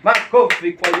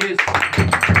 Makofi kwa Yesu.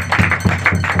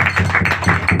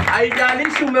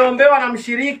 Haijalishi umeombewa na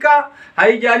mshirika,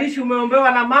 haijalishi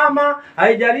umeombewa na mama,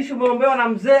 haijalishi umeombewa na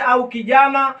mzee au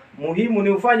kijana, muhimu ni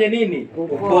ufanye nini?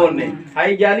 Upone.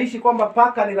 Haijalishi kwamba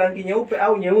paka ni rangi nyeupe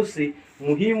au nyeusi,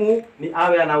 muhimu ni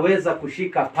awe anaweza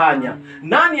kushika panya.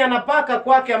 Nani anapaka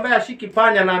kwake ambaye ashiki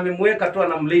panya na amemweka tu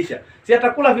anamlisha? Si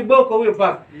atakula viboko huyo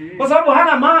paka? Kwa sababu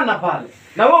hana maana pale.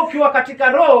 Na wewe ukiwa katika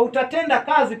roho utatenda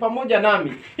kazi pamoja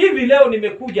nami. Hivi leo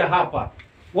nimekuja hapa,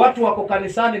 watu wako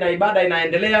kanisani na ibada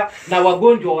inaendelea na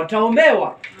wagonjwa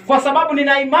wataombewa, kwa sababu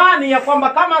nina imani ya kwamba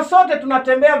kama sote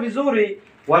tunatembea vizuri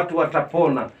watu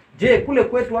watapona. Je, kule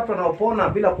kwetu watu wanaopona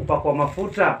bila kupakwa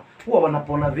mafuta huwa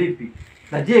wanapona vipi?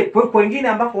 Na je, kwa wengine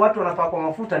ambako watu wanapakwa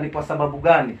mafuta ni kwa sababu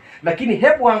gani? Lakini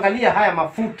hebu angalia haya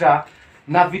mafuta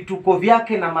na vituko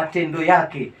vyake na matendo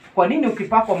yake. Kwa nini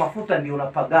ukipakwa mafuta ndio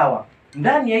unapagawa?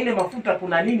 Ndani ya ile mafuta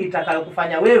kuna nini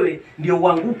itakayokufanya wewe ndio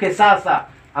uanguke sasa,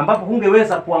 ambapo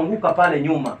hungeweza kuanguka pale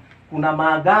nyuma? Kuna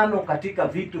maagano katika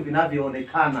vitu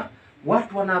vinavyoonekana.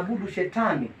 Watu wanaabudu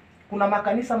shetani. Kuna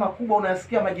makanisa makubwa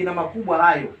unasikia majina makubwa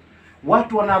hayo.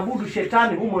 Watu wanaabudu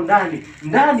shetani humo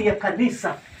ndani ya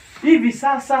kanisa. Hivi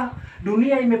sasa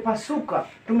dunia imepasuka.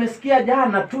 Tumesikia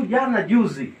jana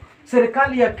juzi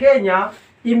serikali ya Kenya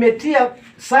imetia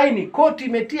saini, koti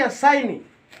imetia saini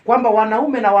kwamba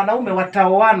wanaume na wanaume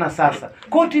wataoana sasa.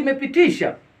 Koti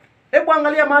imepitisha. Hebu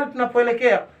angalia mahali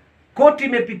tunapoelekea. Koti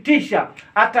imepitisha.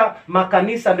 Hata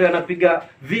makanisa ndio yanapiga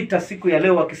vita siku ya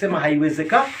leo wakisema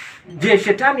haiwezekani. Je,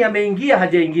 shetani ameingia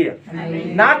hajaingia?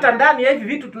 Na hata ndani ya hivi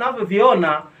vitu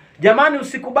tunavyoviona, jamani,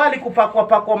 usikubali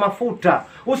kupakwa mafuta.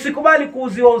 Usikubali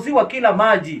kuuziwa kila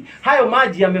maji. Hayo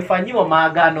maji yamefanyiwa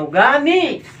maagano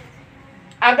gani?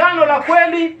 Agano la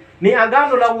kweli ni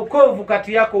agano la wokovu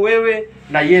kati yako wewe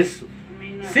na Yesu.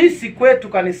 Sisi kwetu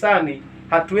kanisani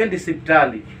hatuendi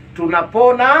hospitali.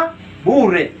 Tunapona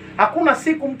bure. Hakuna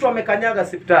siku mtu amekanyaga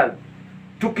hospitali.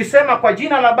 Tukisema kwa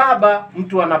jina la Baba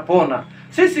mtu anapona.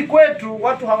 Sisi kwetu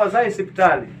watu hawazai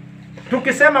hospitali.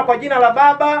 Tukisema kwa jina la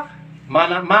Baba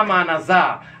mama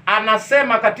anazaa.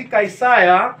 Anasema katika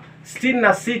Isaya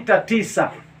 66:9.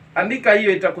 Andika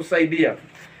hiyo itakusaidia.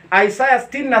 Isaya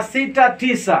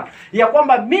 66:9 ya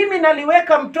kwamba mimi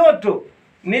naliweka mtoto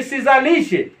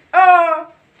nisizalishe.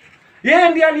 Yeye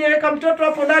ndiye aliyeweka mtoto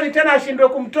hapo ndani, tena ashindwe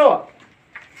kumtoa.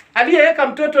 Aliyeweka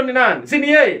mtoto ni nani? Si ni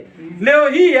yeye? Leo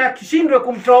hii akishindwe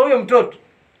kumtoa huyo mtoto.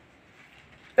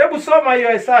 Hebu soma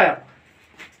hiyo Isaya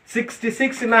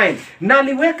 66:9.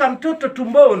 Naliweka mtoto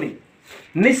tumboni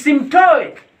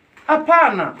nisimtoe.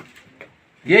 Hapana.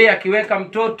 Yeye akiweka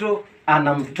mtoto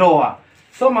anamtoa.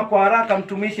 Soma kwa haraka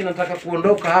mtumishi, nataka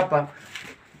kuondoka hapa.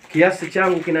 Kiasi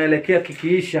changu kinaelekea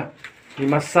kikiisha. Ni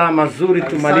masaa mazuri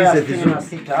tumalize vizuri.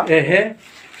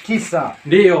 9.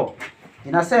 Ndio.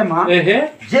 Inasema,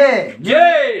 Je,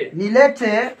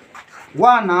 nilete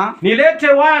wana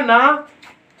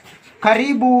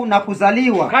karibu na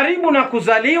kuzaliwa,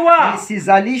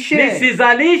 nisizalishe,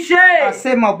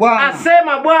 asema Bwana.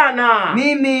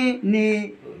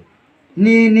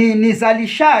 Mimi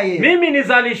nizalishaye.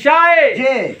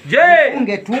 Je,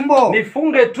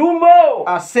 nifunge tumbo,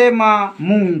 asema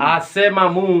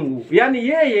Mungu. Yaani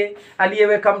yeye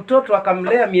aliyeweka mtoto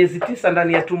akamlea miezi 9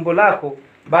 ndani ya tumbo lako,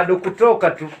 bado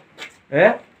kutoka tu.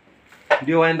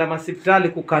 ndio waenda hospitali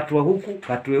kukatwa huku,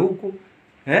 katwe huku.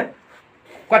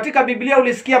 Katika Biblia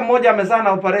ulisikia mmoja amezaa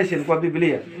na operation kwa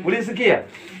Biblia? Ulisikia?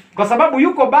 Kwa sababu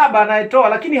yuko baba anayetoa,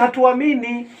 lakini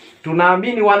hatuamini.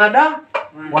 Tunaamini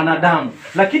wanadamu.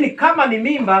 Lakini kama ni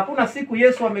mimba, hakuna siku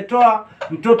Yesu ametoa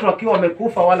mtoto akiwa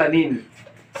amekufa wala nini.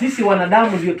 Sisi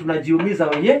wanadamu ndio tunajiumiza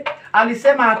wenyewe.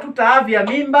 Alisema hatutaavya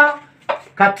mimba,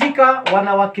 katika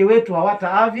wanawake wetu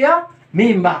hawataavya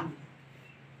mimba.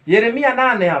 Yeremia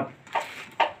 8 hapo.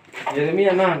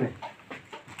 Yeremia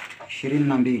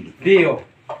 8:22. Ndio.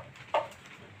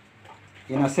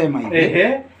 Inasema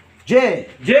hivi. Je,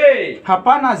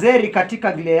 hapana zeri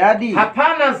katika Gileadi?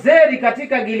 Hapana zeri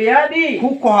katika Gileadi?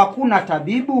 Huko hakuna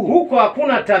tabibu? Huko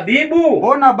hakuna tabibu?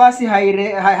 Mbona basi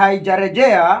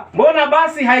haijarejea? Mbona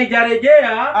basi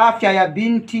haijarejea afya ya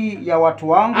binti ya watu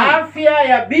wangu? Afya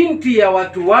ya binti ya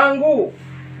watu wangu.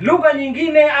 Lugha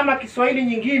nyingine ama Kiswahili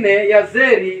nyingine ya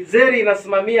zeri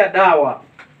inasimamia dawa.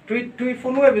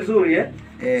 Tuifunue vizuri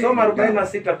Soma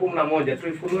 46:11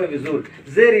 tuifunue vizuri.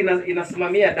 Zeri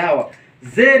inasimamia dawa.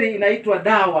 Zeri inaitwa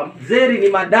dawa. Zeri ni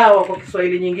madawa kwa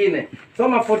Kiswahili nyingine.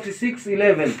 Soma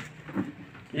 46:11.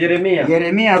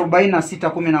 Yeremia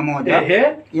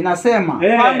 46:11. Inasema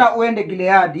panda uende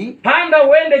Gileadi. Panda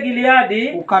uende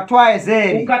Gileadi. Ukatwae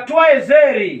zeri. Ukatwae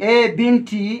zeri.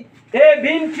 Binti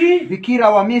bikira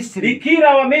wa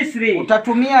Misri.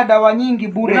 Utatumia dawa nyingi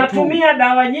bure tu. Unatumia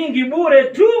dawa nyingi bure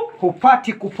tu.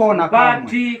 Hupati kupona kamwe.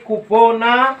 Hupati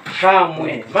kupona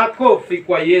kamwe. Makofi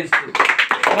kwa Yesu.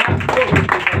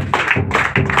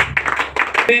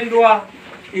 Pendwa,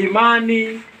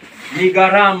 imani ni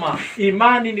gharama.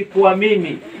 Imani ni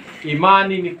kuamini.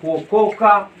 Imani ni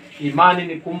kuokoka. Imani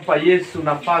ni kumpa Yesu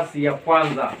nafasi ya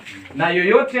kwanza. Na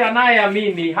yoyote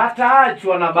anayeamini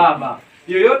hataachwa na Baba.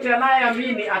 Yoyote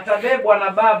anayeamini atabebwa na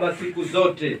Baba siku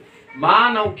zote.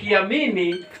 Maana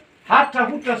ukiamini hata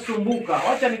hutasumbuka.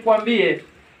 Wacha nikwambie,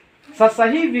 sasa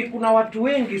hivi kuna watu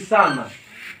wengi sana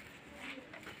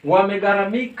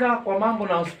wamegharamika kwa mambo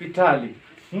na hospitali.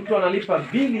 Mtu analipa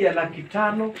bili ya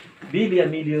 500,000, bili ya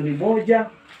 1,000,000,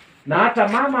 na hata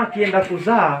mama akienda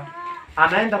kuzaa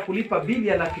anaenda kulipa bili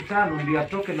ya 500,000 ndio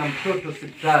atoke na mtoto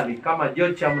hospitali kama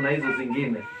Jocham na hizo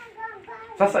zingine.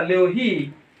 Sasa leo hii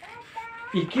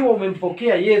ikiwa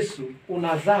umempokea Yesu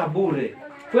unazaa bure.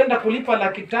 Kwenda kulipa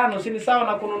 500,000 si ni sawa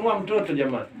na kununua mtoto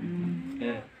jamani?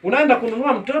 Unaenda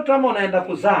kununua mtoto ama unaenda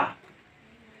kuzaa?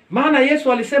 Maana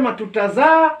Yesu alisema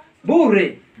tutazaa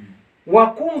bure.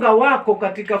 Wakunga wako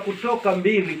katika Kutoka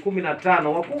 2:15,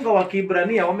 wakunga wa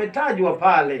Kiebrania wametajwa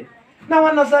pale na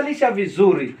wanazalisha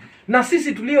vizuri. Na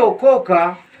sisi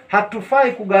tuliookoka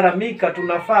hatufai kugharamika,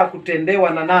 tunafaa kutendewa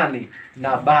na nani?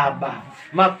 Na Baba.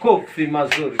 Makofi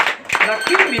mazuri.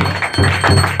 Lakini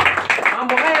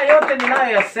mambo haya yote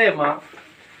ninayoyasema,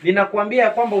 ninakuambia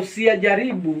kwamba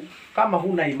usiyajaribu kama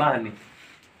huna imani.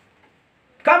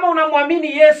 Kama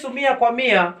unamwamini Yesu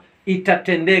 100%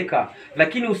 itatendeka,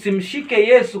 lakini usimshike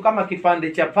Yesu kama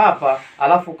kipande cha papa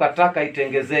alafu ukataka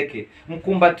itengezeke.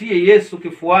 Mkumbatie Yesu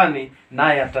kifuani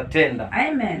naye atatenda.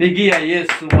 Amen. Pigia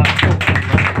Yesu makofi.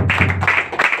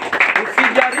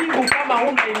 Usijaribu kama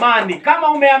huna imani.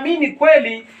 Kama umeamini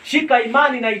kweli, shika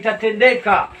imani na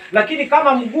itatendeka. Lakini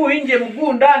kama mguu nje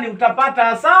mguu ndani, utapata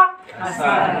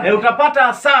hasara. Utapata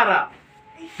hasara.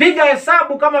 Piga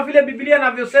hesabu kama vile Biblia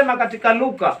inavyosema katika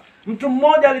Luka. Mtu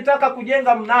mmoja alitaka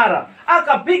kujenga mnara,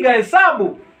 akapiga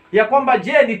hesabu ya kwamba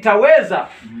je, nitaweza?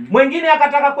 Mwingine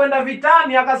akataka kwenda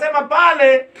vitani, akasema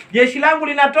pale jeshi langu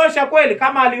linatosha kweli?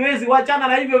 Kama aliwezi, wachana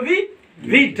na hivyo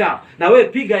vita. Na we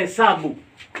piga hesabu.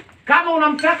 Kama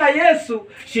unamtaka Yesu,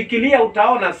 shikilia,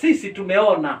 utaona. Sisi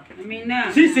tumeona.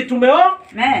 Amina. Sisi tumeona.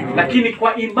 Lakini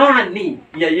kwa imani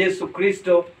ya Yesu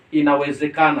Kristo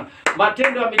inawezekana.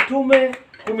 Matendo ya Mitume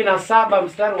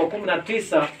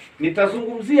 17:19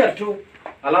 nitazungumzia tu,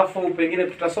 alafu pengine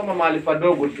tutasoma mahali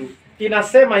padogo tu.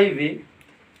 Inasema hivi,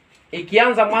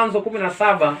 ikianza Mwanzo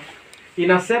 17,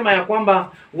 inasema ya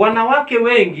kwamba wanawake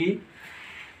wengi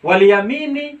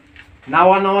waliamini na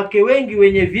wanawake wengi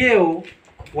wenye vyeo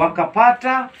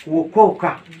wakapata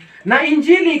kuokoka. Na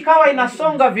injili ikawa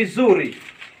inasonga vizuri.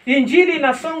 Injili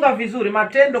inasonga vizuri.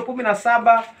 Matendo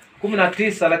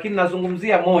 17:19, lakini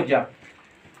nazungumzia moja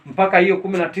mpaka hiyo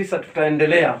 19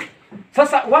 tutaendelea.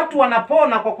 Sasa watu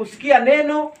wanapona kwa kusikia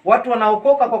neno, watu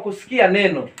wanaokoka kwa kusikia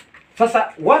neno. Sasa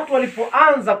watu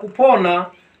walipoanza kupona,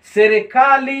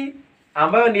 serikali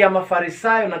ambayo ni ya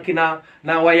Mafarisayo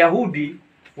na Wayahudi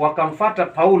wakamfuata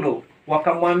Paulo,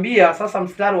 wakamwambia sasa,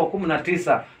 mstari wa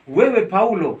 19, wewe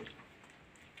Paulo,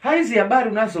 hizi habari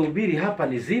unazohubiri hapa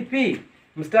ni zipi?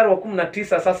 Mstari wa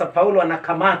 19, sasa Paulo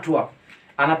anakamatwa,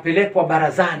 anapelekwa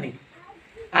barazani.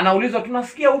 Anaulizwa,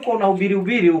 tunasikia huko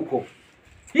unahubiri huko.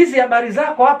 Hizi habari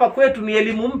zako hapa kwetu ni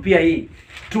elimu mpya hii.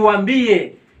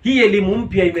 Tuambie hii elimu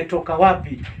mpya imetoka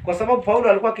wapi? Kwa sababu Paulo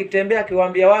alikuwa akitembea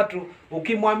akiwaambia watu,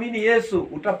 ukimwamini Yesu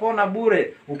utapona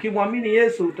bure, ukimwamini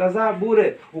Yesu utazaa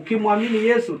bure, ukimwamini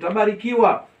Yesu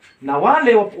utabarikiwa. Na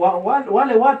wale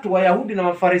watu Wayahudi na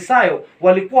Mafarisayo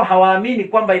walikuwa hawaamini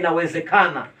kwamba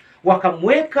inawezekana.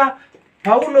 Wakamweka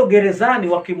Paulo gerezani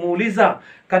wakimuuliza,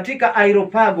 katika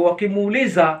Areopago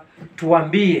wakimuuliza,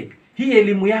 tuambie hii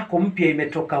elimu yako mpya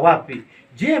imetoka wapi?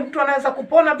 Je, mtu anaweza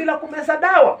kupona bila kumeza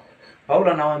dawa?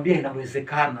 Paulo anawaambia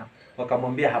inawezekana.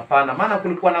 Wakamwambia hapana, maana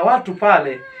kulikuwa na watu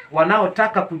pale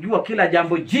wanaotaka kujua kila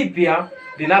jambo jipya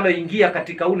linaloingia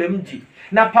katika ule mji.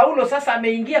 Na Paulo sasa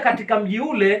ameingia katika mji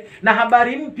ule na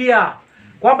habari mpya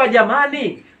kwamba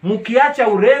jamani, mkiacha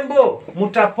urembo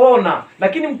mtapona,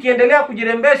 lakini mkiendelea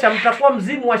kujirembesha mtakuwa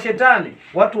mzimu wa shetani.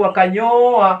 Watu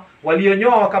wakanyoa,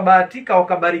 walionyoa wakabahatika,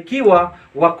 wakabarikiwa,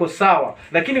 wako sawa,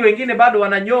 lakini wengine bado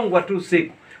wananyongwa tu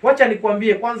siku. Wacha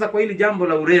nikwambie kwanza kwa hili jambo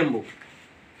la urembo.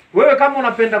 Wewe kama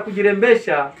unapenda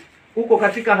kujirembesha, uko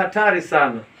katika hatari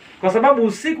sana. Kwa sababu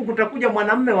usiku kutakuja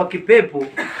mwanamume wa kipepo,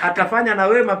 atafanya na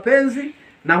wewe mapenzi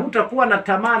na hutakuwa na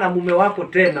tamaa na mume wako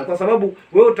tena, kwa sababu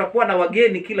wewe utakuwa na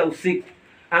wageni kila usiku.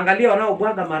 Angalia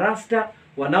wanaobwaga marasta,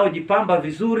 wanaojipamba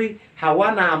vizuri,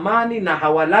 hawana amani na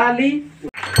hawalali.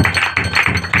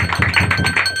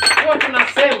 Kwa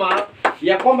tunasema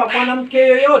ya kwamba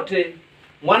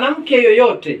mwanamke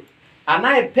yoyote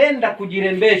anayependa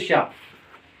kujirembesha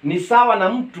ni sawa na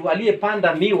mtu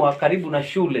aliyepanda miwa karibu na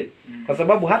shule, kwa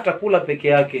sababu hata kula peke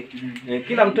yake.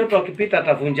 Kila mtoto akipita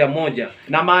atavunja moja.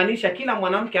 Na maanisha kila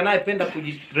mwanamke anayependa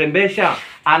kujirembesha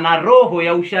ana roho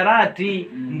ya usharati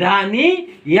ndani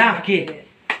yake.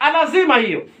 Lazima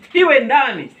hiyo iwe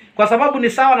ndani, kwa sababu ni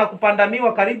sawa na kupanda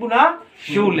miwa karibu na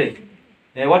shule.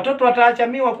 Watoto wataacha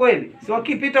miwa kweli? Si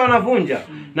wakipita wanavunja.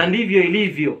 Na ndivyo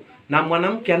ilivyo na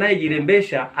mwanamke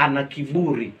anayejirembesha, ana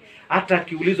kiburi. Hata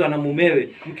akiulizwa na mumewe,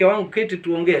 mke wangu keti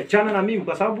tuongee, chana na mimi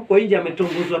kwa sababu huko nje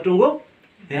ametongozwa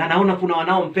anaona kuna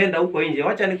wanaompenda huko nje.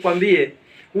 Wacha nikwambie,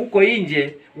 huko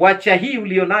nje, wacha hii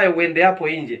ulionayo uende hapo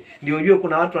nje, ndio ujue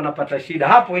kuna watu wanapata shida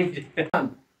hapo nje.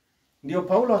 Ndio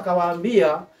Paulo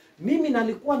akawaambia, mimi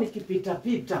nalikuwa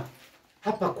nikipita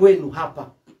hapa kwenu hapa,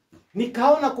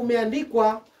 nikaona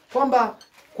kumeandikwa kwamba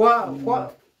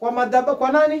kwa madhabahu,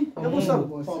 kwa nani?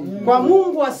 Kwa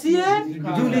Mungu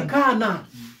asiyejulikana.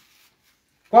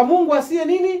 Kwa Mungu asiye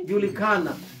nini?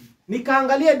 Julikana.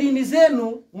 Nikaangalia dini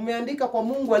zenu mmeandika kwa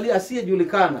Mungu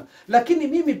asiyejulikana. Lakini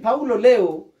mimi Paulo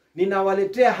leo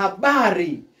ninawaletea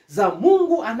habari za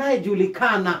Mungu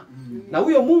anayejulikana. Na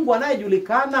huyo Mungu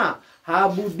anayejulikana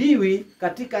haabudiwi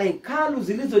katika hekalu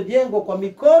zilizojengwa kwa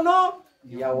mikono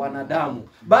ya wanadamu,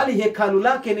 bali hekalu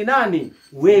lake ni nani?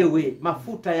 Wewe.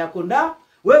 Mafuta yako nda.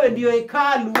 Wewe ndio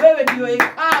hekalu, wewe ndio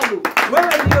hekalu,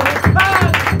 wewe ndio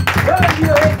hekalu, wewe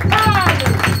ndio hekalu.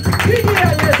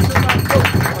 Pigia Yesu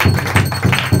makofi.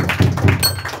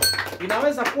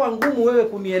 Inaweza kuwa ngumu wewe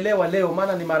kunielewa leo,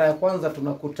 maana ni mara ya kwanza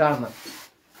tunakutana.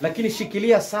 Lakini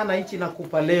shikilia sana hichi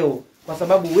nakupa leo, kwa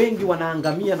sababu wengi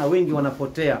wanaangamia na wengi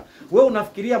wanapotea. Wewe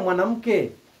unafikiria mwanamke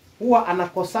huwa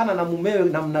anakosana na mumewe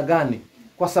namna gani?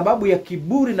 Kwa sababu ya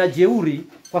kiburi na jeuri,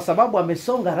 kwa sababu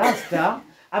amesonga rasta,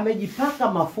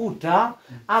 amejipaka mafuta,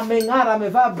 ameng'ara,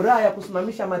 amevaa bra ya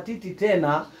kusimamisha matiti,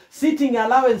 tena sitting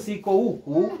allowance iko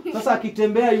huku. Sasa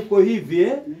akitembea yuko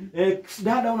hivi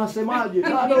dada unasemaje?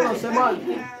 Dada unasemaje?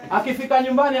 Akifika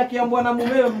nyumbani akiambiwa na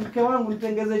mumewe, mke wangu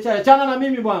nitengeze chai, chana na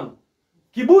mimi bwana.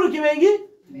 Kiburi kimeingia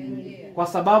kwa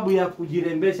sababu ya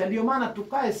kujirembesha. Ndio maana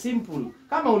tukae simple.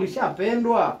 Kama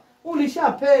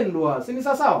ulishapendwa, si ni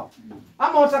sawa?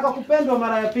 Ama wataka kupendwa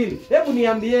mara ya pili? Hebu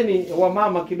niambieni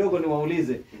wamama kidogo,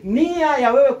 niwaulize, nia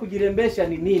ya wewe kujirembesha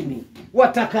ni nini?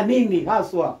 Wataka nini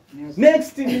haswa?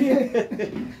 Next ni nini?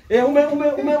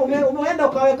 Umeenda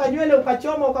ukaweka nywele,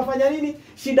 ukachoma, ukafanya nini?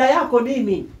 Shida yako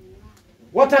nini?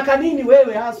 Wataka nini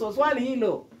wewe haswa? Swali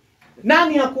hilo.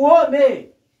 Nani akuone?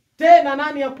 Tena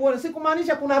nani akuone?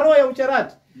 Sikumaanisha kuna roho ya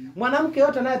usharati. Mwanamke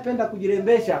yote anayependa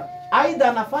kujirembesha, aidha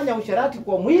anafanya usharati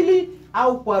kwa mwili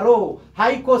au kwa roho.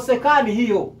 Haikosekani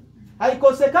hiyo.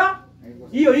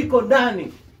 Hiyo iko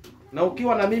ndani. Na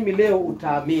ukiwa na mimi leo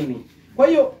utaamini. Kwa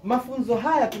hiyo mafunzo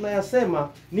haya tunayasema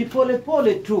ni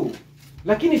pole tu.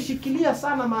 Lakini shikilia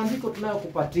sana maandiko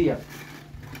tunayokupatia.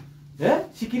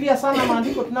 Shikilia sana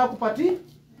maandiko tunayokupatia.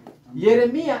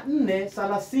 Yeremia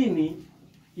 4:30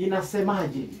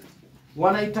 inasemaje?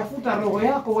 Wanaitafuta roho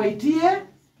yako waitie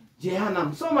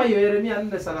Jehanamu. Soma hiyo Yeremia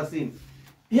 4:30.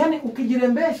 Yaani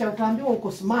ukijirembesha utaambiwa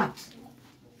uko smart.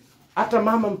 Hata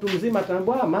mama mtu mzima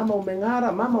ataambiwa mama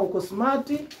umeng'ara, mama uko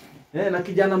smart. Na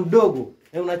kijana mdogo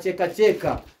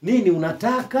unacheka. Nini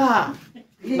unataka?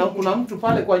 na kuna mtu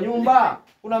pale kwa nyumba,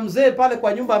 kuna mzee pale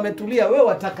kwa nyumba ametulia, wewe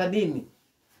wataka nini?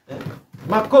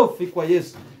 Makofi kwa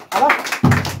Yesu. Alafu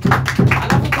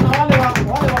kuna wale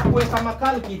wa kuweka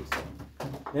makalkit.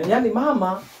 Yaani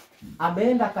mama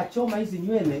ameenda akachoma hizi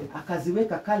nywele,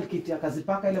 akaziweka kalkit,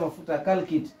 akazipaka ile mafuta ya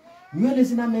kalkit. Nywele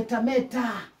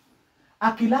zinametameta.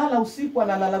 Akilala usiku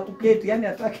analala kuketi, yani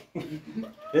hataki.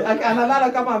 Analala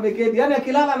kama ameketi, yani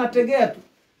akilala anategea tu.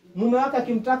 Mume wake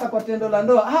akimtaka kwa tendo la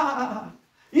ndoa,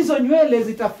 hizo nywele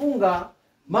zitafunga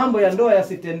mambo ya ndoa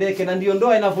yasitendeke, na ndio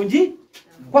ndoa inavunji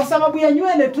kwa sababu ya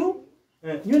nywele tu.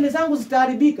 Nywele zangu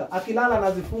zitaharibika, akilala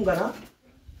anazifunga na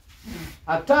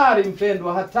hatari.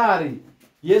 Mpendwa, hatari.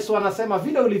 Yesu anasema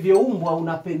vile ulivyoumbwa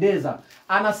unapendeza.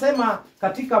 Anasema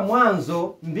katika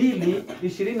Mwanzo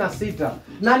 2:26,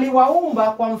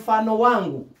 naliwaumba kwa mfano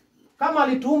wangu. Kama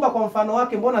alituumba kwa mfano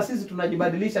wake, mbona sisi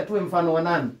tunajibadilisha tuwe mfano wa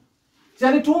nani? Si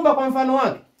alituumba kwa mfano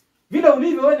wake? Vile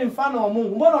ulivyo wewe ni mfano wa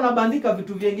Mungu. Mbona unabandika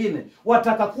vitu vingine?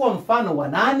 Wataka kuwa mfano wa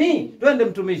nani? Twende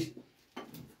mtumishi.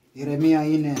 Yeremia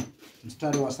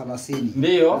 4:30.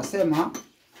 Ndio. Nasema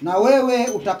na wewe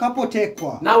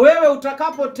utakapotekwa. Na wewe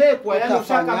utakapotekwa, yani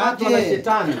ushakamatwa na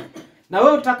shetani. Na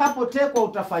wewe utakapotekwa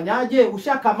utafanyaje?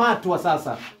 Ushakamatwa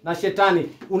sasa na shetani.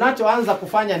 Unachoanza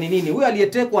kufanya ni nini? Huyu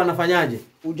aliyetekwa anafanyaje?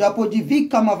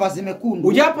 Ujapojivika mavazi mekundu.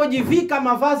 Ujapojivika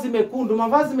mavazi mekundu.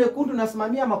 Mavazi mekundu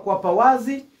nasimamia makwapa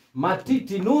wazi,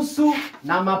 matiti nusu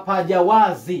na mapaja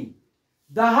wazi.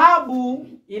 Dhahabu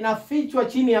inafichwa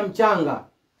chini ya mchanga.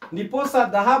 Ndiposa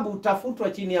dhahabu utafutwa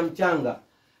chini ya mchanga.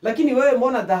 Lakini wewe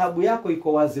mbona dhahabu yako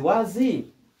iko wazi wazi?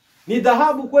 Ni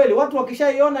dhahabu kweli? Watu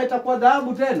wakishaiona itakuwa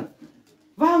dhahabu tena?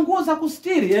 Vaa nguo za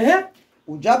kustiri,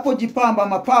 Ujapojipamba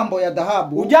mapambo ya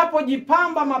dhahabu.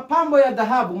 Ujapojipamba mapambo ya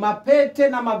dhahabu, mapete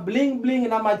na mabling bling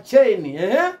na macheni,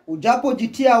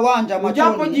 Ujapojitia wanja machoni.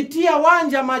 Ujapojitia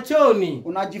wanja machoni.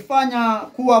 Unajifanya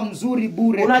kuwa mzuri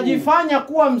bure. Unajifanya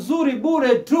kuwa mzuri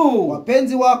bure tu.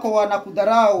 Wapenzi wako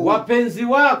wanakudharau. Wapenzi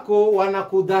wako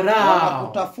wanakudharau.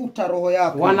 Wanakutafuta roho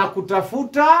yako.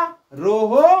 Wanakutafuta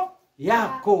roho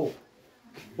yako.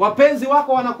 Wapenzi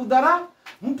wako wanakudharau.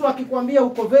 Mtu akikwambia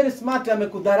uko very smart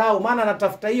amekudharau, maana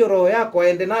anatafuta hiyo roho yako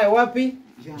aende nayo wapi?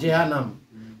 Jehanamu.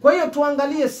 Kwa hiyo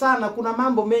tuangalie sana, kuna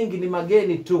mambo mengi ni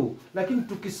mageni tu, lakini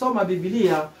tukisoma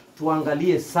Biblia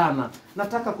tuangalie sana.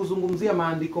 Nataka kuzungumzia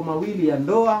maandiko mawili ya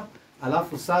ndoa,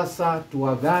 alafu sasa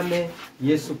tuagane.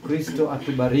 Yesu Kristo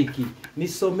atubariki.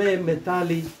 Nisomee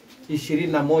Methali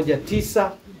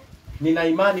 21:9. Nina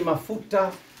imani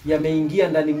mafuta yameingia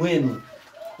ndani mwenu.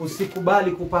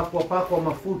 Usikubali kupakwa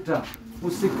mafuta.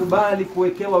 Usikubali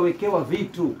kuwekewa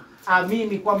vitu.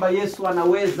 Amini kwamba Yesu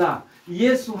anaweza.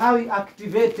 Yesu hawi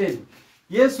activated.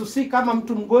 Yesu si kama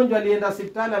mtu mgonjwa alienda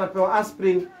hospitali anapewa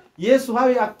aspirin. Yesu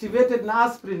hawi activated na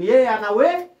aspirin. Yeye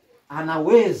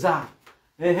anaweza.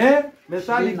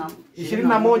 Methali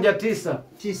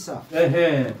 21:9.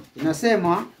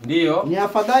 Inasema, ndio, ni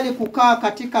afadhali kukaa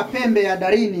katika pembe ya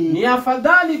darini. Ni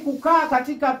afadhali kukaa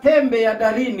katika pembe ya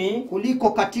darini kuliko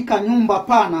katika nyumba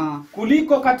pana.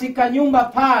 Kuliko katika nyumba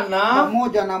pana.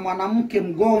 Pamoja na mwanamke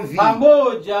mgomvi.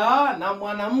 Pamoja na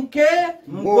mwanamke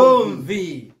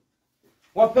mgomvi.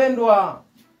 Wapendwa,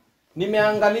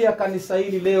 nimeangalia kanisa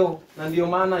hili leo, na ndio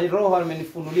maana Roho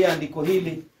amenifunulia andiko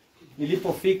hili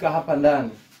nilipofika hapa ndani.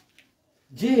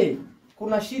 Je,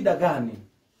 kuna shida gani?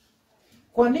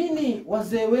 Kwa nini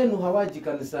wazee wenu hawaji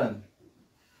kanisani?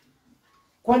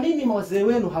 Kwa nini wazee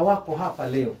wenu hawako hapa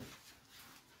leo?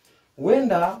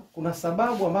 Huenda kuna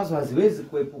sababu ambazo haziwezi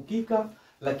kuepukika,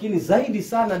 lakini zaidi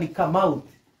sana ni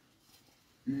kamauti.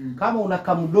 Kama una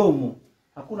kamdomo,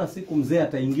 hakuna siku mzee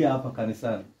ataingia hapa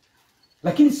kanisani.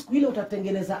 Lakini siku ile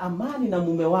utatengeneza amani na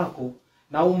mume wako,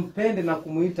 na umpende na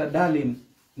kumuita darling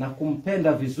na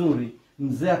kumpenda vizuri,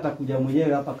 mzee atakuja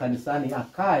mwenyewe hapa kanisani,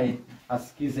 akae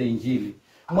asikize injili.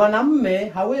 Mwanamume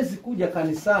hawezi kuja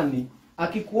kanisani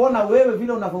akikuona wewe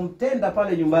vile unavyomtenda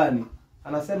pale nyumbani,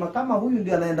 anasema kama huyu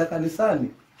ndiye anaenda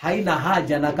kanisani, haina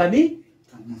haja na kanisa.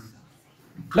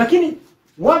 Lakini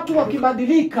watu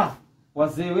wakibadilika,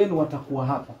 wazee wenu watakuwa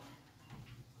hapa.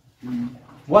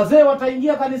 Wazee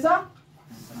wataingia kanisa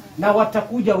na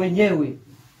watakuja wenyewe.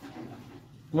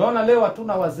 Unaona leo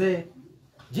hatuna wazee.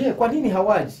 Je, kwa nini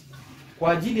hawaji?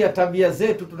 Kwa ajili ya tabia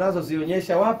zetu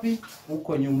tunazozionyesha wapi?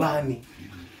 Huko nyumbani.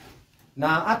 Na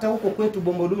hata huko kwetu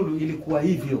Bombolulu ilikuwa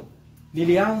hivyo.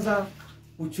 Nilianza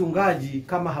uchungaji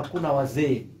kama hakuna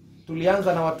wazee.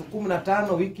 Tulianza na watu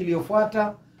 15, wiki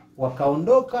iliyofuata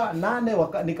wakaondoka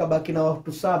 8, nikabaki na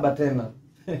watu 7 tena.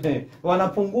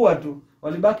 Wanapungua tu.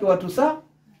 Walibaki watu 7.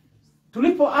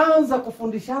 Tulipoanza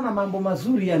kufundishana mambo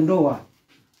mazuri ya ndoa,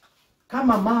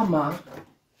 kama mama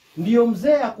ndiyo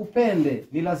mzee akupende,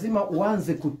 ni lazima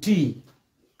uanze kutii.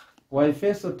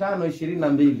 Waefeso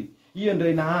 5:22. Hiyo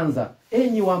ndio inaanza,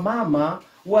 enyi wamama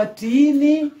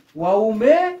watiini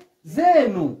waume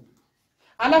zenu.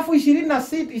 Alafu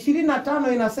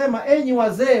 25 inasema, enyi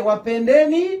wazee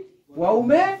wapendeni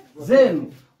waume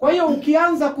zenu. Kwa hiyo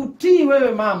ukianza kutii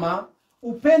wewe mama,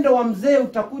 upendo wa mzee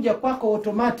utakuja kwako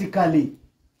automatically.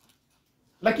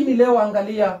 Lakini leo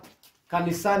angalia,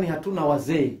 kanisani hatuna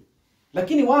wazee.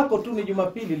 Lakini wako tu, ni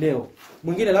Jumapili leo.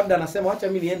 Mwingine labda anasema acha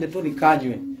mimi niende tu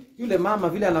nikanywe. Yule mama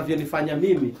vile anavyonifanya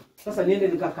mimi, sasa niende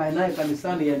nikakae naye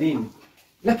kanisani ya nini?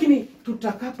 Lakini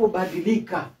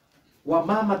tutakapobadilika,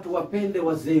 wamama tuwapende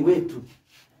wazee wetu.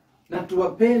 Na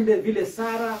tuwapende vile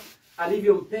Sara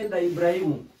alivyompenda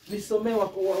Ibrahimu. Nisomee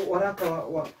waraka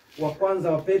wa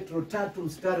kwanza wa Petro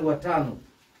 3:5.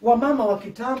 Wamama wa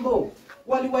kitambo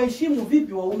waliwaheshimu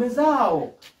vipi waume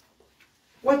zao?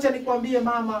 Wacha nikwambie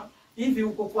mama, hivi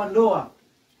uko kwa ndoa.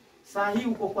 Saa hii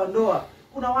uko kwa ndoa.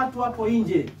 Kuna watu hapo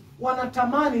nje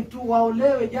wanatamani tu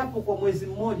waolewe japo kwa mwezi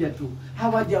mmoja tu.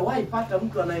 Hawajawahi pata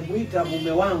mtu anayemuita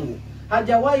mume wangu.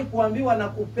 Hajawahi kuambiwa na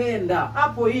kupenda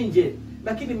hapo nje.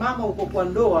 Lakini mama uko kwa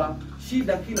ndoa,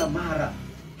 shida kila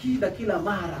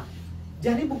mara.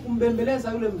 Jaribu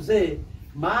kumbembeleza yule mzee,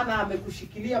 maana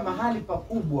amekushikilia mahali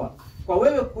pakubwa. Kwa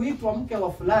wewe kuitwa mke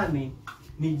wa fulani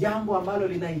ni jambo ambalo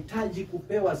linahitaji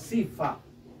kupewa sifa.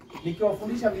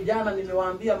 Nikiwafundisha vijana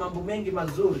nimewaambia mambo mengi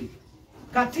mazuri.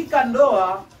 Katika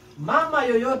ndoa, mama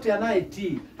yoyote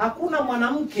anayetii, hakuna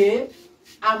mwanamke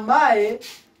ambaye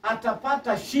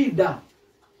atapata shida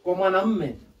kwa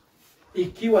mwanamume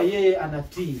ikiwa yeye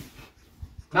anatii.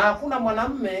 Na hakuna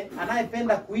mwanamume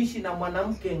anayependa kuishi na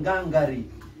mwanamke ngangari.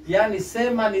 Yaani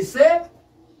sema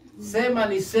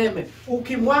niseme.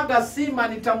 Ukimwaga sima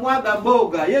nitamwaga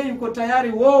mboga. Yeye yuko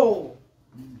tayari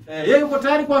yeye yuko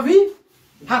tayari kwa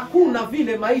hakuna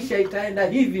vile maisha itaenda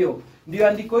hivyo. Ndio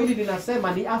andiko hili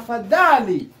linasema ni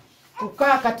afadhali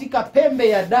kukaa katika pembe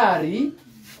ya dari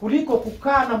kuliko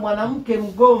kukaa na mwanamke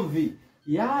mgomvi.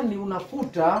 Yaani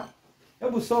unakuta,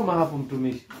 hebu soma hapo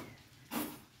mtumishi.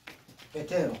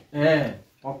 Petero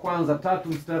wa kwanza 3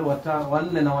 mstari wa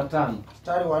 4 na wa 5.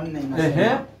 Mstari wa 4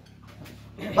 inasema,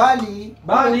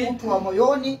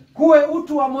 bali kuwe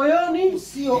utu wa moyoni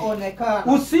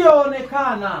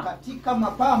usioonekana katika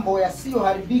mapambo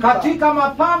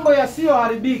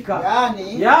yasiyoharibika,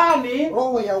 yani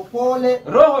roho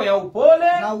ya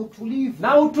upole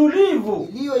na utulivu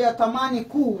iliyo ya thamani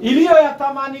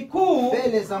kuu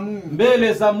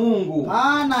mbele za Mungu.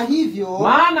 Maana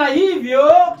hivyo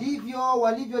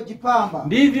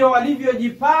ndivyo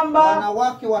walivyojipamba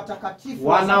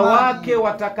wanawake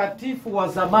watakatifu wa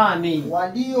zamani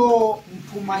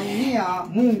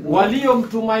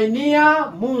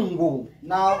waliomtumainia Mungu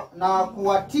na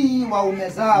kuwatii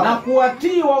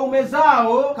waume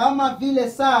zao kama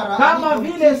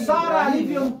vile Sara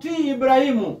alivyomtii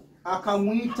Ibrahimu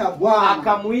akamuita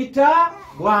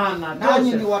Bwana.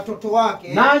 Nanyi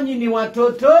ni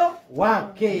watoto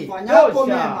wake.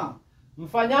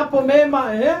 Mfanyapo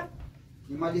mema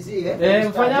nimalizie.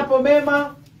 Mfanyapo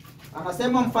mema,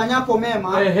 anasema mfanyapo mema,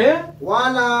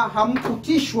 wala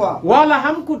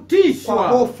hamkutishwa kwa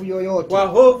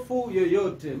hofu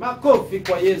yoyote. Makofi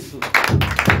kwa Yesu.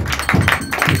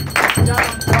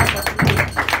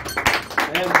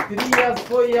 3 years,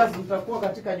 4 years mtakuwa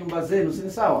katika nyumba zenu,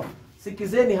 si sawa?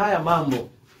 Sikizeni haya mambo,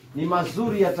 ni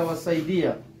mazuri,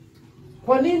 yatawasaidia.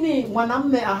 Kwa nini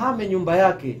mwanamume ahame nyumba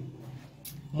yake?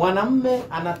 Mwanamume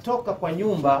anatoka kwa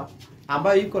nyumba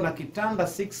ambayo iko na kitanda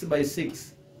 6x6.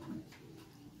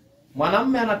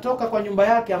 Mwanamume anatoka kwa nyumba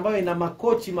yake ambayo ina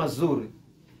makochi mazuri.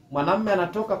 Mwanamume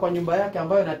anatoka kwa nyumba yake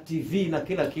ambayo ina TV na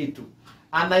kila kitu.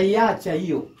 Anaiacha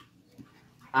hiyo,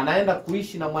 anaenda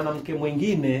kuishi na mwanamke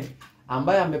mwingine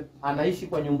ambaye anaishi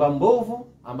kwa nyumba mbovu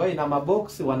ambayo ina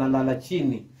maboksi, wanalala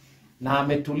chini, na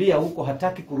ametulia huko,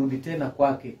 hataki kurudi tena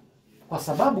kwake. Kwa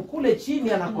sababu kule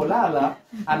chini anakolala,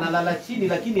 analala chini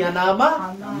lakini ana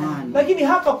amani. Lakini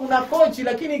hapa kuna kochi,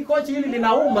 lakini kochi hili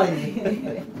linauma hivi.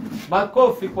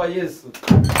 Makofi kwa Yesu.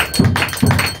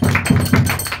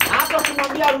 Hapa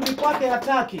kumwambia arudi kwake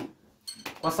hataki.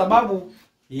 Kwa sababu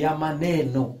ya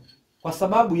maneno, kwa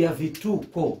sababu ya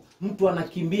vituko. Mtu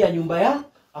anakimbia nyumba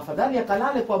afadhali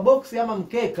akalale kwa boksi ama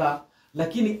mkeka,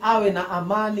 lakini awe na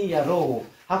amani ya roho.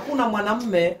 Hakuna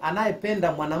mwanamume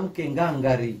anayependa mwanamke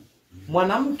ngangari.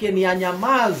 Mwanamke ni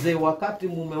anyamaze wakati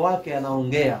mume wake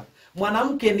anaongea.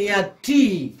 Mwanamke ni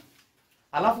atii.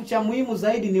 Alafu cha muhimu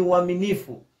zaidi ni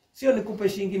uaminifu. Sio nikupe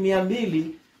shilingi 200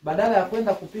 badala ya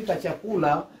kwenda kupika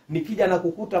chakula, nikija na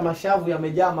kukuta mashavu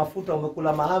yamejaa mafuta,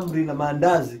 umekula mahamri na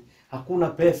maandazi, hakuna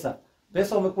pesa.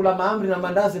 Umekula mahamri na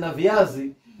maandazi na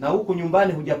viazi, na huku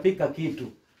nyumbani hujapika kitu.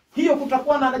 hiyo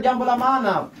kutakuwa na jambo la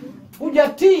maana.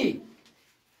 Hujatii.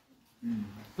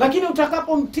 Lakini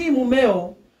utakapomtii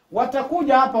mumeo,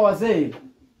 watakuja hapa wazee.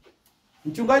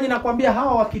 Mchungaji nakwambia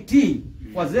hawa wakitii,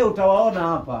 wazee utawaona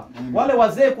hapa. Wale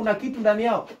wazee kuna kitu ndani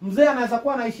yao. Mzee anaweza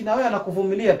kuwa anaishi na wewe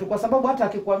anakuvumilia tu kwa sababu hata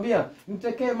akikwambia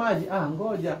nitekee maji,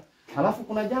 ngoja. Alafu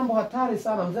kuna jambo hatari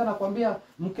sana, mzee anakwambia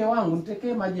mke wangu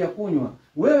nitekee maji ya kunywa.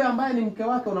 Wewe ambaye ni mke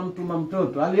wake unamtuma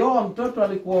mtoto. Alioa mtoto,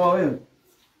 alikuoa wewe.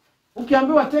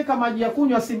 Ukiambiwa teka maji ya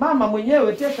kunywa, simama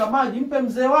mwenyewe teka maji, mpe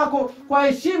mzee wako kwa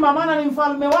heshima, maana ni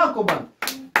mfalme wako bwana.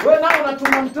 Wewe nao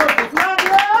unatuma mtoto. Fulani.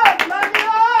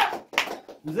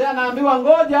 Mzee anaambiwa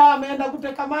ngoja, ameenda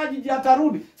kuteka maji,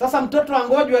 atarudi. Sasa mtoto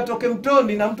angojwe atoke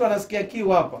mtoni na mtu anasikia kiu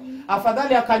hapa.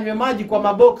 Afadhali akanywe maji kwa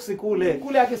maboksi kule.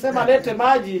 Kule akisema lete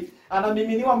maji,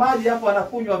 anamiminiwa maji hapo,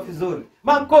 anakunywa vizuri.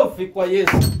 Makofi kwa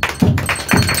Yesu.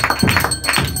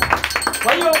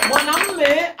 Kwa hiyo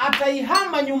mwanamume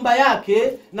ataihama nyumba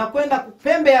yake na kwenda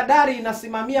pembe ya dari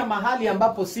inasimamia mahali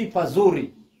ambapo si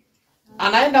pazuri.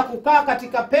 Anaenda kukaa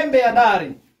katika pembe ya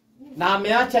dari na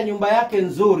ameacha nyumba yake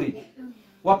nzuri.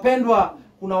 Wapendwa,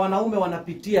 kuna wanaume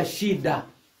wanapitia shida.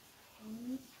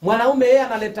 Mwanaume yeye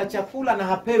analeta chakula na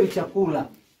hapewi chakula.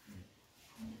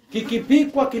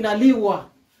 Kikipikwa kinaliwa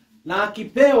na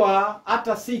akipewa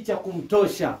hata si cha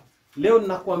kumtosha. Leo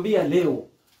ninakwambia leo,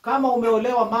 kama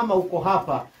umeolewa mama uko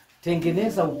hapa,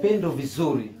 tengeneza upendo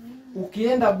vizuri.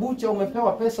 Ukienda bucha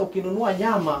umepewa pesa ukinunua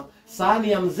nyama,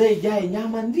 sahani ya mzee ijae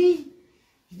nyama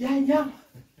ijae nyama.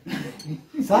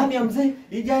 Sahani ya mzee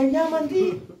ijae nyama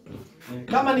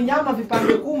Kama ni nyama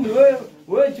vipande 10,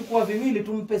 wewe chukua viwili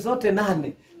tumpe zote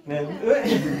 8.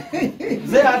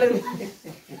 Mzee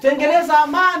tengeneza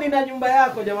amani na nyumba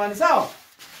yako jamani, sawa?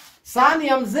 Sahani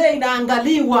ya mzee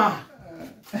inaangaliwa.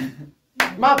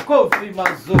 Makofi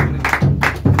mazuri.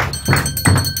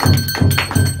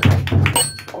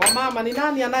 Wamama, ni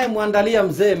nani anayemwandalia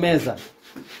mzee meza?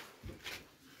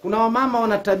 Kuna wamama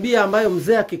wana tabia ambayo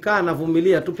mzee akikaa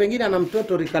anavumilia tu, pengine ana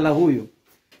mtoto rikala huyu.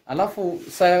 Alafu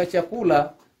saa ya chakula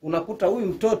unakuta huyu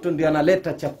mtoto ndiye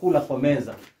analeta chakula kwa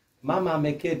meza. Mama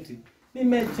ameketi,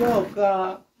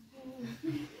 nimechoka.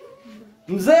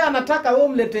 Mzee anataka wewe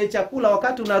umletee chakula,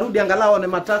 wakati unarudi angalau one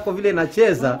matako vile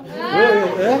inacheza.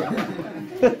 Wewe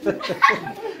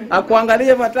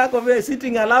akuangalie matako vile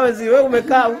sitting allowance, wewe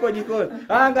umekaa huko jikoni.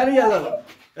 Angalia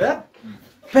sasa.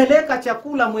 Peleka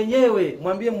chakula mwenyewe,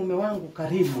 mwambie mume wangu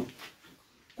karibu.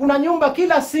 Kuna nyumba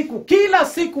kila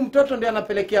siku mtoto ndiye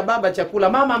anapelekea baba chakula.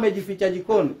 Mama amejificha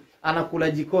jikoni,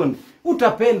 anakula jikoni.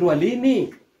 Utapendwa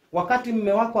lini? Wakati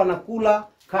mume wako anakula,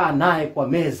 kaa naye kwa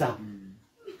meza.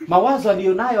 Mawazo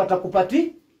alionayo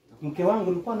atakupati. Mke wangu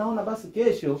nilikuwa naona basi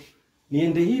kesho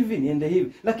niende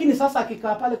hivi. Lakini sasa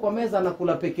akikaa pale kwa meza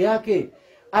anakula peke yake,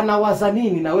 anawaza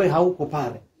nini na wewe hauko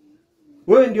pale?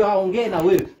 Wewe ndio haongee na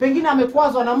wewe. Pengine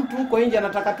amekwazwa na mtu huko nje,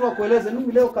 anataka tu kueleze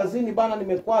mimi leo kazini bana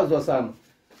nimekwazwa sana.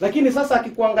 Lakini sasa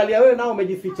akikuangalia wewe nao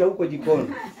umejificha huko jikoni.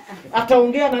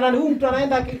 Ataongea na nani? Huyu mtu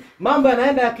anaenda mambo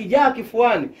yanaenda yakijaa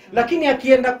kifuani. Lakini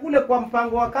akienda kule kwa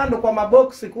mpango wa kando kwa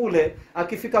maboksi kule,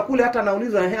 akifika kule hata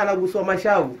anaulizwa anaguswa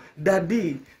mashavu.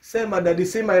 Daddy,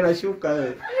 sima inashuka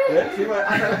wewe. Sima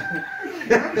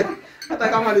hata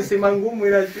kama ni sima ngumu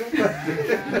inashuka.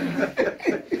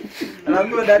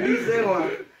 Anaambiwa daddy sema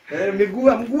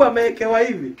mguu amewekewa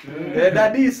hivi.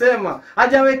 Daddy sema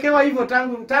hajawekewa hivyo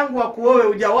tangu akuoe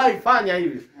hujawahi fanya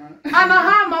hivi.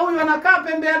 Anahama huyu, anakaa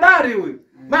pembe ya dari huyu.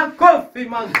 Makofi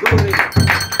mazuri.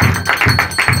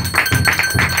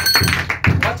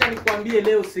 Wacha nikwambie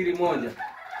leo siri moja.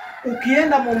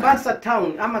 Ukienda Mombasa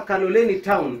town ama Kaloleni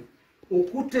town,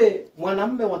 ukute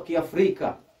mwanamume wa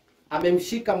Kiafrika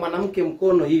amemshika mwanamke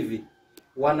mkono hivi,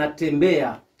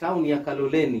 wanatembea town ya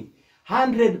Kaloleni,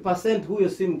 100% huyo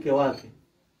si mke wake.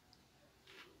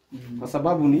 Kwa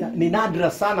sababu ni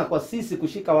nadra sana kwa sisi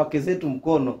kushika wake zetu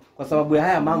mkono, kwa sababu ya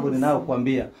haya mambo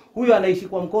ninayokuambia. Huyo anaishi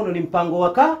kwa mkono, ni mpango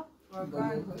waka.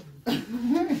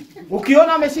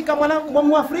 Ukiona ameshika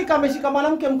Mwafrika ameshika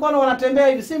mwanamke mkono wanatembea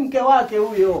hivi, si mke wake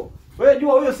huyo. Wewe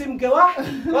jua huyo si mke wake,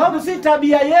 sababu si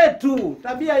tabia yetu.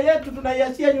 Tabia yetu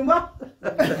tunaiachia nyuma.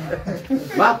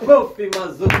 Makofi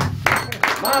mazuri.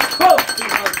 Makofi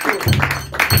mazuri.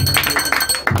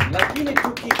 Lakini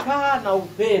tukikaa na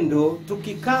upendo,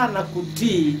 tukikaa na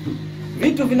kutii,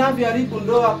 vitu vinavyoharibu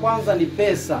ndoa kwanza ni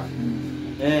pesa.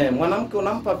 Mwanamke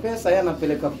unampa pesa, yeye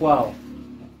anapeleka kwao.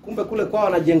 Kumbe kule kwao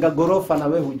anajenga gorofa na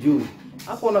wewe hujui.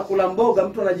 Hapo unakula mboga,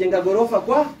 mtu anajenga gorofa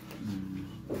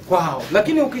kwao.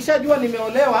 Lakini ukishajua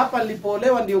nimeolewa, hapa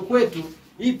nilipoolewa ndio kwetu,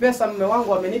 hii pesa mume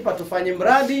wangu amenipa tufanye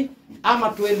mradi ama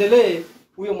tuendelee,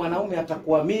 huyo mwanaume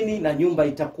atakuamini na nyumba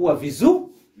itakuwa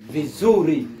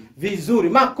vizuri. vizuri.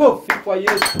 Makofi kwa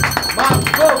Yesu.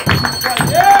 Makofi kwa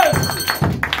Yesu.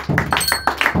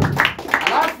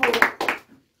 Alafu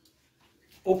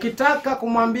ukitaka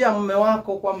kumwambia mume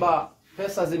wako kwamba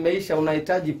pesa zimeisha,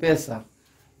 unahitaji pesa,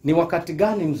 ni wakati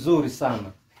gani mzuri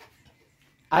sana?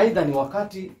 Aidha ni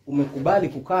wakati umekubali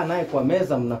kukaa naye kwa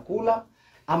meza mnakula,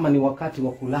 ama ni wakati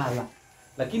wa kulala.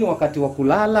 Lakini wakati wa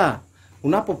kulala,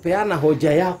 unapopeana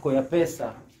hoja yako ya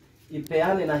pesa,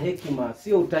 ipeane na hekima,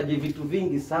 sio utaje vitu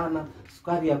vingi sana.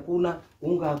 Sukari hakuna,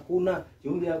 unga hakuna,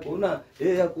 chumvi hakuna,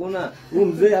 hakuna. Huyu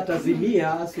mzee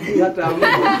atazimia asubuhi hata amke.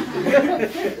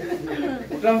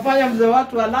 Utamfanya mzee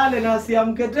watu alale na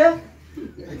asiamke tena.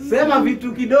 Sema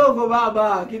vitu kidogo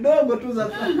baba, kidogo tu za.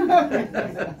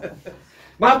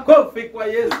 Makofi kwa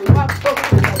Yesu.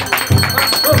 Makofi.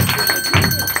 Makofi.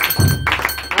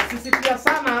 Nasisitiza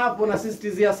sana hapo,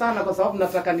 nasisitizia sana kwa sababu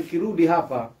nataka nikirudi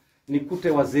hapa nikute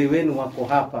wazee wenu wako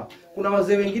hapa. Kuna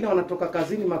wazee wengine wanatoka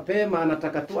kazini mapema,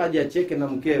 anataka tu aje acheke na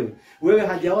mkewe. Wewe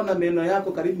hajaona meno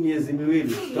yako karibu miezi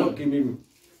miwili. Toki mimi.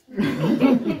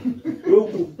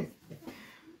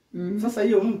 Sasa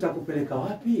hiyo mtu atakupeleka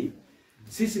wapi?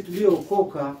 Sisi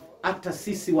tuliookoka, hata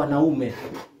sisi wanaume,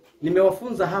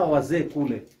 nimewafunza hawa wazee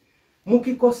kule.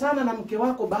 Mkikosana na mke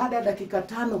wako baada ya dakika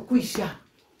 5 kwisha.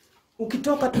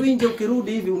 Ukitoka tu nje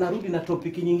ukirudi hivi unarudi na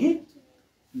topiki nyingine.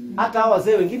 Hata hawa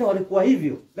wazee wengine walikuwa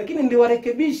hivyo, lakini ndio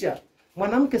warekebisha.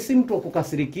 Mwanamke si mtu wa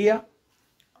kukasirikia.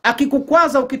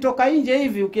 Akikukwaza ukitoka nje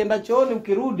hivi, ukienda chooni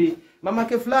ukirudi,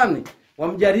 mamake fulani,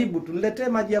 wamjaribu tuniletee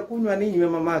maji ya kunywa ninywe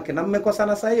mamake, na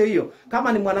mmekosana saa hiyo.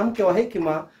 Kama ni mwanamke wa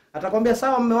hekima, atakwambia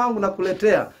sawa mume wangu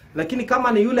nakuletea. Lakini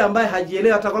kama ni yule ambaye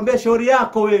hajielewa, atakwambia shauri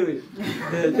yako wewe.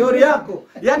 Shauri yako.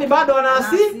 Yaani bado ana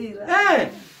hasira.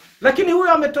 Lakini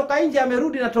huyo ametoka nje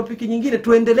amerudi na topiki nyingine,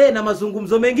 tuendelee na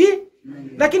mazungumzo mengi.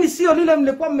 Lakini sio lile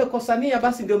mlikuwa mmekosania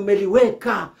basi ndio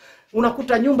mmeliweka.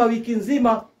 Unakuta nyumba wiki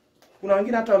nzima. Kuna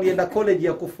wengine hata walienda college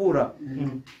ya kufura.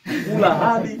 Kula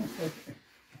hadi.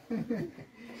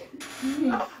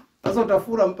 Sasa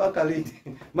utafura mpaka lini?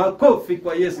 Makofi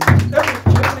kwa Yesu.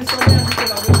 Nisomea andiko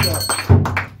la mwisho.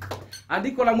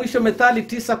 Andiko la mwisho Methali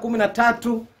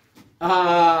 9:13.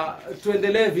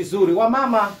 Tuendelee vizuri.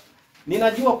 Wamama,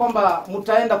 ninajua kwamba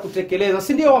mtaenda kutekeleza.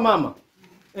 Si ndio wamama?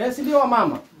 Si ndio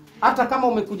wamama? Hata kama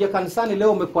umekuja kanisani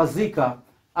leo umekwazika,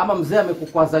 ama mzee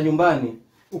amekukwaza nyumbani,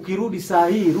 ukirudi saa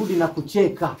hii rudi na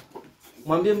kucheka.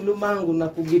 Mwambie mlumangu na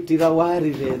kugitira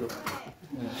wari leo.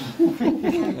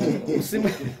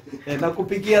 Na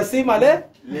kupigia sima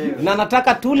na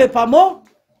nataka tule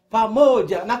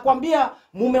pamoja. Nakwambia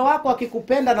mume wako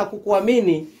akikupenda na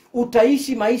kukuamini,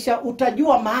 utaishi maisha,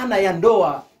 utajua maana ya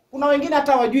ndoa. Kuna wengine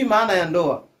hata hawajui maana ya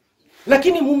ndoa.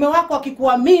 Lakini mume wako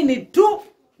akikuamini tu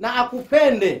na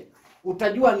akupende,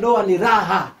 utajua ndoa ni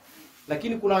raha.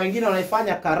 Lakini kuna wengine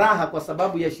wanaifanya karaha kwa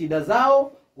sababu ya shida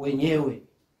zao wenyewe.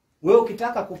 Wewe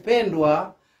ukitaka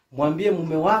kupendwa, mwambie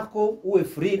mume wako uwe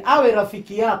free, awe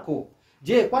rafiki yako.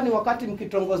 Je, kwani wakati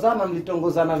mkitongozana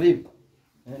mlitongozana vipi?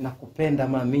 Nakupenda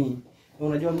mami.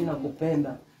 Unajua mimi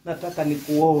nakupenda. Nataka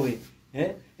nikuoe.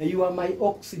 You are my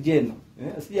oxygen.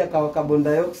 Sija kawa carbon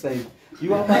dioxide.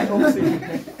 You are my oxygen.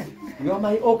 You are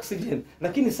my oxygen.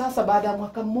 Lakini sasa baada ya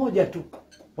mwaka mmoja tu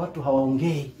watu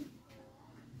hawaongei.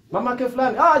 Mamake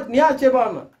fulani, niache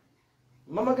bwana.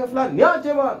 Mamake fulani,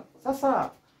 niache bwana. Sasa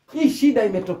hii shida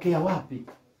imetokea wapi?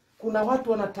 Kuna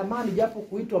watu wanatamani japo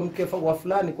kuitwa mke wa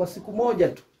fulani kwa siku moja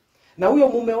tu. Na huyo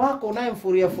mume wako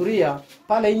unayemfuria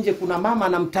pale nje, kuna mama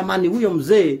anamtamani huyo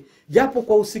mzee japo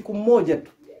kwa usiku mmoja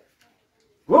tu.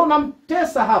 Wewe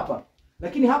unamtesa hapa,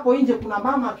 lakini hapo nje kuna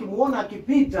mama akimuona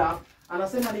akipita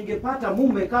anasema ningepata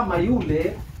mume kama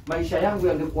yule, maisha yangu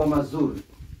yangekuwa mazuri.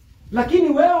 Lakini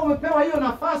wewe umepewa hiyo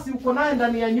nafasi, uko naye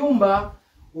ndani ya nyumba,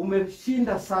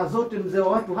 umeshinda saa zote, mzee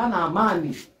wa watu hana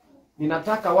amani.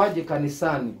 Ninataka waje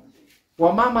kanisani.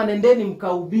 Wamama, nendeni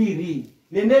mkahubiri.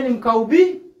 Nendeni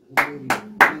mkahubiri.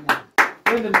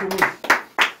 Twende mtumishi.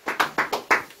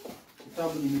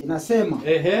 Inasema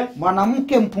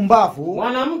mwanamke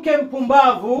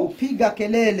mpumbavu hupiga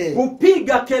kelele.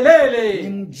 Hupiga kelele. Ni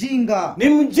mjinga. Ni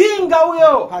mjinga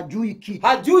huyo.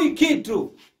 Hajui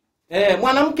kitu.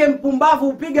 Mwanamke mpumbavu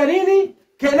hupiga nini?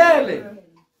 Kelele.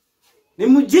 Ni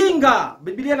mjinga.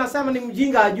 Biblia inasema ni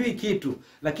mjinga, hajui kitu.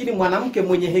 Lakini mwanamke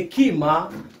mwenye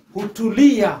hekima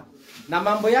hutulia na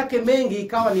mambo yake mengi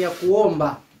ikawa ni ya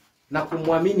kuomba na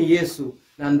kumwamini Yesu,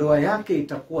 na ndoa yake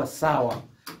itakuwa sawa.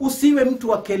 Usiwe mtu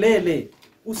wa kelele.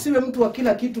 Usiwe mtu wa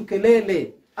kila kitu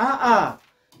kelele.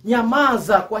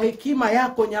 Nyamaza, kwa hekima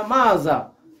yako nyamaza,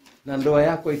 na ndoa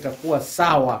yako itakuwa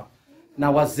sawa.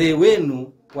 Na wazee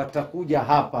wenu watakuja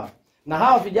hapa. Na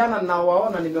hawa vijana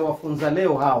ninaowaona nimewafunza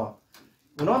leo hawa.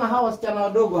 Unaona hawa wasichana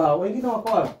wadogo hawa, wengine wako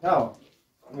wapi?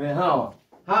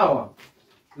 Hawa.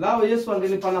 Lao Yesu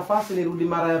angenipa nafasi nirudi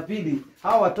mara ya pili,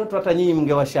 hawa watoto hata nyinyi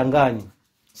mngewashangani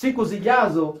siku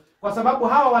zijazo, kwa sababu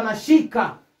hawa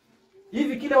wanashika.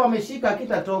 Hivi kile wameshika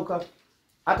hakitatoka.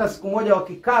 Hata siku moja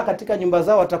wakikaa katika nyumba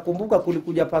zao watakumbuka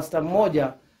kulikuja pasta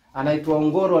mmoja anaitwa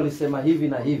Ongoro alisema hivi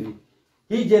na hivi.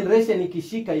 Hii generation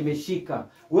ikishika imeshika.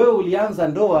 Wewe ulianza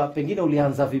ndoa, pengine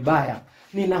ulianza vibaya.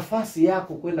 Ni nafasi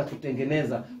yako kwenda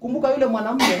kutengeneza. Kumbuka yule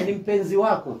mwanamume ni mpenzi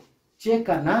wako.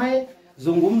 Cheka naye,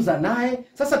 zungumza naye.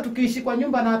 Sasa tukiishi kwa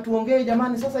nyumba na tuongee,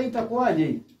 jamani, sasa hii itakuwaje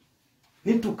hii?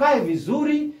 Ni tukae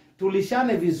vizuri,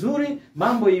 tulishane vizuri,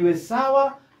 mambo iwe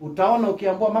sawa. Utaona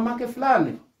ukiambiwa mamake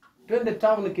fulani, twende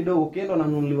town kidogo, ukienda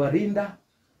unanunuliwa rinda,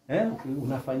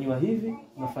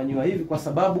 unafanywa hivi kwa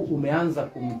sababu umeanza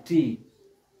kumtii.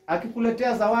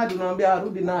 Akikuletea zawadi unamwambia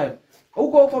rudi nayo.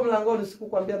 Huko mlangoni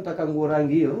sikukwambia nataka nguo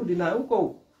rangi hiyo, rudi nayo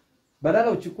huko.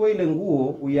 Badala uchukue ile nguo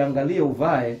uiangalie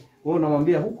uvae, wewe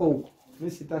unamwambia huko.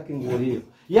 Mimi sitaki nguo hiyo.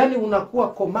 Yaani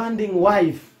unakuwa commanding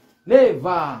wife.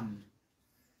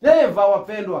 Never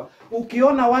wapendwa.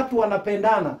 Ukiona watu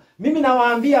wanapendana, mimi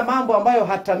nawaambia mambo ambayo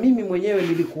hata mimi mwenyewe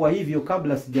nilikuwa hivyo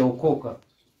kabla sijaokoka.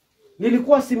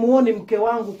 Nilikuwa simuoni mke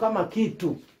wangu kama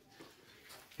kitu.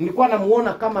 Nilikuwa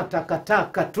namuona kama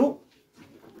takataka tu.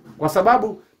 Kwa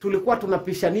sababu tulikuwa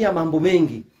tunapishania mambo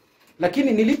mengi.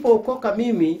 Lakini nilipookoka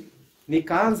mimi,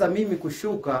 nikaanza mimi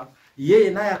kushuka, yeye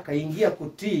naye akaingia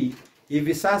kutii.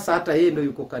 Hivi sasa hata yeye ndio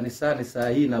yuko kanisani saa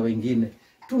hii na wengine.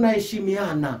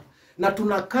 Tunaheshimiana na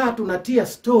tunakaa tunatia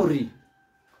story.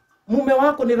 Mume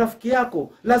wako ni rafiki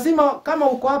yako. Lazima kama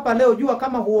uko hapa leo, jua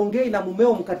kama huongei na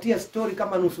mumeo mkatia story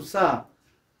kama nusu saa,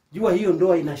 jua hiyo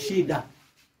ndoa ina shida.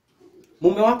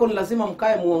 Mume wako ni lazima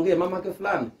mkae muongee, mamake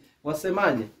fulani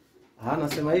wasemaje?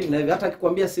 Anasema hivi na hivi. Hata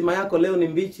akikwambia sima yako leo ni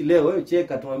mbichi leo, wewe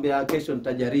cheka, tumwambia kesho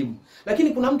nitajaribu. Lakini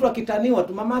kuna mtu akitaniwa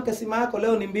tu, mamake sima yako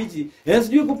leo ni mbichi.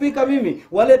 Sijui kupika mimi.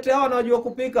 Walete hao wanajua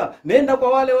kupika. Nenda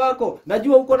kwa wale wako.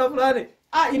 Najua uko na fulani.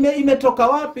 Imetoka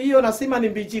wapi hiyo na sima ni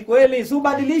mbichi kweli?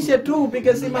 Subadilishe tu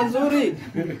upike sima nzuri.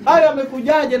 Hayo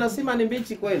amekujaje na sima ni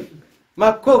mbichi kweli?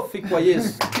 Makofi kwa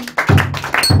Yesu.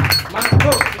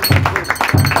 Makofi.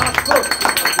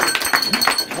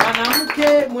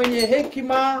 Mwanamke mwenye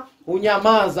hekima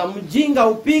unyamaza, mjinga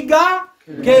upiga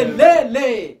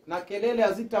kelele, na kelele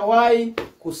hazitawahi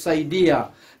kusaidia.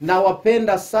 Na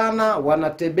wapenda sana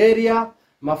wanateberia.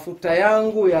 Mafuta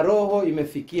yangu ya roho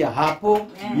imefikia hapo.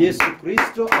 Yesu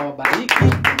Kristo awabariki.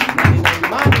 Na nina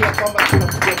imani ya kwamba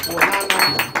tutakuja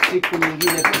kuonana siku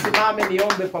nyingine. Tusimame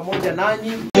niombe pamoja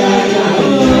nanyi.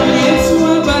 Yesu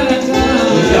wa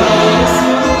baraka.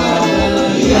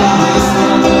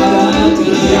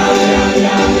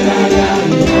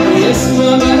 Yesu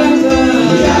wa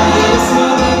baraka.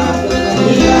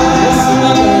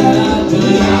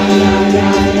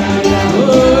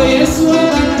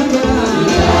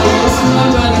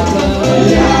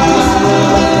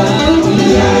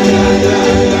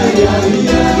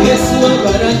 Yesu wa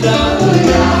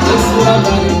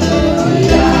baraka.